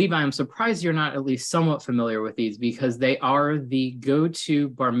 and Levi, I'm surprised you're not at least somewhat familiar with these because they are the go-to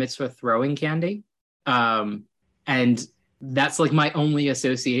bar mitzvah throwing candy. And that's like my only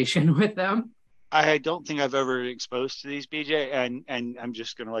association with them. I don't think I've ever exposed to these, BJ, and I'm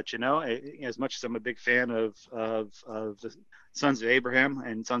just going to let you know. As much as I'm a big fan of the Sons of Abraham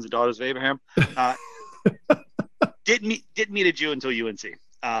and Sons of Daughters of Abraham, didn't meet a Jew until UNC.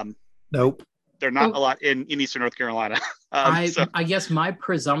 Nope. They're not a lot in Eastern North Carolina. I guess my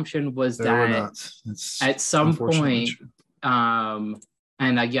presumption was They were that not. It's at some unfortunately point, true.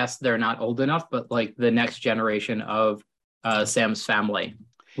 and I guess they're not old enough, but like the next generation of Sam's family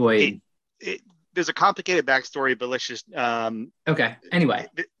would. There's a complicated backstory, but let's just Okay. Anyway,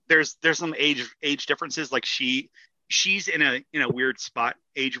 there's some age differences. Like she's in a weird spot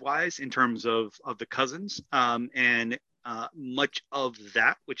age wise in terms of the cousins, and much of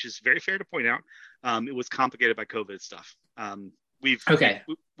that, which is very fair to point out, it was complicated by COVID stuff. We've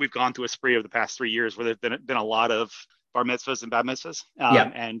gone through a spree of the past 3 years where there's been a lot of bar mitzvahs and bat mitzvahs,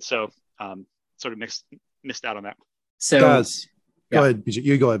 and so sort of missed out on that. so Guys, go ahead, BJ.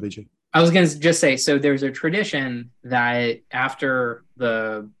 You go ahead, BJ. I was going to just say, so there's a tradition that after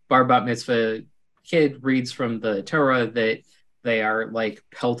the bar bat mitzvah kid reads from the Torah that they are like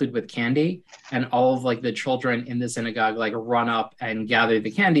pelted with candy, and all of like the children in the synagogue like run up and gather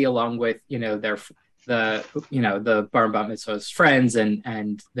the candy along with the bar bat mitzvah's friends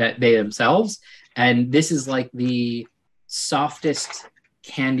and that they themselves. And this is like the softest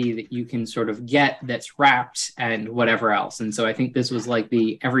candy that you can sort of get that's wrapped and whatever else. And so I think this was like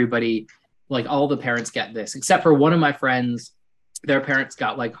everybody, like all the parents get this, except for one of my friends, their parents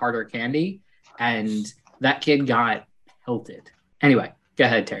got like harder candy and that kid got pelted. Anyway, go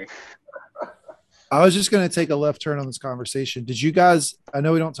ahead, Terry. I was just going to take a left turn on this conversation. Did you guys? I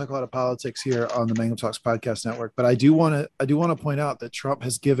know we don't talk a lot of politics here on the Mangum Talks podcast network, but I do want to point out that Trump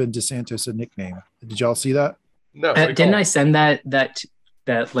has given DeSantis a nickname. Did y'all see that? No. Didn't I send that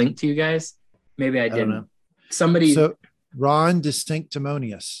link to you guys? Maybe I didn't. don't know. Somebody. So Ron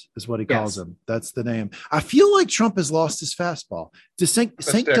DeSanctimonious is what he calls Yes. him. That's the name. I feel like Trump has lost his fastball.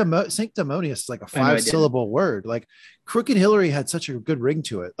 Sanctimonious is like a I know I 5-syllable word. Like Crooked Hillary had such a good ring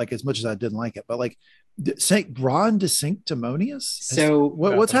to it. Like as much as I didn't like it, but like Ron DeSanctimonious. So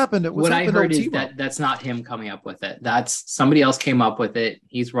What's happened? what I heard is that's not him coming up with it. That's somebody else came up with it.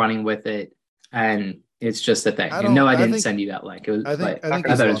 He's running with it, and it's just a thing. I didn't send you that link. It was, I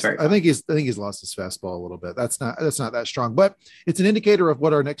think he's lost his fastball a little bit. That's not that strong, but it's an indicator of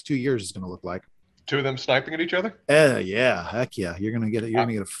what our next 2 years is going to look like. Two of them sniping at each other? Yeah, heck yeah. You're gonna get it. You're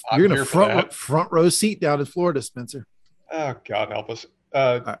gonna get a front row seat down in Florida, Spencer. Oh, God help us.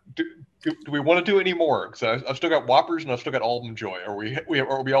 Do we want to do any more? Because I've still got Whoppers and I've still got Almond Joy. Are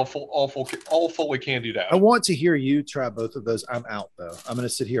we all fully candied out? I want to hear you try both of those. I'm out though. I'm gonna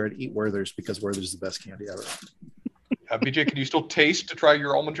sit here and eat Werther's because Werther's is the best candy ever. BJ, can you still taste to try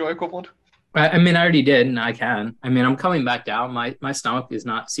your Almond Joy equivalent? I mean, I already did, and I can. I mean, I'm coming back down. My stomach is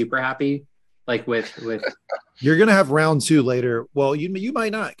not super happy. Like with You're gonna have round 2 later. Well, you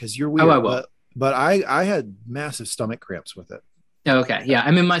might not because you're weird. I will. But I had massive stomach cramps with it. Okay. Yeah.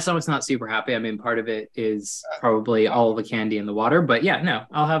 I mean, my stomach's not super happy. I mean, part of it is probably all the candy in the water, but yeah, no,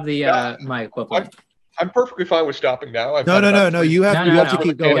 I'll have my equivalent. I'm perfectly fine with stopping now. No. You have to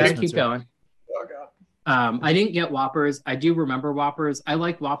keep going. You gotta keep going. Oh, God. I didn't get Whoppers. I do remember Whoppers. I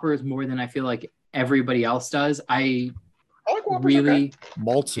like Whoppers more than I feel like everybody else does. I like Whoppers. really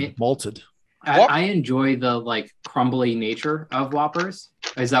malted. I enjoy the like crumbly nature of Whoppers.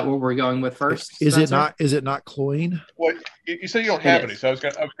 Is that what we're going with first? Is Spencer? it not cloying? Well, you said you don't have any, so I was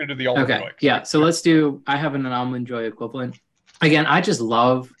gonna do the Almond Joy. Yeah, so let's do. I have an Almond Joy equivalent. Again, I just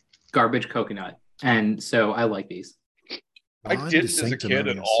love garbage coconut, and so I like these. I didn't as a kid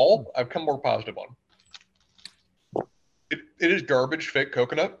at all. I've come more positive on. It is garbage, fake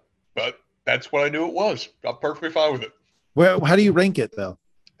coconut, but that's what I knew it was. I'm perfectly fine with it. Well, how do you rank it though?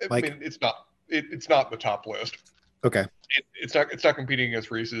 I mean, it's not the top list. Okay. It's not competing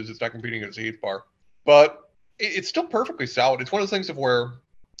against Reese's. It's not competing against Heath Bar, but it's still perfectly solid. It's one of those things of where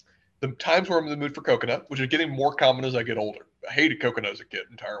The times where I'm in the mood for coconut, which is getting more common as I get older. I hated coconut as a kid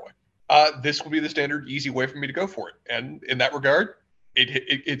entirely. This will be the standard, easy way for me to go for it. And in that regard,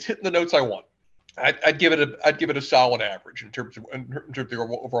 it's hitting the notes I want. I'd give it a solid average in terms of the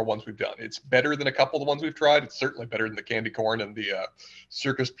overall ones we've done. It's better than a couple of the ones we've tried. It's certainly better than the candy corn and the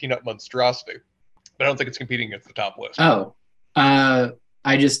circus peanut monstrosity. But I don't think it's competing against the top list. Oh,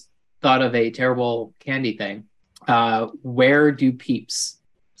 I just thought of a terrible candy thing. Where do Peeps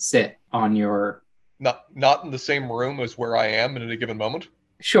sit on your? Not in the same room as where I am at any given moment.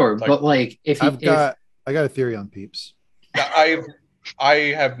 Sure, but like I got a theory on Peeps. I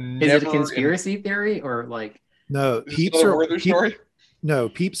have never. Is it a conspiracy theory or like? No, Peeps are story. No,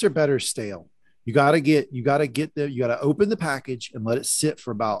 Peeps are better stale. You gotta open the package and let it sit for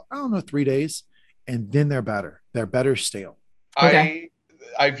about 3 days, and then they're better. They're better stale. Okay.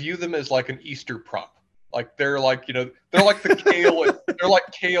 I view them as like an Easter prop. Like they're like the kale. They're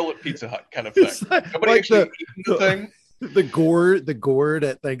like kale at Pizza Hut kind of thing. Nobody actually eating the thing. The gourd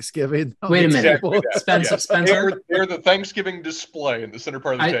at Thanksgiving. Wait a minute, Spencer. Spencer. They're the Thanksgiving display in the center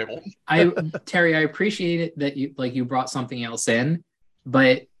part of the table. Terry, I appreciate it that you brought something else in,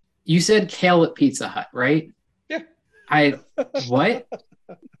 but you said kale at Pizza Hut, right? Yeah. What?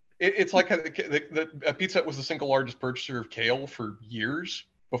 It's like the Pizza Hut was the single largest purchaser of kale for years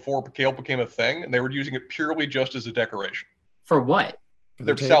before kale became a thing, and they were using it purely just as a decoration. For what? For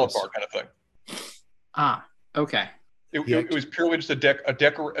their salad bar kind of thing. Ah, okay. It was purely just a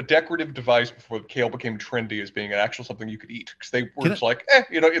decorative device before the kale became trendy as being an actual something you could eat. Because they were just like,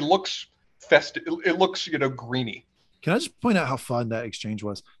 it looks festive. It looks, greeny. Can I just point out how fun that exchange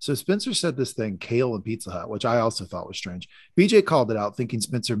was? So Spencer said this thing, kale and Pizza Hut, which I also thought was strange. BJ called it out thinking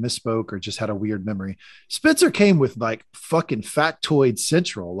Spencer misspoke or just had a weird memory. Spencer came with like fucking factoid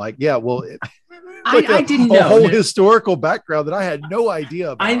central. Like, yeah, well, I didn't know. A whole historical background that I had no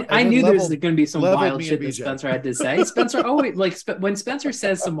idea about. I knew there was going to be some wild shit that Spencer had to say. Spencer, when Spencer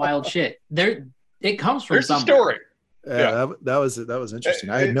says some wild shit, it comes from somewhere. There's a story. Yeah, that was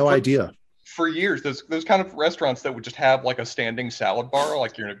interesting. I had no idea. For years, those kind of restaurants that would just have like a standing salad bar,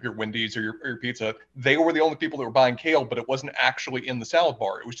 like your Wendy's or your Pizza, they were the only people that were buying kale, but it wasn't actually in the salad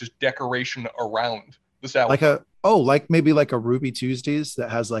bar. It was just decoration around the salad bar. Like maybe like a Ruby Tuesdays that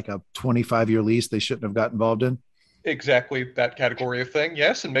has like a 25-year lease they shouldn't have got involved in. Exactly that category of thing,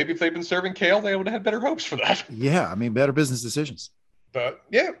 yes. And maybe if they'd been serving kale, they would have had better hopes for that. Yeah, I mean, better business decisions. But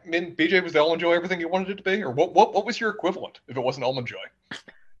yeah, I mean, BJ, was the Almond Joy everything you wanted it to be? Or what was your equivalent if it wasn't Almond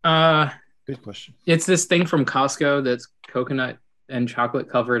Joy? Good question. It's this thing from Costco that's coconut and chocolate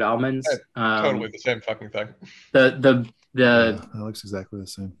covered almonds. Totally the same fucking thing. The that looks exactly the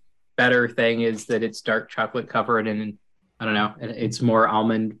same. Better thing is that it's dark chocolate covered, and I don't know, it's more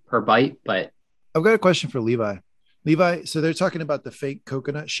almond per bite. But I've got a question for Levi. Levi, so they're talking about the fake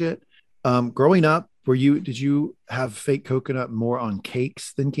coconut shit. Growing up, did you have fake coconut more on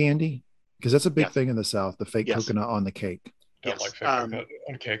cakes than candy? Because that's a big thing in the South, the fake coconut on the cake. Don't like fake coconut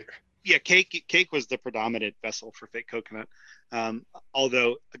on cake. Yeah, cake was the predominant vessel for fake coconut.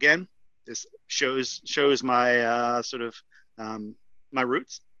 Although, again, this shows my my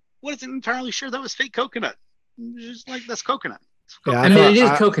roots. Wasn't entirely sure that was fake coconut. Just like that's coconut. Yeah, it is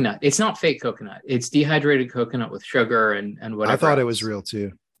coconut. It's not fake coconut. It's dehydrated coconut with sugar and whatever. I thought it was real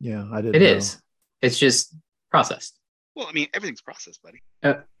too. Yeah, I didn't. It is. It's just processed. Well, I mean, everything's processed, buddy.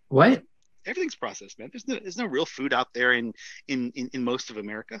 What? Everything's processed, man. There's no real food out there in most of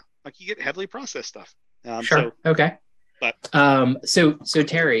America. Like you get heavily processed stuff. Sure. Okay. But so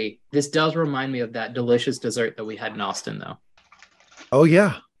Terry, this does remind me of that delicious dessert that we had in Austin, though. Oh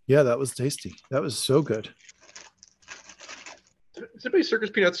yeah, that was tasty. That was so good. Is anybody circus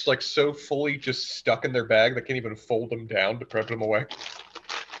peanuts like so fully just stuck in their bag they can't even fold them down to put them away?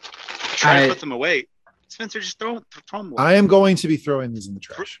 Try to put them away. Spencer, just throw them away. I am going to be throwing these in the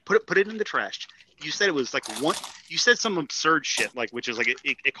trash. Put it in the trash. You said it was like one. You said some absurd shit, like which is like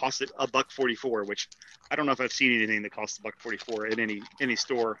it cost $1.44, which I don't know if I've seen anything that costs $1.44 at any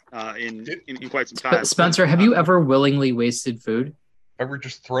store in quite some time. Spencer, have you ever willingly wasted food? Ever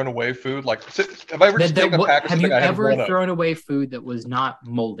just thrown away food? Like, have I ever just taken a pack of Have you ever thrown thrown away food that was not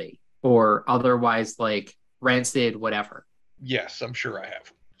moldy or otherwise like rancid, whatever? Yes, I'm sure I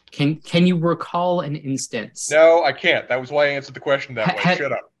have. Can you recall an instance? No, I can't. That was why I answered the question that way.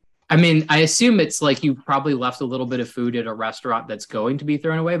 Shut up. I mean, I assume it's like you probably left a little bit of food at a restaurant that's going to be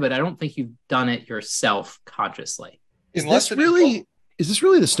thrown away, but I don't think you've done it yourself consciously. Is this really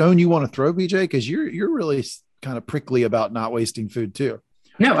the stone you want to throw, BJ? Because you're really kind of prickly about not wasting food too.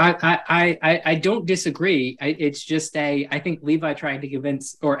 No, I don't disagree. It's just I think Levi trying to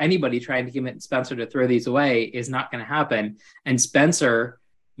convince, or anybody trying to convince Spencer to throw these away is not going to happen. And Spencer,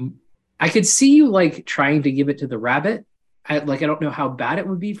 I could see you like trying to give it to the rabbit. I don't know how bad it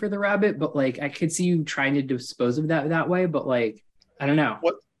would be for the rabbit, but like I could see you trying to dispose of that way. But like I don't know.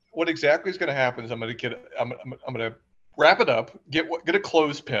 What exactly is going to happen is I'm going to wrap it up, get a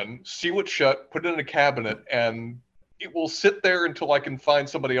clothespin, seal it shut, put it in a cabinet, and it will sit there until I can find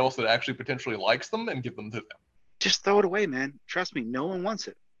somebody else that actually potentially likes them and give them to them. Just throw it away, man. Trust me, no one wants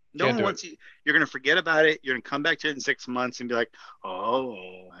it. No Can't one do wants it. You're gonna forget about it. You're gonna come back to it in 6 months and be like,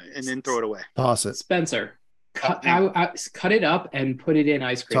 oh, and then throw it away. Toss it. Spencer, cut it up and put it in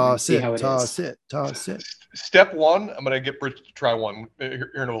ice cream and Toss see it. how it Toss is. it. Toss it. Step one, I'm going to get Bridge to try one here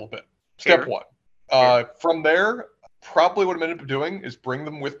in a little bit. Step Fair. one. From there, probably what I'm going to end up doing is bring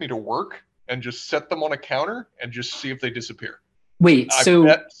them with me to work and just set them on a counter and just see if they disappear. Wait, I so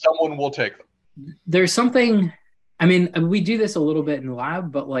bet someone will take them. there's something. I mean, we do this a little bit in the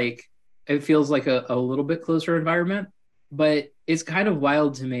lab, but like it feels like a little bit closer environment. But it's kind of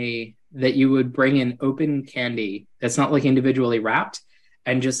wild to me that you would bring in open candy that's not like individually wrapped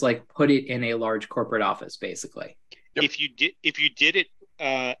and just like put it in a large corporate office, basically. Yep. If you did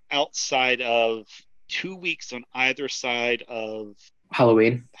it outside of 2 weeks on either side of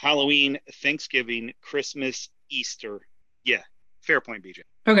Halloween. Halloween, Thanksgiving, Christmas, Easter, yeah, fair point, BJ.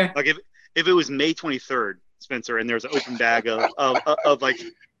 Okay. Like if it was May 23rd, Spencer, and there's an open bag of like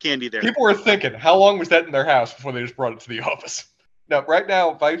candy there. People were thinking, how long was that in their house before they just brought it to the office? Now, right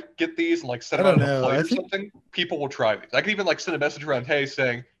now, if I get these and like set I them don't on a know. plate I or think- something, people will try these. I could even like send a message around,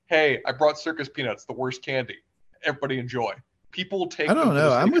 saying, hey, I brought circus peanuts, the worst candy. Everybody enjoy. People will take I them don't for know.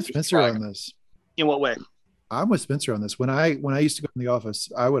 the I'm sake with of just Spencer trying on them. this. In what way? I'm with Spencer on this. When I used to go in the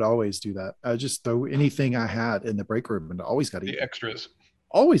office, I would always do that. I just throw anything I had in the break room and always got The eaten. extras.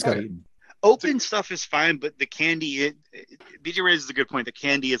 Always got Oh, yeah. eaten. Open stuff is fine, but the candy, BJ raises a good point. The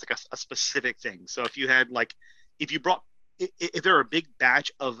candy is like a specific thing. So if you had like, if you brought, if there were a big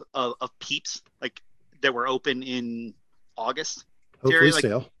batch of Peeps like that were open in August, Hopefully Terry, like-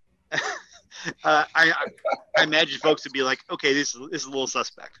 stale. I imagine folks would be like, okay, this is a little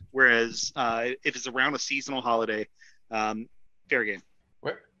suspect. Whereas if it's around a seasonal holiday, fair game.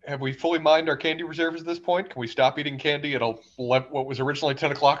 Have we fully mined our candy reserves at this point? Can we stop eating candy at what was originally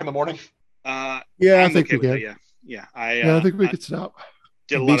 10 o'clock in the morning? Yeah, I I'm think okay we with can. that, yeah. Yeah, I think we could stop.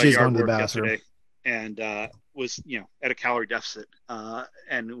 Did a lot BJ's of going yard to the work bathroom. yesterday and was at a calorie deficit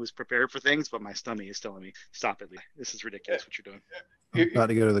and was prepared for things, but my stomach is telling me stop it, Lee. This is ridiculous what you're doing. I'm about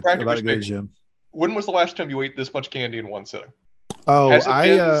to go to the Practically about to go to the speaking. gym. When was the last time you ate this much candy in one sitting? Oh,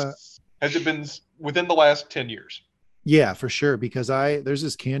 Has it been within the last 10 years? yeah, for sure. Because there's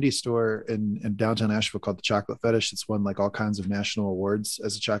this candy store in downtown Asheville called the Chocolate Fetish. It's won like all kinds of national awards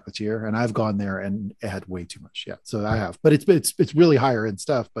as a chocolatier, and I've gone there and it had way too much. Yeah, so I have, but it's really higher end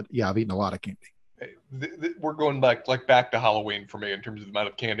stuff. But yeah, I've eaten a lot of candy. We're going back to Halloween for me in terms of the amount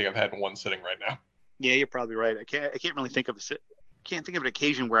of candy I've had in one sitting right now. Yeah, you're probably right. I can't really think of an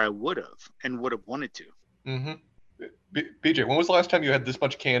occasion where I would have wanted to. Mm-hmm. BJ, when was the last time you had this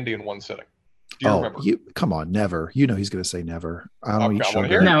much candy in one sitting? Do you remember? Come on, never. You know he's going to say never. I don't eat I wanna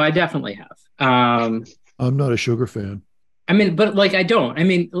hear sugar. it. No, I definitely have. I'm not a sugar fan. I mean, but like I don't. I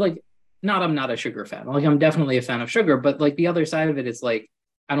mean, like I'm not a sugar fan. Like I'm definitely a fan of sugar, but like the other side of it is like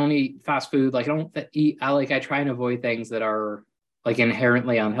I don't eat fast food. Like I don't eat. I try and avoid things that are like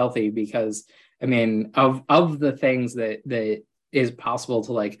inherently unhealthy because I mean of the things that is possible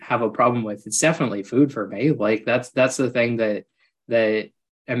to like have a problem with, it's definitely food for me. Like that's the thing that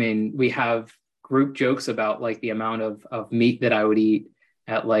I mean we have group jokes about like the amount of meat that I would eat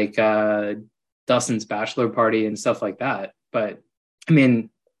at like Dustin's bachelor party and stuff like that. But I mean,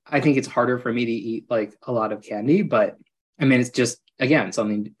 I think it's harder for me to eat like a lot of candy, but I mean, it's just, again,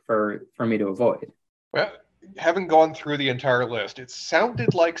 something for me to avoid. Well, having gone through the entire list, it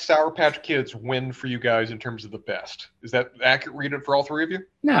sounded like Sour Patch Kids win for you guys in terms of the best. Is that accurate read for all three of you?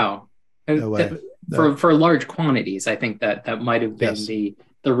 No. No way. No. For large quantities, I think that might have been Yes.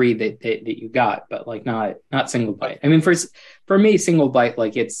 the read that you got, but like not single bite. I mean, for me, single bite,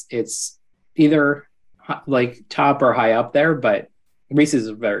 like it's either like top or high up there, but Reese's is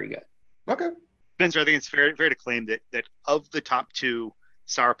very good. Okay. Spencer, I think it's fair to claim that of the top two,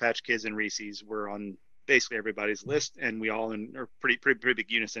 Sour Patch Kids and Reese's were on basically everybody's list, and we all are pretty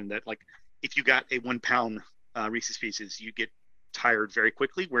big unison that like if you got a 1 pound Reese's Pieces, you get tired very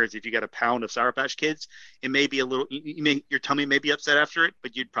quickly. Whereas if you got a pound of Sour Patch Kids, it may be a little, your tummy may be upset after it,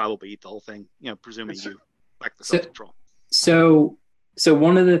 but you'd probably eat the whole thing, presuming you lack the self-control. So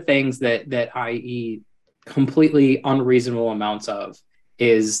one of the things that I eat completely unreasonable amounts of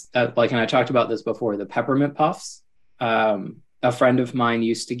is like, and I talked about this before, the peppermint puffs. A friend of mine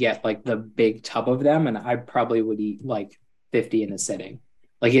used to get like the big tub of them, and I probably would eat like 50 in a sitting.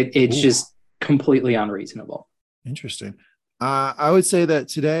 Like it's Ooh. just completely unreasonable. Interesting. I would say that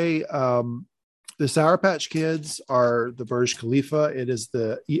today, the Sour Patch Kids are the Burj Khalifa. It is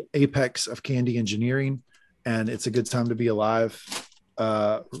the apex of candy engineering, and it's a good time to be alive.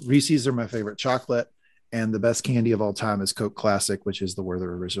 Reese's are my favorite chocolate, and the best candy of all time is Coke Classic, which is the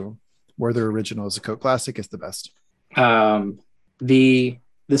Werther Original. Werther Original is a Coke Classic. It's the best.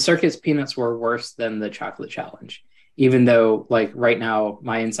 The circus peanuts were worse than the chocolate challenge, even though like right now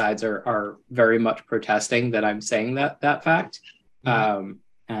my insides are very much protesting that I'm saying that fact.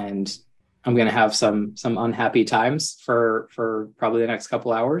 And I'm gonna have some unhappy times for probably the next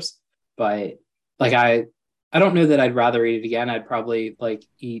couple hours. But like I don't know that I'd rather eat it again. I'd probably like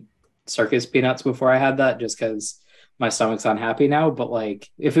eat circus peanuts before I had that, just because my stomach's unhappy now. But like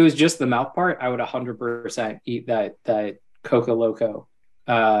if it was just the mouth part, I would 100% eat that Coca Loco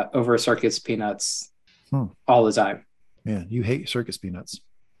over circus peanuts all the time. Man, you hate circus peanuts.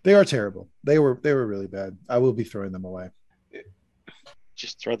 They are terrible. They were really bad. I will be throwing them away.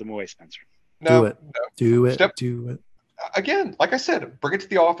 Just throw them away, Spencer. Do it. Do it. Again, like I said, bring it to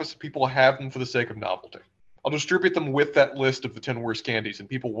the office. People have them for the sake of novelty. I'll distribute them with that list of the 10 worst candies, and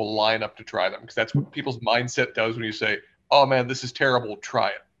people will line up to try them, because that's what people's mindset does when you say, oh man, this is terrible, try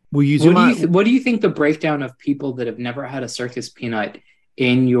it. Will you what do you think the breakdown of people that have never had a circus peanut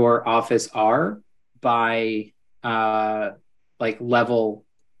in your office are by like level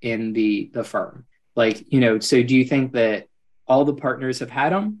in the firm? Like, so do you think that all the partners have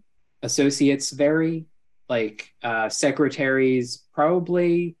had them? Associates vary, like secretaries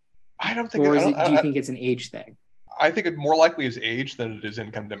probably. I don't think. Or do you think it's an age thing? I think it more likely is age than it is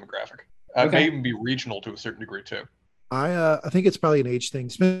income demographic. It may even be regional to a certain degree too. I think it's probably an age thing.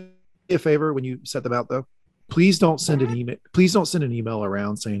 Do me a favor when you set them out, though. Please don't send an email. Please don't send an email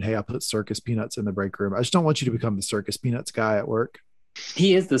around saying, "Hey, I put circus peanuts in the break room." I just don't want you to become the circus peanuts guy at work.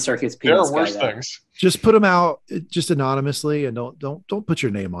 He is the circus peanuts guy. There are worse things. Just put them out just anonymously, and don't put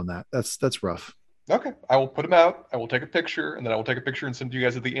your name on that. That's rough. Okay, I will put them out. I will take a picture, and then I will take a picture and send to you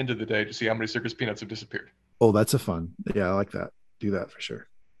guys at the end of the day to see how many circus peanuts have disappeared. Oh, that's a fun. Yeah, I like that. Do that for sure.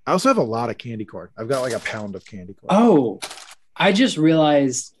 I also have a lot of candy corn. I've got like a pound of candy corn. Oh, I just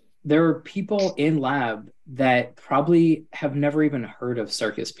realized there are people in lab that probably have never even heard of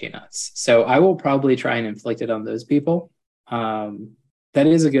circus peanuts. So I will probably try and inflict it on those people. That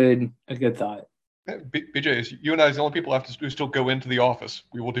is a good thought. BJ, you and I, the only people have to do still go into the office.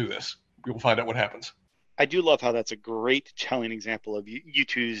 We will do this. We will find out what happens. I do love how that's a great telling example of you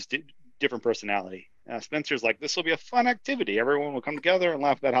two's different personality. Spencer's like, this will be a fun activity. Everyone will come together and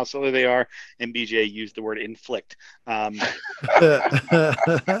laugh about how silly they are. And BJ used the word inflict. I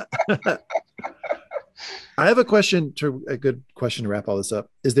have a good question to wrap all this up.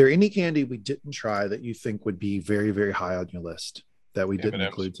 Is there any candy we didn't try that you think would be very, very high on your list that we didn't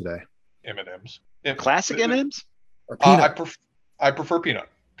include today? M&Ms. Classic M&Ms? Or peanut? I prefer peanut.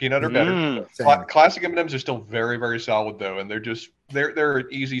 Peanut are better. Classic M&Ms are still very, very solid though, and they're an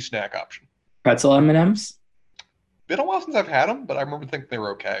easy snack option. Pretzel M&Ms? Been a while since I've had them, but I remember thinking they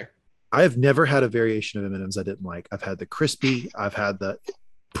were okay. I have never had a variation of M&Ms I didn't like. I've had the crispy, I've had the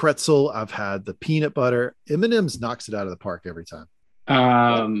pretzel, I've had the peanut butter. M&M's knocks it out of the park every time.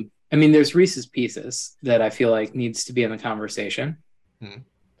 I mean, there's Reese's Pieces that I feel like needs to be in the conversation.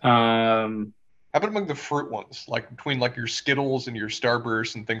 How about among the fruit ones, like between like your Skittles and your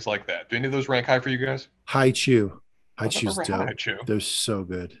Starburst and things like that? Do any of those rank high for you guys? Hi-Chew. Hi-Chew's dope. Hi-Chew. They're so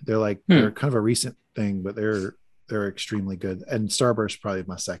good. They're like they're kind of a recent thing, but they're extremely good. And Starburst is probably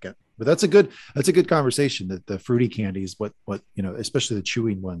my second. But that's a good conversation. That the fruity candies, what especially the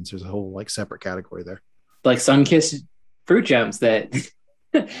chewing ones. There's a whole like separate category there. Like Sunkist fruit gems that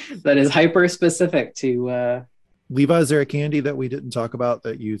is hyper specific to. Levi, is there a candy that we didn't talk about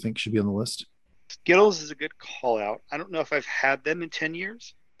that you think should be on the list? Skittles is a good call out. I don't know if I've had them in 10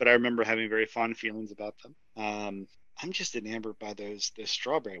 years, but I remember having very fond feelings about them. I'm just enamored by the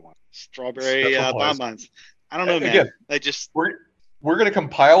strawberry ones. Strawberry bonbons. I don't know, man. Again, we're going to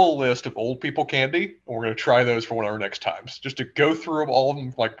compile a list of old people candy, and we're going to try those for one of our next times, just to go through all of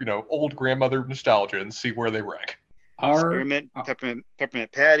them, like old grandmother nostalgia, and see where they rank. Spearmint,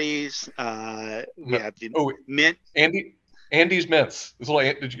 peppermint patties. We have the mint. Andy's mints. This little,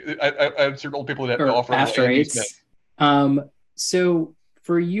 I had certain old people that offer after Andy's mint. So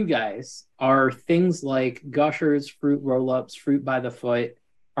for you guys, are things like Gushers, fruit roll-ups, fruit by the foot,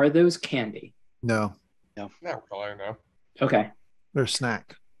 are those candy? No. Not really, no. Okay. They're a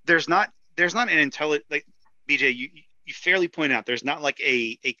snack. There's not an intelligent, like BJ, you fairly point out, there's not like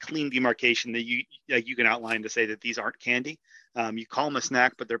a clean demarcation that you can outline to say that these aren't candy. You call them a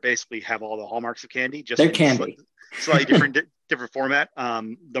snack, but they basically have all the hallmarks of candy. They're candy. Slightly different format.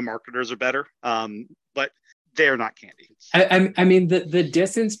 The marketers are better, but they're not candy. I mean, the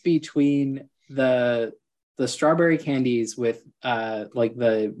distance between the strawberry candies with like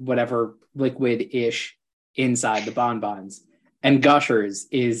the whatever liquid-ish inside the bonbons and Gushers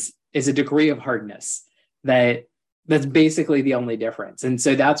is a degree of hardness that's basically the only difference. And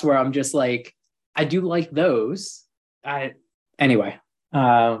so that's where I'm just like, I do like those. Anyway,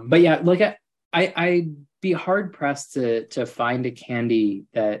 but yeah, like I'd be hard pressed to find a candy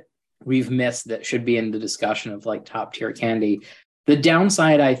that we've missed that should be in the discussion of like top tier candy. The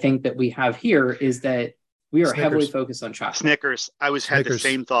downside I think that we have here is that we are Snickers. heavily focused on chocolate. Snickers. I was had the Snickers.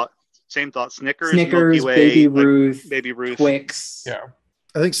 same thought. Snickers, Snickers, Milky Way, Baby like, Ruth, Baby Ruth, Twix. Yeah.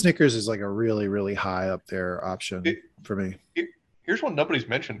 I think Snickers is like a really, really high up there option for me. Here's one nobody's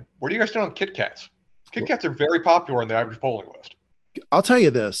mentioned. Where do you guys stand on Kit Kats? Kit Kats are very popular on the average polling list. I'll tell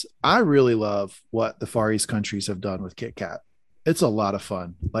you this. I really love what the Far East countries have done with Kit Kat. It's a lot of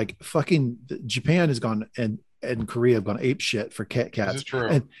fun. Like fucking Japan has gone and Korea have gone ape shit for Kit Kats. This is true.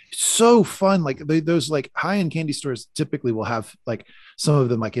 And so fun. Like those like high-end candy stores typically will have like some of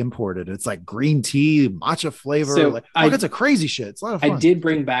them like imported. It's like green tea, matcha flavor, So like all kinds of crazy shit. It's a lot of fun. I did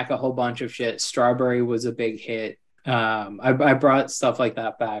bring back a whole bunch of shit. Strawberry was a big hit. I brought stuff like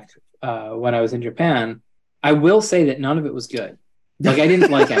that back when I was in Japan. I will say that none of it was good. Like I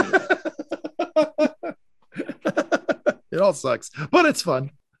didn't like any of it. It all sucks, but it's fun.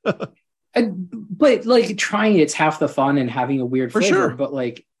 But like trying it's half the fun and having a weird For flavor. sure. But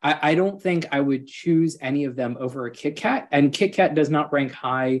like I don't think I would choose any of them over a Kit Kat. And Kit Kat does not rank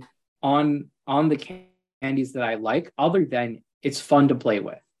high on the candies that I like, other than it's fun to play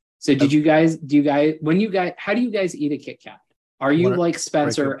with. So how do you guys eat a Kit Kat? Are you like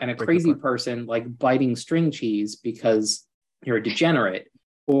Spencer and a crazy person like biting string cheese because you're a degenerate?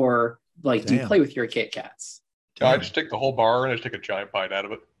 Or like do you play with your Kit Kats? I just take the whole bar and I just take a giant bite out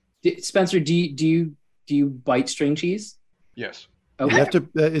of it. Spencer, do you bite string cheese? Yes. Okay. You have to.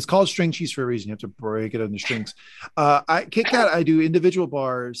 It's called string cheese for a reason. You have to break it into strings. Kit Kat, I do individual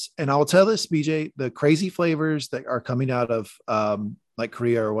bars, and I will tell this, BJ, the crazy flavors that are coming out of like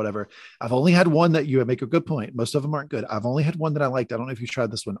Korea or whatever. I've only had one that you make a good point. Most of them aren't good. I've only had one that I liked. I don't know if you tried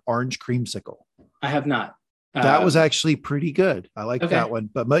this one, orange creamsicle. I have not. That was actually pretty good. I like that one,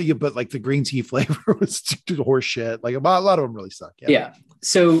 but like the green tea flavor was horse shit. Like a lot of them really suck. Yeah.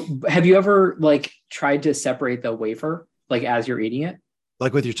 So have you ever like tried to separate the wafer like as you're eating it?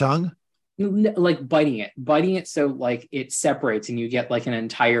 Like with your tongue? Like biting it so like it separates and you get like an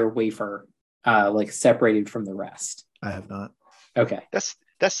entire wafer like separated from the rest. I have not. Okay. That's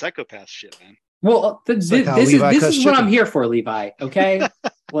psychopath shit, man. Well, this is what I'm here for, Levi. Okay.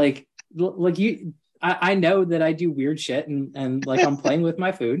 like you. I know that I do weird shit and like I'm playing with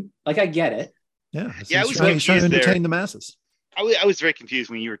my food. Like I get it. Yeah. I was trying to entertain there. the masses. I was very confused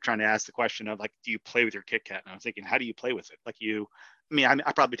when you were trying to ask the question of like, do you play with your Kit Kat? And I was thinking, how do you play with it? Like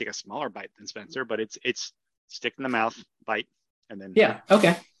I probably take a smaller bite than Spencer, but it's stick in the mouth, bite, and then. Yeah.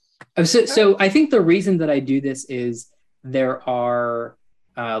 Okay. So I think the reason that I do this is there are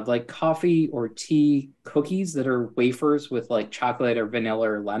like coffee or tea cookies that are wafers with like chocolate or vanilla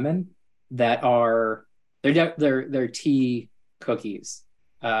or lemon that are they're tea cookies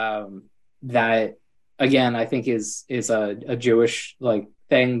that again I think is a Jewish like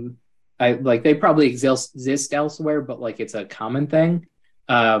thing. I like they probably exist elsewhere, but like it's a common thing.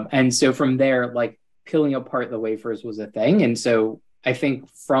 And so from there, like peeling apart the wafers was a thing, and so I think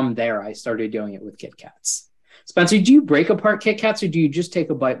from there I started doing it with Kit Kats. Spencer, do you break apart Kit Kats or do you just take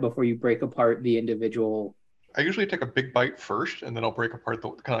a bite before you break apart the individual? I usually take a big bite first, and then I'll break apart the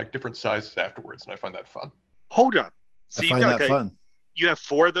kind of like different sizes afterwards, and I find that fun. Hold up. So I find that fun. You have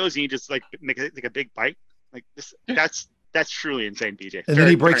 4 of those, and you just like make it like a big bite. Like this, that's truly insane, BJ. And then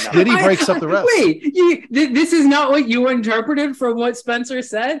he breaks up the rest. Wait, this is not what you interpreted from what Spencer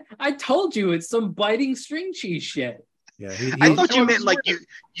said. I told you it's some biting string cheese shit. Yeah, I thought you meant like you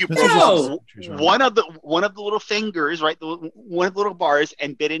No. pulled one of the little fingers, right? One of the little bars,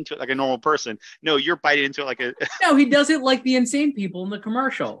 and bit into it like a normal person. No, you're biting into it like a. No, he does it like the insane people in the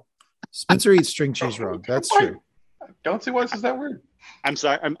commercial. Spencer eats string cheese wrong. That's true. I don't see why this is that weird. I'm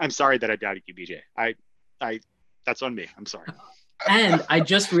sorry. I'm sorry that I doubted you, BJ. I that's on me. I'm sorry. And I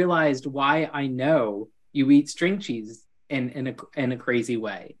just realized why I know you eat string cheese in a crazy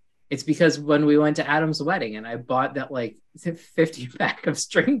way. It's because when we went to Adam's wedding and I bought that like 50 pack of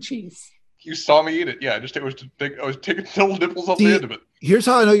string cheese. You saw me eat it. Yeah, I was taking little nipples off the end of it. Here's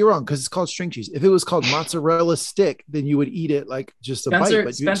how I know you're wrong, because it's called string cheese. If it was called mozzarella stick, then you would eat it like just a bite.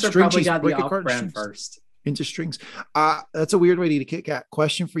 But Spencer probably got the off-brand first. Into strings. That's a weird way to eat a Kit Kat.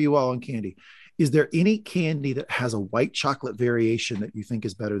 Question for you all on candy. is there any candy that has a white chocolate variation that you think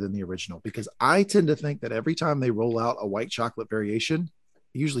is better than the original? Because I tend to think that every time they roll out a white chocolate variation,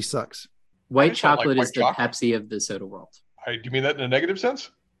 it usually sucks. White just don't like chocolate white is the chocolate. Pepsi of the soda world. Do you mean that in a negative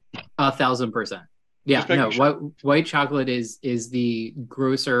sense? 1,000%. Yeah, Just making no. sure. White chocolate is the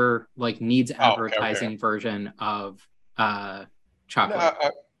grosser, like, needs Oh, okay, advertising version of No,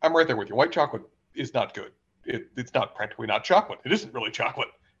 chocolate. I'm right there with you. White chocolate is not good. It's not practically not chocolate. It isn't really chocolate.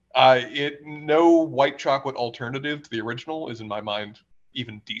 No white chocolate alternative to the original is in my mind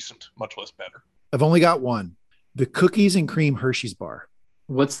even decent, much less better. I've only got one: the cookies and cream Hershey's bar.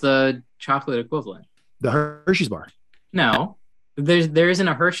 What's the chocolate equivalent? The Hershey's bar. No, there isn't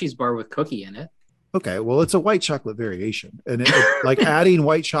a Hershey's bar with cookie in it. Okay, well, it's a white chocolate variation, and like adding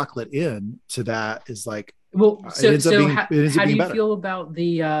white chocolate in to that is like Well, it so ends up so being- how, it ends up how do being you better. feel about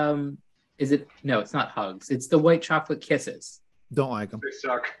the Is it no? It's not Hugs. It's the white chocolate kisses. don't like them. They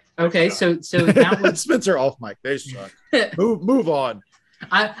suck. Okay, so that was Spencer off mic. They suck. Move on.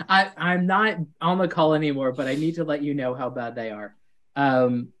 I'm not on the call anymore, but I need to let you know how bad they are.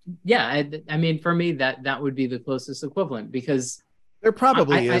 Yeah, I mean, for me, that would be the closest equivalent, because There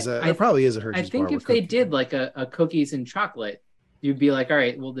probably I- is a I- there probably is a I Hershey's think bar if with they cookies. did like a cookies and chocolate, you'd be like, all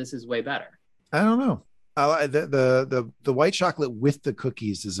right, well, this is way better. I don't know. The white chocolate with the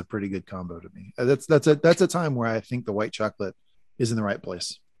cookies is a pretty good combo to me. That's a time where I think the white chocolate is in the right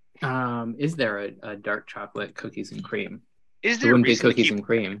place. Is there a dark chocolate cookies and cream? Is There there a wouldn't be reason to cookies keep and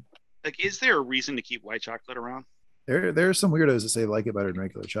cream. is there a reason to keep white chocolate around? There are some weirdos that say they like it better than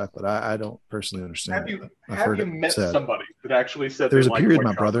regular chocolate. I don't personally understand. Have you it. I've have heard you it met said. somebody that actually said There's they a like period white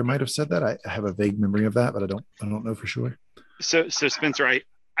my brother chocolate? might have said that. I have a vague memory of that, but I don't know for sure. So Spencer, I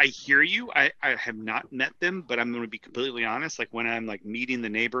hear you. I have not met them, but I'm going to be completely honest. Like when I'm like meeting the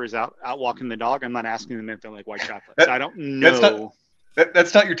neighbors out walking the dog, I'm not asking them if they like white chocolate. So I don't know.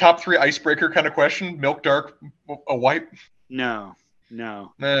 That's not your top 3 icebreaker kind of question. Milk dark, a white. No. Nah.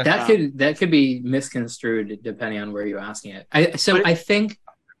 That could be misconstrued depending on where you're asking it. I think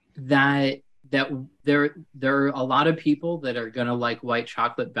that there are a lot of people that are gonna like white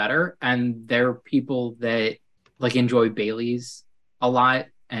chocolate better, and there are people that like enjoy Bailey's a lot,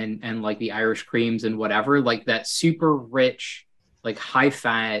 and like the Irish creams and whatever, like that super rich, like high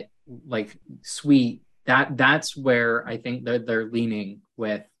fat, like sweet. That's where I think they're leaning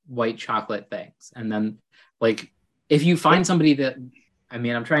with white chocolate things. And then like if you find somebody that, I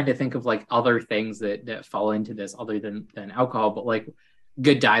mean, I'm trying to think of like other things that fall into this other than alcohol, but like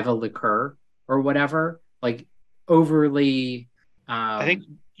Godiva liqueur or whatever, like overly. I think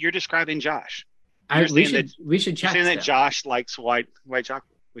you're describing Josh. we saying should You're check saying that that. Josh likes white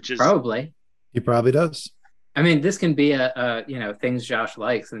chocolate, which is Probably. He probably does. I mean, this can be a things Josh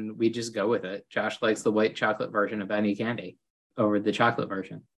likes, and we just go with it. Josh likes the white chocolate version of any candy over the chocolate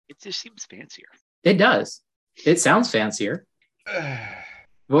version. it just seems fancier. It does. It sounds fancier.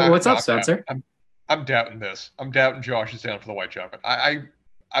 What's up, Spencer? I'm doubting this. I'm doubting Josh is down for the white chocolate. I'm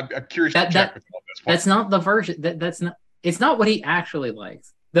curious That- to check with him on this one. That's not the version. That's not. It's not what he actually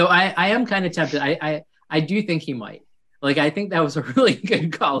likes. Though I am kind of tempted. I do think he might. Like, I think that was a really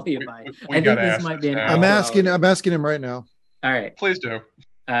good call, Levi. we I think gotta this ask might this be an. now. I'm actual- asking him right now. All right. Please do.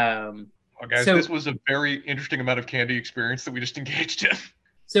 Um. Oh, guys, So- this was a very interesting amount of candy experience that we just engaged in.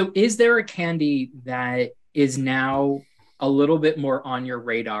 So, is there a candy that is now a little bit more on your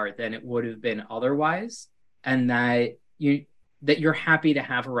radar than it would have been otherwise, and that you're happy to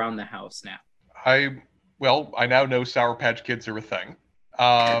have around the house now? I now know Sour Patch Kids are a thing.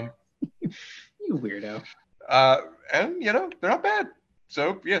 You weirdo. And they're not bad.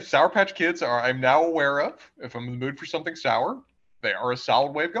 So yeah, Sour Patch Kids I'm now aware of. If I'm in the mood for something sour, they are a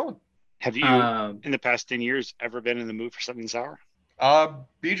solid way of going. Have you, in the past 10 years, ever been in the mood for something sour?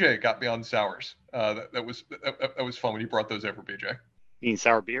 BJ got me on sours. That was fun when you brought those over, BJ. You mean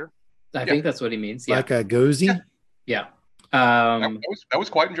sour beer? I think that's what he means. Yeah. Like a gozy. Yeah. That was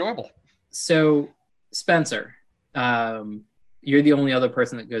quite enjoyable. So, Spencer, you're the only other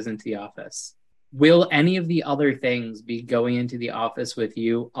person that goes into the office. Will any of the other things be going into the office with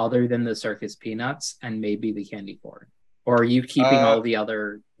you other than the circus peanuts and maybe the candy corn? Or are you keeping all the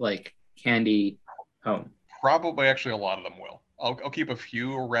other like candy home? Probably actually a lot of them will. I'll keep a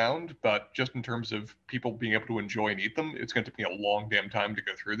few around, but just in terms of people being able to enjoy and eat them, it's going to take me a long damn time to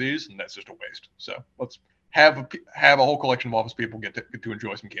go through these, and that's just a waste. So let's have a whole collection of office people get to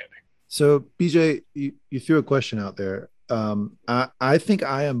enjoy some candy. So BJ, you threw a question out there. I think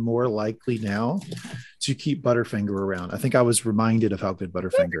I am more likely now to keep Butterfinger around. I think I was reminded of how good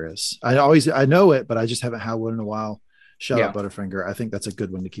Butterfinger is. I know it, but I just haven't had one in a while. Shout out Butterfinger. I think that's a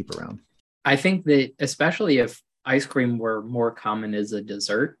good one to keep around. I think that especially if ice cream were more common as a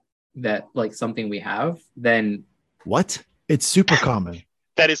dessert, that like something we have, then What? It's super common.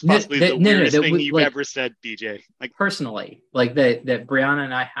 That is possibly the weirdest thing you've like, ever said, BJ. Like personally, like that Brianna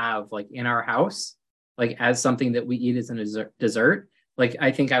and I have like in our house, like as something that we eat as a dessert. Like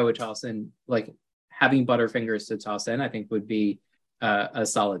I think I would toss in like having Butterfingers to toss in. I think would be a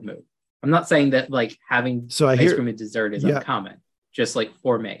solid move. I'm not saying that like having ice cream and dessert is uncommon, just like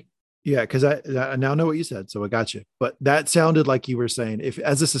for me. Yeah, because I now know what you said, so I got you. But that sounded like you were saying if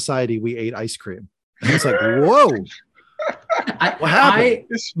as a society we ate ice cream. And it's like, whoa. What happened?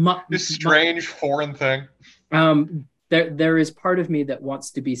 This strange foreign thing. There is part of me that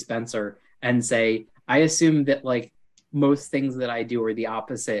wants to be Spencer and say, I assume that like most things that I do are the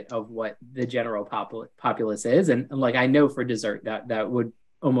opposite of what the general populace is. And like, I know for dessert that would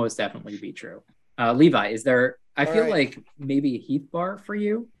almost definitely be true. Levi, is there, I feel like maybe a Heath bar for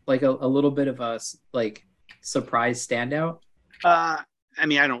you, like a little bit of a like surprise standout. I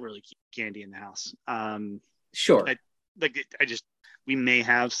mean, I don't really keep candy in the house. Sure. We may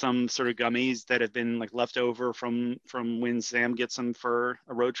have some sort of gummies that have been like left over from when Sam gets them for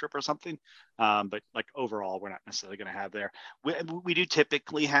a road trip or something. But like overall, we're not necessarily going to have there. We do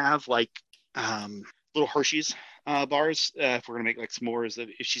typically have like little Hershey's bars if we're going to make like s'mores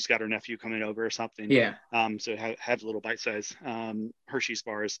if she's got her nephew coming over or something. Yeah. So have little bite size Hershey's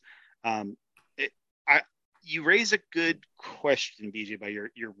bars. You raise a good question, BJ, by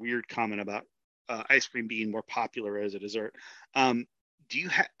your weird comment about ice cream being more popular as a dessert. Do you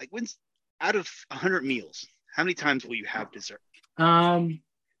have like when's out of 100 meals, how many times will you have dessert?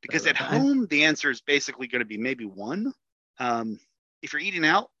 Because at home the answer is basically going to be maybe one. If you're eating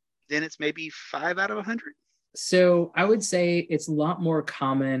out, then it's maybe 5 out of 100. So I would say it's a lot more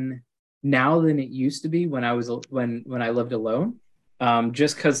common now than it used to be when I was when I lived alone.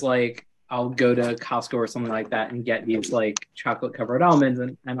 Just because like I'll go to Costco or something like that and get these like chocolate covered almonds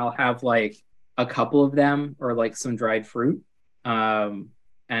and I'll have like a couple of them or like some dried fruit. And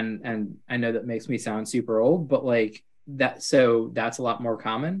I know that makes me sound super old, but like that, so that's a lot more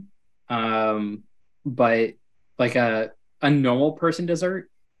common. But like a normal person dessert,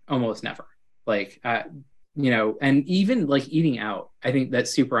 almost never. Like, and even like eating out, I think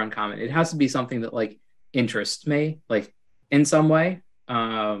that's super uncommon. It has to be something that like interests me, like in some way.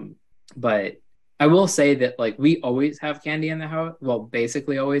 But I will say that like we always have candy in the house. Well,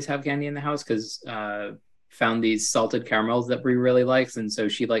 basically always have candy in the house because found these salted caramels that Brie really likes, and so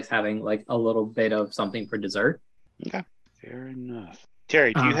she likes having like a little bit of something for dessert. Okay, fair enough.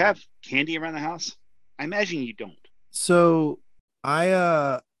 Terry, do you have candy around the house? I imagine you don't. So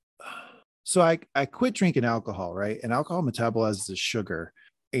I quit drinking alcohol, right? And alcohol metabolizes the sugar.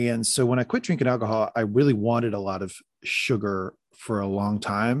 And so when I quit drinking alcohol, I really wanted a lot of sugar for a long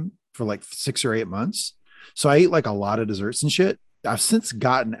time, for like 6 or 8 months. So I ate like a lot of desserts and shit. I've since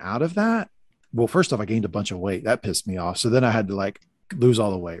gotten out of that. Well, first off, I gained a bunch of weight. That pissed me off. So then I had to like lose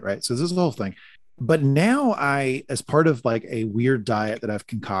all the weight, right? So this is the whole thing. But now as part of like a weird diet that I've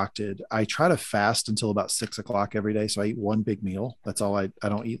concocted, I try to fast until about 6 o'clock every day. So I eat one big meal. That's all I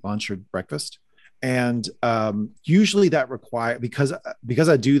don't eat lunch or breakfast. And usually that because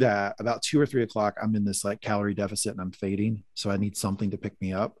I do that about 2 or 3 o'clock, I'm in this like calorie deficit and I'm fading. So I need something to pick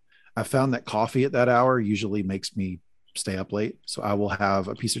me up. I found that coffee at that hour usually makes me stay up late. So I will have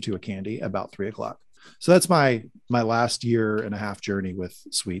a piece or two of candy about 3 o'clock. So that's my last 1.5 year journey with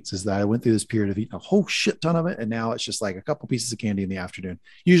sweets, is that I went through this period of eating a whole shit ton of it. And now it's just like a couple pieces of candy in the afternoon.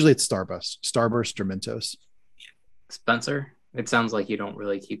 Usually it's Starburst or Mentos. Spencer, it sounds like you don't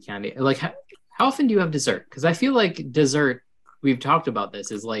really keep candy. Like how often do you have dessert? Because I feel like dessert, we've talked about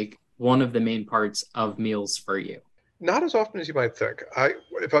this, is like one of the main parts of meals for you. Not as often as you might think.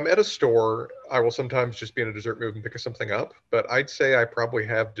 If I'm at a store, I will sometimes just be in a dessert mood and pick something up. But I'd say I probably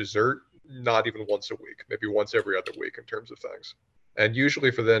have dessert not even once a week, maybe once every other week in terms of things. And usually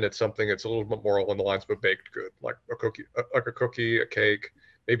for then, it's something that's a little bit more along the lines of a baked good, like a cookie, a cake,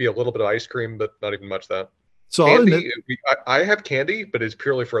 maybe a little bit of ice cream, but not even much that. So candy, I have candy, but it's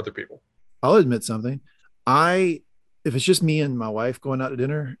purely for other people. I'll admit something. If it's just me and my wife going out to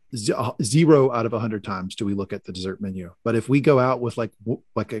dinner, 0 out of 100 times do we look at the dessert menu. But if we go out with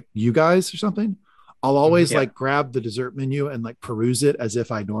you guys or something, I'll always like grab the dessert menu and like peruse it as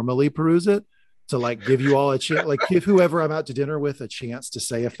if I normally peruse it, to like give you all a chance, like give whoever I'm out to dinner with a chance to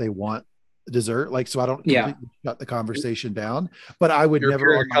say if they want dessert, like, so I don't completely shut the conversation down. But I would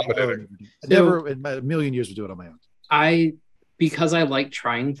never on my own, never in a million years would do it on my own. Because I like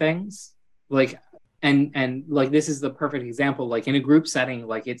trying things, like, and like, this is the perfect example, like in a group setting,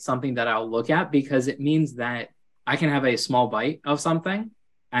 like it's something that I'll look at because it means that I can have a small bite of something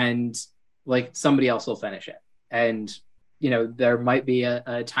and like somebody else will finish it. And there might be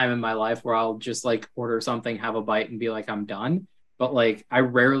a time in my life where I'll just like order something, have a bite, and be like, I'm done. But like, I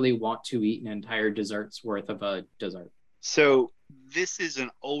rarely want to eat an entire dessert's worth of a dessert. So this is an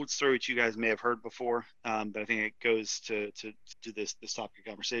old story which you guys may have heard before, but I think it goes to this topic of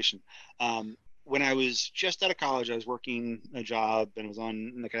conversation. When I was just out of college, I was working a job and I was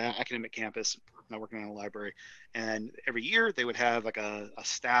on like an academic campus, not working in a library. And every year they would have like a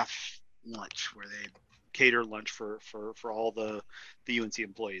staff lunch where they cater lunch for all the UNC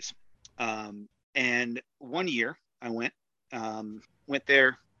employees. And one year I went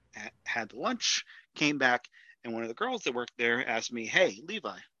there, had the lunch, came back, and one of the girls that worked there asked me, "Hey,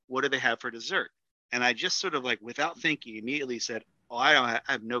 Levi, what do they have for dessert?" And I just sort of like, without thinking, immediately said, "Oh, I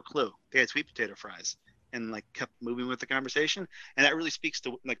have no clue. They had sweet potato fries," and like kept moving with the conversation. And that really speaks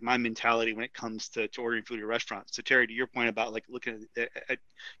to like my mentality when it comes to ordering food at restaurants. So Terry, to your point about like looking at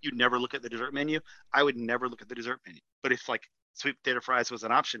you'd never look at the dessert menu, I would never look at the dessert menu. But if like sweet potato fries was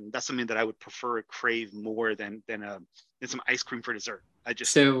an option, that's something that I would prefer or crave more than some ice cream for dessert.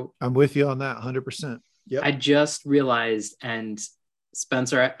 I'm with you on that 100%. Yep. I just realized, and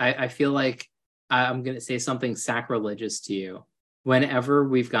Spencer, I feel like I'm going to say something sacrilegious to you. Whenever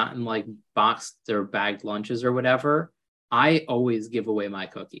we've gotten like boxed or bagged lunches or whatever, I always give away my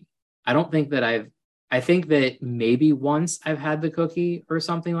cookie. I don't think that I think that maybe once I've had the cookie or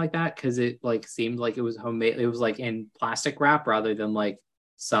something like that, because it like seemed like it was homemade. It was like in plastic wrap rather than like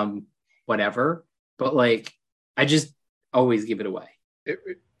some whatever. But like, I just always give it away.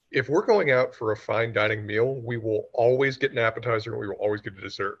 If we're going out for a fine dining meal, we will always get an appetizer and we will always get a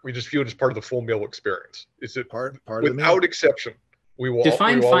dessert. We just feel it as part of the full meal experience. Is it part of the meal? Without exception, we will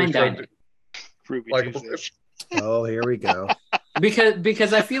define fine dining. Oh, here we go.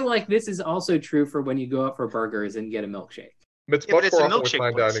 because I feel like this is also true for when you go out for burgers and get a milkshake. It's much more often with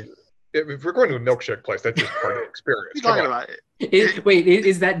fine dining. If we're going to a milkshake place, that's just part of the experience. You're talking about it. Wait,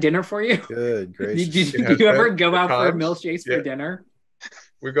 is that dinner for you? Good gracious. Did you ever go out for milkshakes for dinner?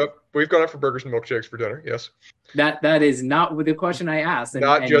 We've gone out for burgers and milkshakes for dinner. Yes. That is not the question I asked.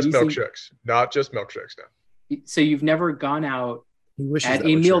 Not just milkshakes. No. So you've never gone out at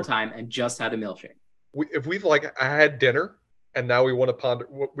a mealtime and just had a milkshake? If we've like had dinner and now we want to ponder,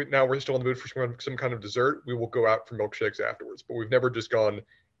 now we're still in the mood for some kind of dessert, we will go out for milkshakes afterwards. But we've never just gone,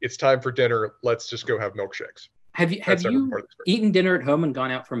 it's time for dinner, let's just go have milkshakes. Have you eaten dinner at home and gone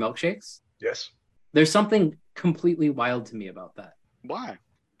out for milkshakes? Yes. There's something completely wild to me about that. Why?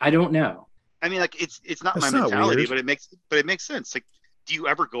 I don't know. I mean, like it's not my mentality, but it makes sense. Like, do you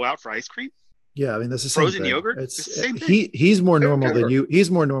ever go out for ice cream? Yeah, I mean, this is frozen yogurt. It's the same thing. He's more normal than you.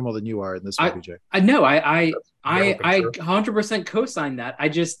 He's more normal than you are in this movie, Jay. I know. I 100% co-sign that. I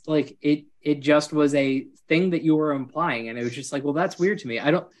just like it. It just was a thing that you were implying, and it was just like, well, that's weird to me.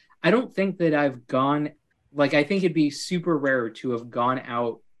 I don't think that I've gone. Like, I think it'd be super rare to have gone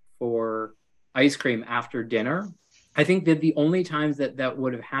out for ice cream after dinner. I think that the only times that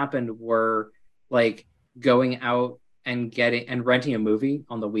would have happened were like going out and renting a movie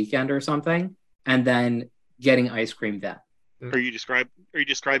on the weekend or something, and then getting ice cream then. Are you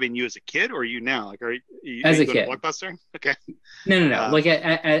describing you as a kid, or are you now? Like, are you as a kid? Blockbuster? Okay. No. Like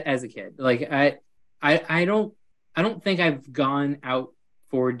as a kid, like I don't think I've gone out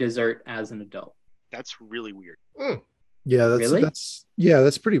for dessert as an adult. That's really weird. Yeah, really?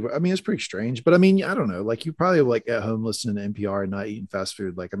 that's pretty. I mean, it's pretty strange, but I mean, I don't know. Like, you probably like at home listening to NPR and not eating fast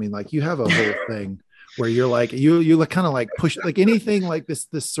food. Like, I mean, like you have a whole thing where you're like you like kind of like push like anything like this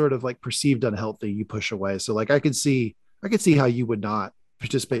sort of like perceived unhealthy you push away. So like I could see how you would not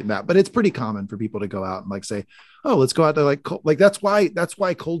participate in that, but it's pretty common for people to go out and like say, oh, let's go out to like that's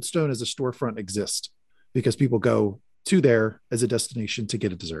why Cold Stone as a storefront exists, because people go to there as a destination to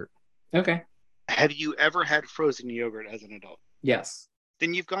get a dessert. Okay. Have you ever had frozen yogurt as an adult? Yes.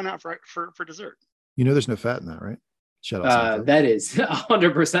 Then you've gone out for dessert. You know, there's no fat in that, right? Shout out. That is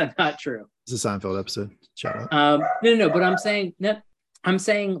 100% not true. It's a Seinfeld episode. Shout out. No. But I'm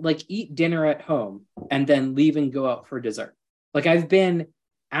saying like eat dinner at home and then leave and go out for dessert. Like, I've been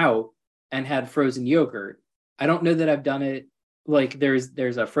out and had frozen yogurt. I don't know that I've done it. Like, there's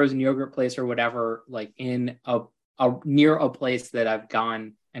a frozen yogurt place or whatever, like in a near a place that I've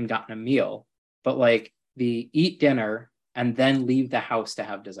gone and gotten a meal. But like the eat dinner and then leave the house to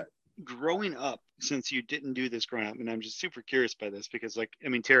have dessert. Growing up, since you didn't do this growing up, and I'm just super curious by this, because like, I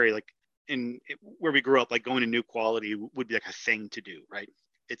mean, Terry, like where we grew up, like going to New Quality would be like a thing to do, right?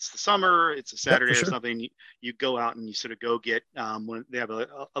 It's the summer, it's a Saturday or something. You go out and you sort of go get when they have a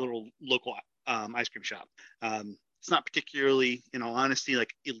little local ice cream shop. It's not particularly, in all honesty,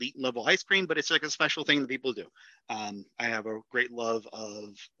 like elite level ice cream, but it's like a special thing that people do. I have a great love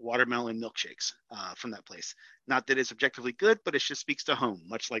of watermelon milkshakes from that place. Not that it's objectively good, but it just speaks to home,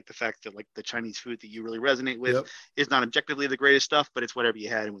 much like the fact that like the Chinese food that you really resonate with is not objectively the greatest stuff, but it's whatever you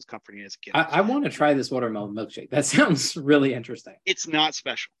had and was comforting as a kid. I want to try this watermelon milkshake. That sounds really interesting. It's not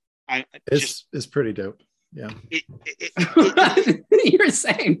special. It's pretty dope. Yeah. You're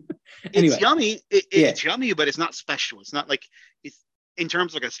saying anyway. It's yummy. It's yummy, but it's not special. It's not like it's in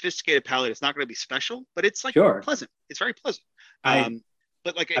terms of like a sophisticated palate. It's not going to be special, but it's like pleasant. It's very pleasant.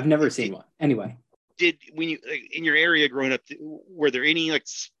 But like I've never seen one. Anyway, when you in your area growing up, were there any like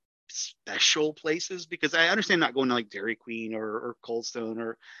special places? Because I understand not going to like Dairy Queen or Cold Stone,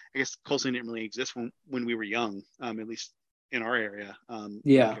 or I guess Cold Stone didn't really exist when we were young, at least in our area.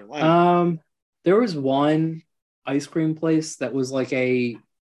 There was one ice cream place that was like and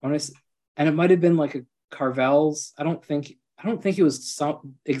it might have been like a Carvel's. I don't think it was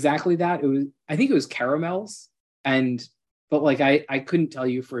exactly that. I think it was caramels, but like I couldn't tell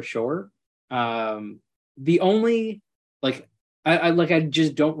you for sure. The only like I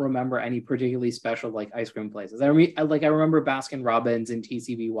just don't remember any particularly special like ice cream places. I remember Baskin Robbins and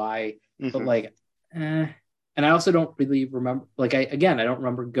TCBY, but like, and I also don't really remember. Like I don't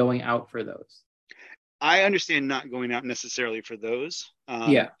remember going out for those. I understand not going out necessarily for those.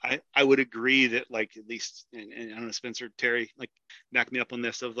 I would agree that like at least, and I don't know, Spencer, Terry, like back me up on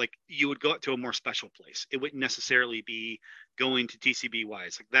this, of like you would go out to a more special place. It wouldn't necessarily be going to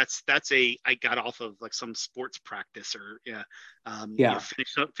TCBYs. Like that's I got off of like some sports practice or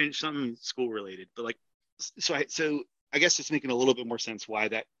finish something school related. But like so I guess it's making a little bit more sense why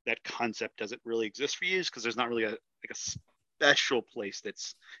that concept doesn't really exist for you, because there's not really a special place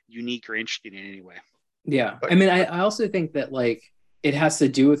that's unique or interesting in any way. Yeah. I mean, I also think that like it has to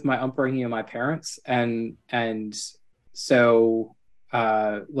do with my upbringing and my parents. And so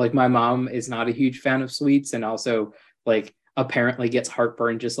like my mom is not a huge fan of sweets, and also like apparently gets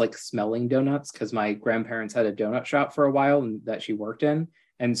heartburn just like smelling donuts, because my grandparents had a donut shop for a while and that she worked in.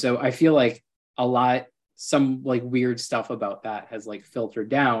 And so I feel like some like weird stuff about that has like filtered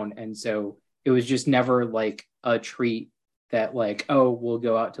down. And so it was just never like a treat that like, oh, we'll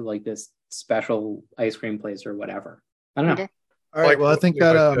go out to like this special ice cream place or whatever. I don't know. Okay. All right. Well, I think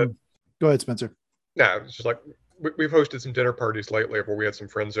that go ahead, Spencer. No, it's just like we've hosted some dinner parties lately where we had some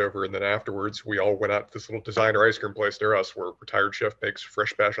friends over, and then afterwards we all went out to this little designer ice cream place near us where a retired chef makes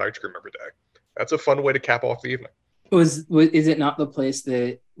fresh batch ice cream every day. That's a fun way to cap off the evening. Is it not the place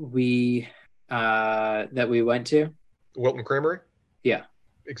that we went to? Wilton Creamery? Yeah.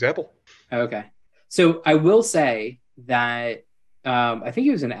 Example. Okay. So I will say that I think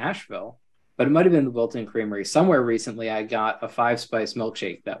it was in Asheville, but it might have been the Wilton Creamery. Somewhere recently, I got a 5-spice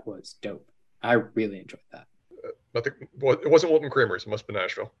milkshake that was dope. I really enjoyed that. It wasn't Wilton Creamery's. It must have been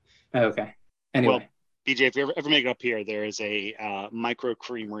Asheville. Okay. Anyway. Well, BJ, if you ever make it up here, there is a micro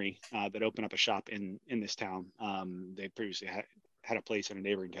creamery that opened up a shop in this town. They previously had a place in a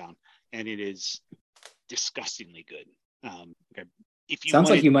neighboring town, and it is disgustingly good. If you sounds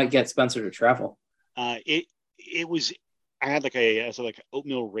like you might get Spencer to travel. It was. I had like a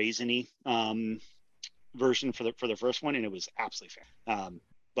oatmeal raisiny version for the first one, and it was absolutely fair.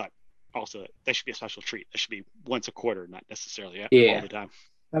 But also, that should be a special treat. That should be once a quarter, not necessarily all the time.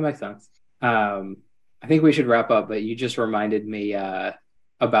 That makes sense. I think we should wrap up, but you just reminded me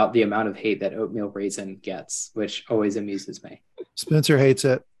about the amount of hate that oatmeal raisin gets, which always amuses me. Spencer hates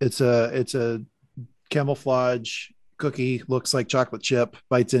it. It's a camouflage cookie, looks like chocolate chip,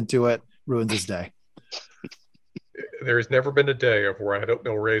 bites into it, ruins his day. There has never been a day of where I had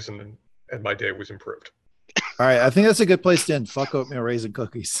oatmeal raisin and my day was improved. All right. I think that's a good place to end. Fuck oatmeal raisin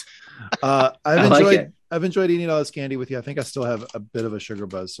cookies. I've enjoyed eating all this candy with you. I think I still have a bit of a sugar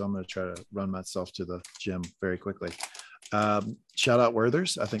buzz, so I'm going to try to run myself to the gym very quickly. Shout out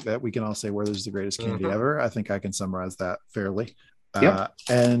Werther's. I think that we can all say Werther's is the greatest candy ever. I think I can summarize that fairly.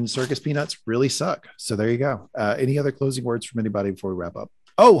 And Circus Peanuts really suck. So there you go. Any other closing words from anybody before we wrap up?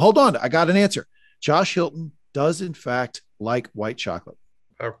 Oh, hold on. I got an answer. Josh Hilton does in fact like white chocolate.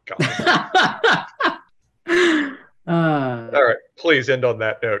 Oh God. All right, please end on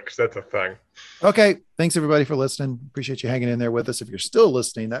that note, because that's a thing. Okay, thanks everybody for listening. Appreciate you hanging in there with us. If you're still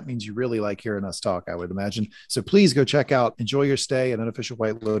listening, that means you really like hearing us talk, I would imagine. So please go check out Enjoy Your Stay, an unofficial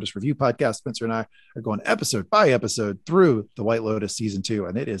White Lotus review podcast. Spencer and I are going episode by episode through the White Lotus season 2,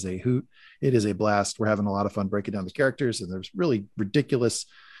 and it is a hoot. It is a blast. We're having a lot of fun breaking down the characters, and there's really ridiculous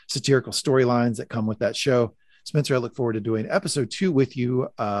satirical storylines that come with that show. Spencer, I look forward to doing episode 2 with you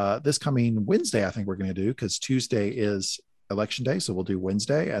this coming Wednesday. I think we're going to do, because Tuesday is election day. So we'll do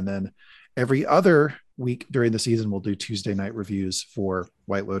Wednesday, and then every other week during the season, we'll do Tuesday night reviews for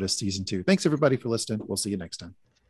White Lotus season 2. Thanks everybody for listening. We'll see you next time.